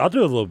 I'll do a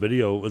little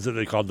video. Was it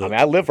they called the? I mean,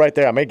 I live right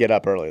there. I may get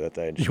up early that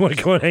day. You want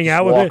to go and hang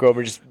out with walk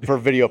over just for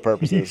video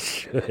purposes. You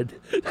should.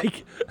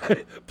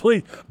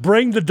 Please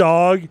bring the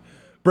dog.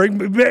 Bring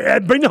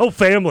the whole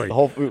family.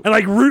 And,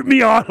 like, root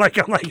me on. Like,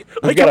 I'm like,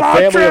 We've got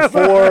a family of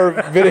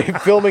 4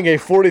 filming a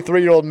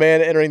 43-year-old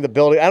man entering the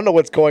building. I don't know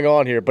what's going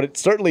on here, but it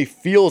certainly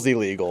feels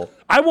illegal.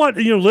 I want,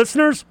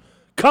 listeners,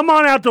 come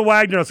on out to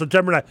Wagner on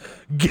September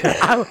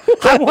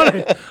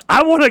 9th.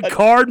 I want a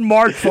card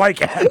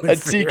march-like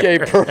atmosphere. A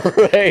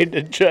TK parade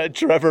and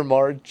Trevor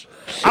march.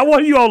 I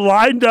want you all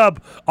lined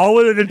up, all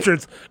with an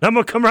entrance. And I'm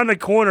going to come around the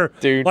corner.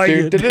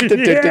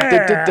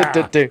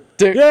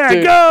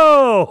 Yeah,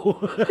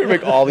 go! You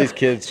make all these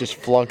kids just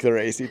flunk their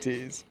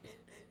ACTs.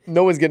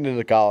 No one's getting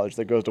into college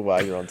that goes to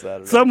Wagner on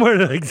Saturday. Somewhere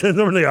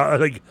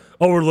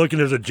overlooking,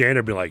 there's a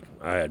janitor be like,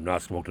 I had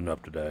not smoked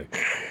enough today.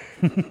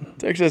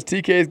 Texas says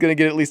TK is going to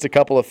get at least a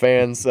couple of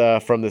fans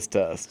from this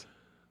test.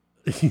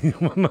 There's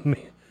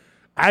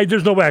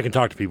no way I can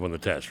talk to people in the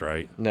test,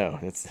 right? No,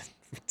 it's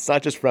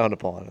not just frowned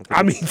upon.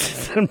 I mean,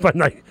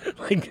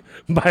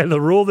 by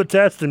the rule of the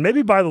test and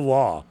maybe by the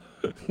law.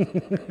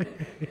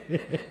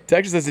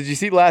 Texas says, did you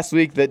see last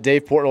week that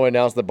Dave Portnoy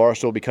announced that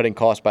Barstool will be cutting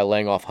costs by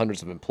laying off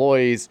hundreds of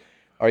employees?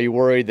 Are you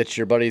worried that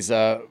your buddies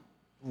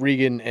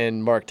Regan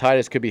and Mark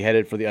Titus could be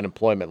headed for the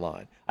unemployment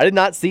line? I did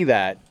not see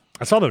that.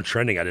 I saw them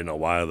trending. I didn't know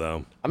why,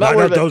 though. I'm not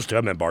worried those two.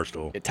 I meant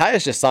Barstool.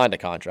 Titus just signed a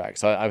contract,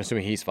 so I'm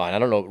assuming he's fine. I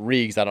don't know.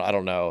 Riggs, I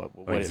don't know.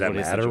 Does that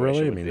matter,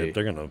 really? I mean, if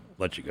they're going to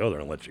let you go, they're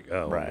going to let you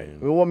go. Right.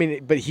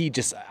 But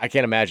I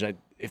can't imagine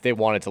if they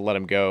wanted to let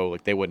him go,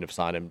 like they wouldn't have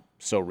signed him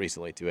so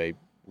recently to a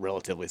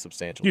relatively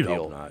substantial deal.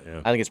 Hope not,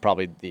 yeah. I think it's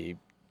probably the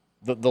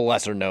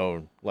lesser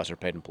known, lesser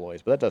paid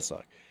employees, but that does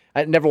suck.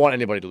 I never want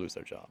anybody to lose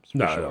their jobs.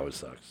 No, it always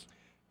sucks.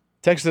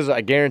 Texas says,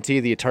 I guarantee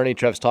the attorney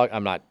Trev's talk.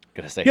 I'm not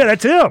going to say. Yeah,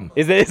 that's him.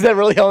 Is that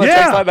really on the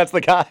text line? That's the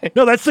guy.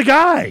 No, that's the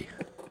guy.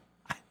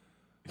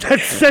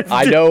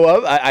 I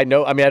know. I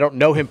know. I mean, I don't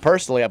know him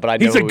personally, but I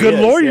know he's a good he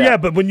is. lawyer. Yeah,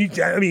 but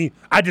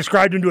I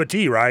described him to a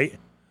T, right?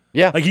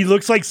 Yeah. Like he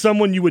looks like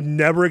someone you would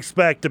never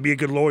expect to be a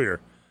good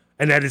lawyer,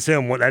 and that is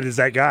him. That is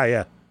that guy.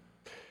 Yeah.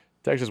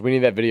 Texas, we need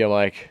that video,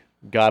 Mike.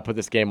 God put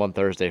this game on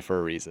Thursday for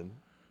a reason.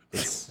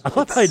 I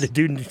love how the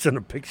dude sent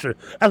a picture.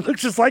 That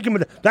looks just like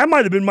him. That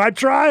might have been my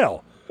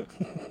trial.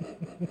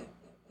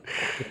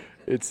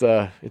 It's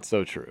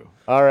so true.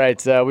 All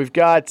right, we've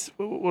got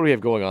what do we have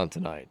going on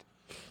tonight?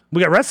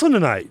 We got wrestling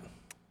tonight.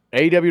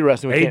 AEW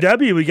wrestling.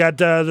 We got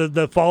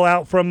the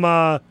fallout from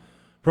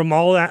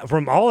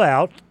All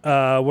Out,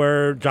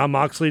 where Jon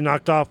Moxley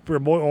knocked off your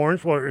boy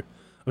Orange. Well,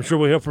 I'm sure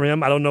we'll hear from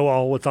him. I don't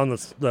know what's on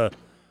the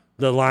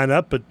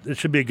lineup, but it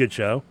should be a good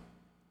show.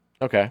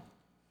 Okay.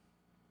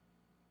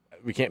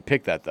 We can't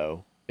pick that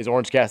though. Is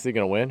Orange Cassidy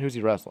going to win? Who's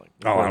he wrestling?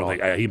 I don't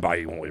think he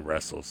won't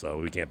wrestle, so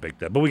we can't pick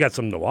that. But we got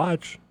something to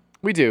watch.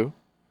 We do.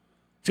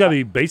 It's got to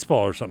be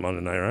baseball or something on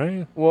tonight,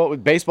 right? Well,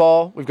 with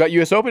baseball, we've got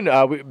U.S. Open.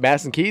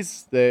 Madison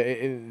Keys,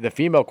 the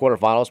female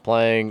quarterfinals,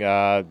 playing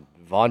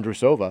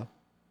Vondrousova,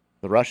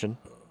 the Russian.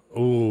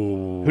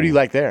 Ooh. Who do you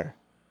like there?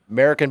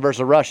 American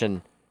versus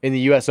Russian in the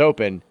U.S.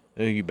 Open.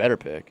 Who you better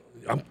pick?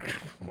 I'm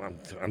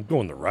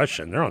going the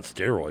Russian. They're on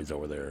steroids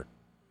over there.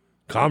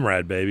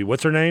 Comrade, baby.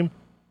 What's her name?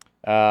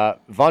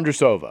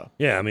 Vondrousova.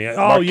 Yeah, I mean,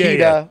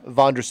 Markita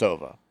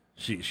Vondrousova.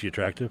 She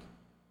attractive?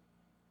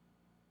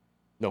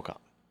 No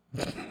comment.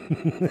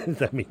 Does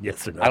that mean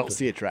yes or no? I don't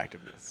see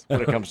attractiveness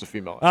when it comes to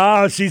female.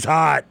 Oh, she's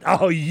hot.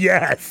 Oh,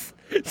 yes.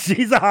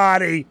 She's a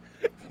hottie.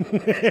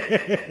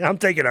 I'm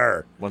taking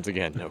her. Once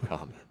again, no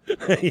comment.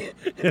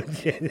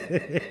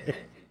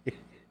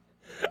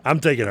 I'm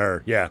taking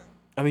her, yeah.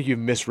 I think you've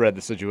misread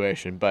the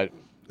situation, but...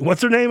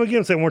 What's her name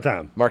again? Say it one more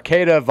time.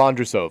 Markita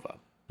Vondrousova.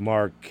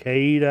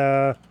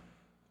 Markita.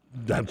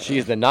 She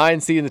is the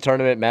 9 seed in the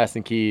tournament.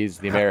 Madison Keys,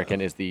 the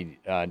American, is the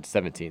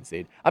 17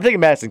 seed. I'm taking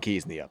Madison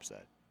Keys in the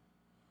upset.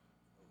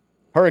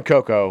 Her and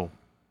Coco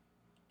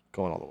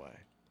going all the way.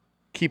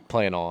 Keep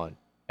playing on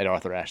at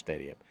Arthur Ashe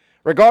Stadium.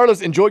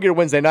 Regardless, enjoy your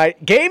Wednesday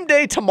night. Game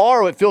day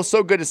tomorrow. It feels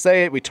so good to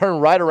say it. We turn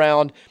right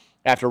around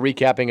after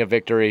recapping a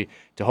victory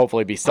to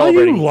hopefully be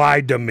celebrating. Oh, you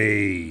lied to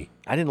me.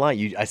 I didn't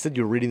lie. I said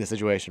you were reading the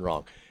situation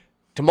wrong.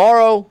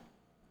 Tomorrow,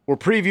 we're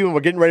previewing.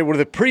 We're getting ready. We're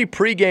the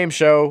pre-game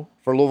show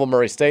for Louisville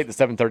Murray State, the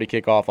 7:30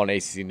 kickoff on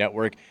ACC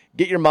Network.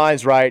 Get your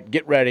minds right.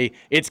 Get ready.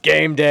 It's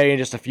game day in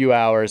just a few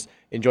hours.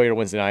 Enjoy your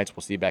Wednesday nights.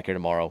 We'll see you back here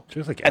tomorrow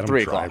at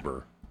 3 o'clock.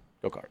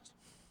 Go Cards.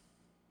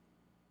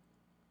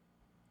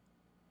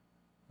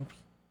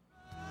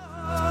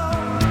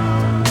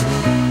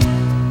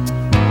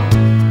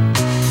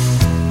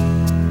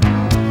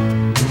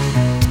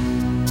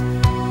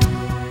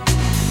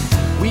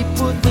 We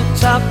put the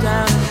top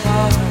down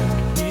hard,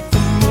 beneath the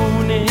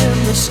moon in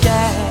the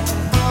sky.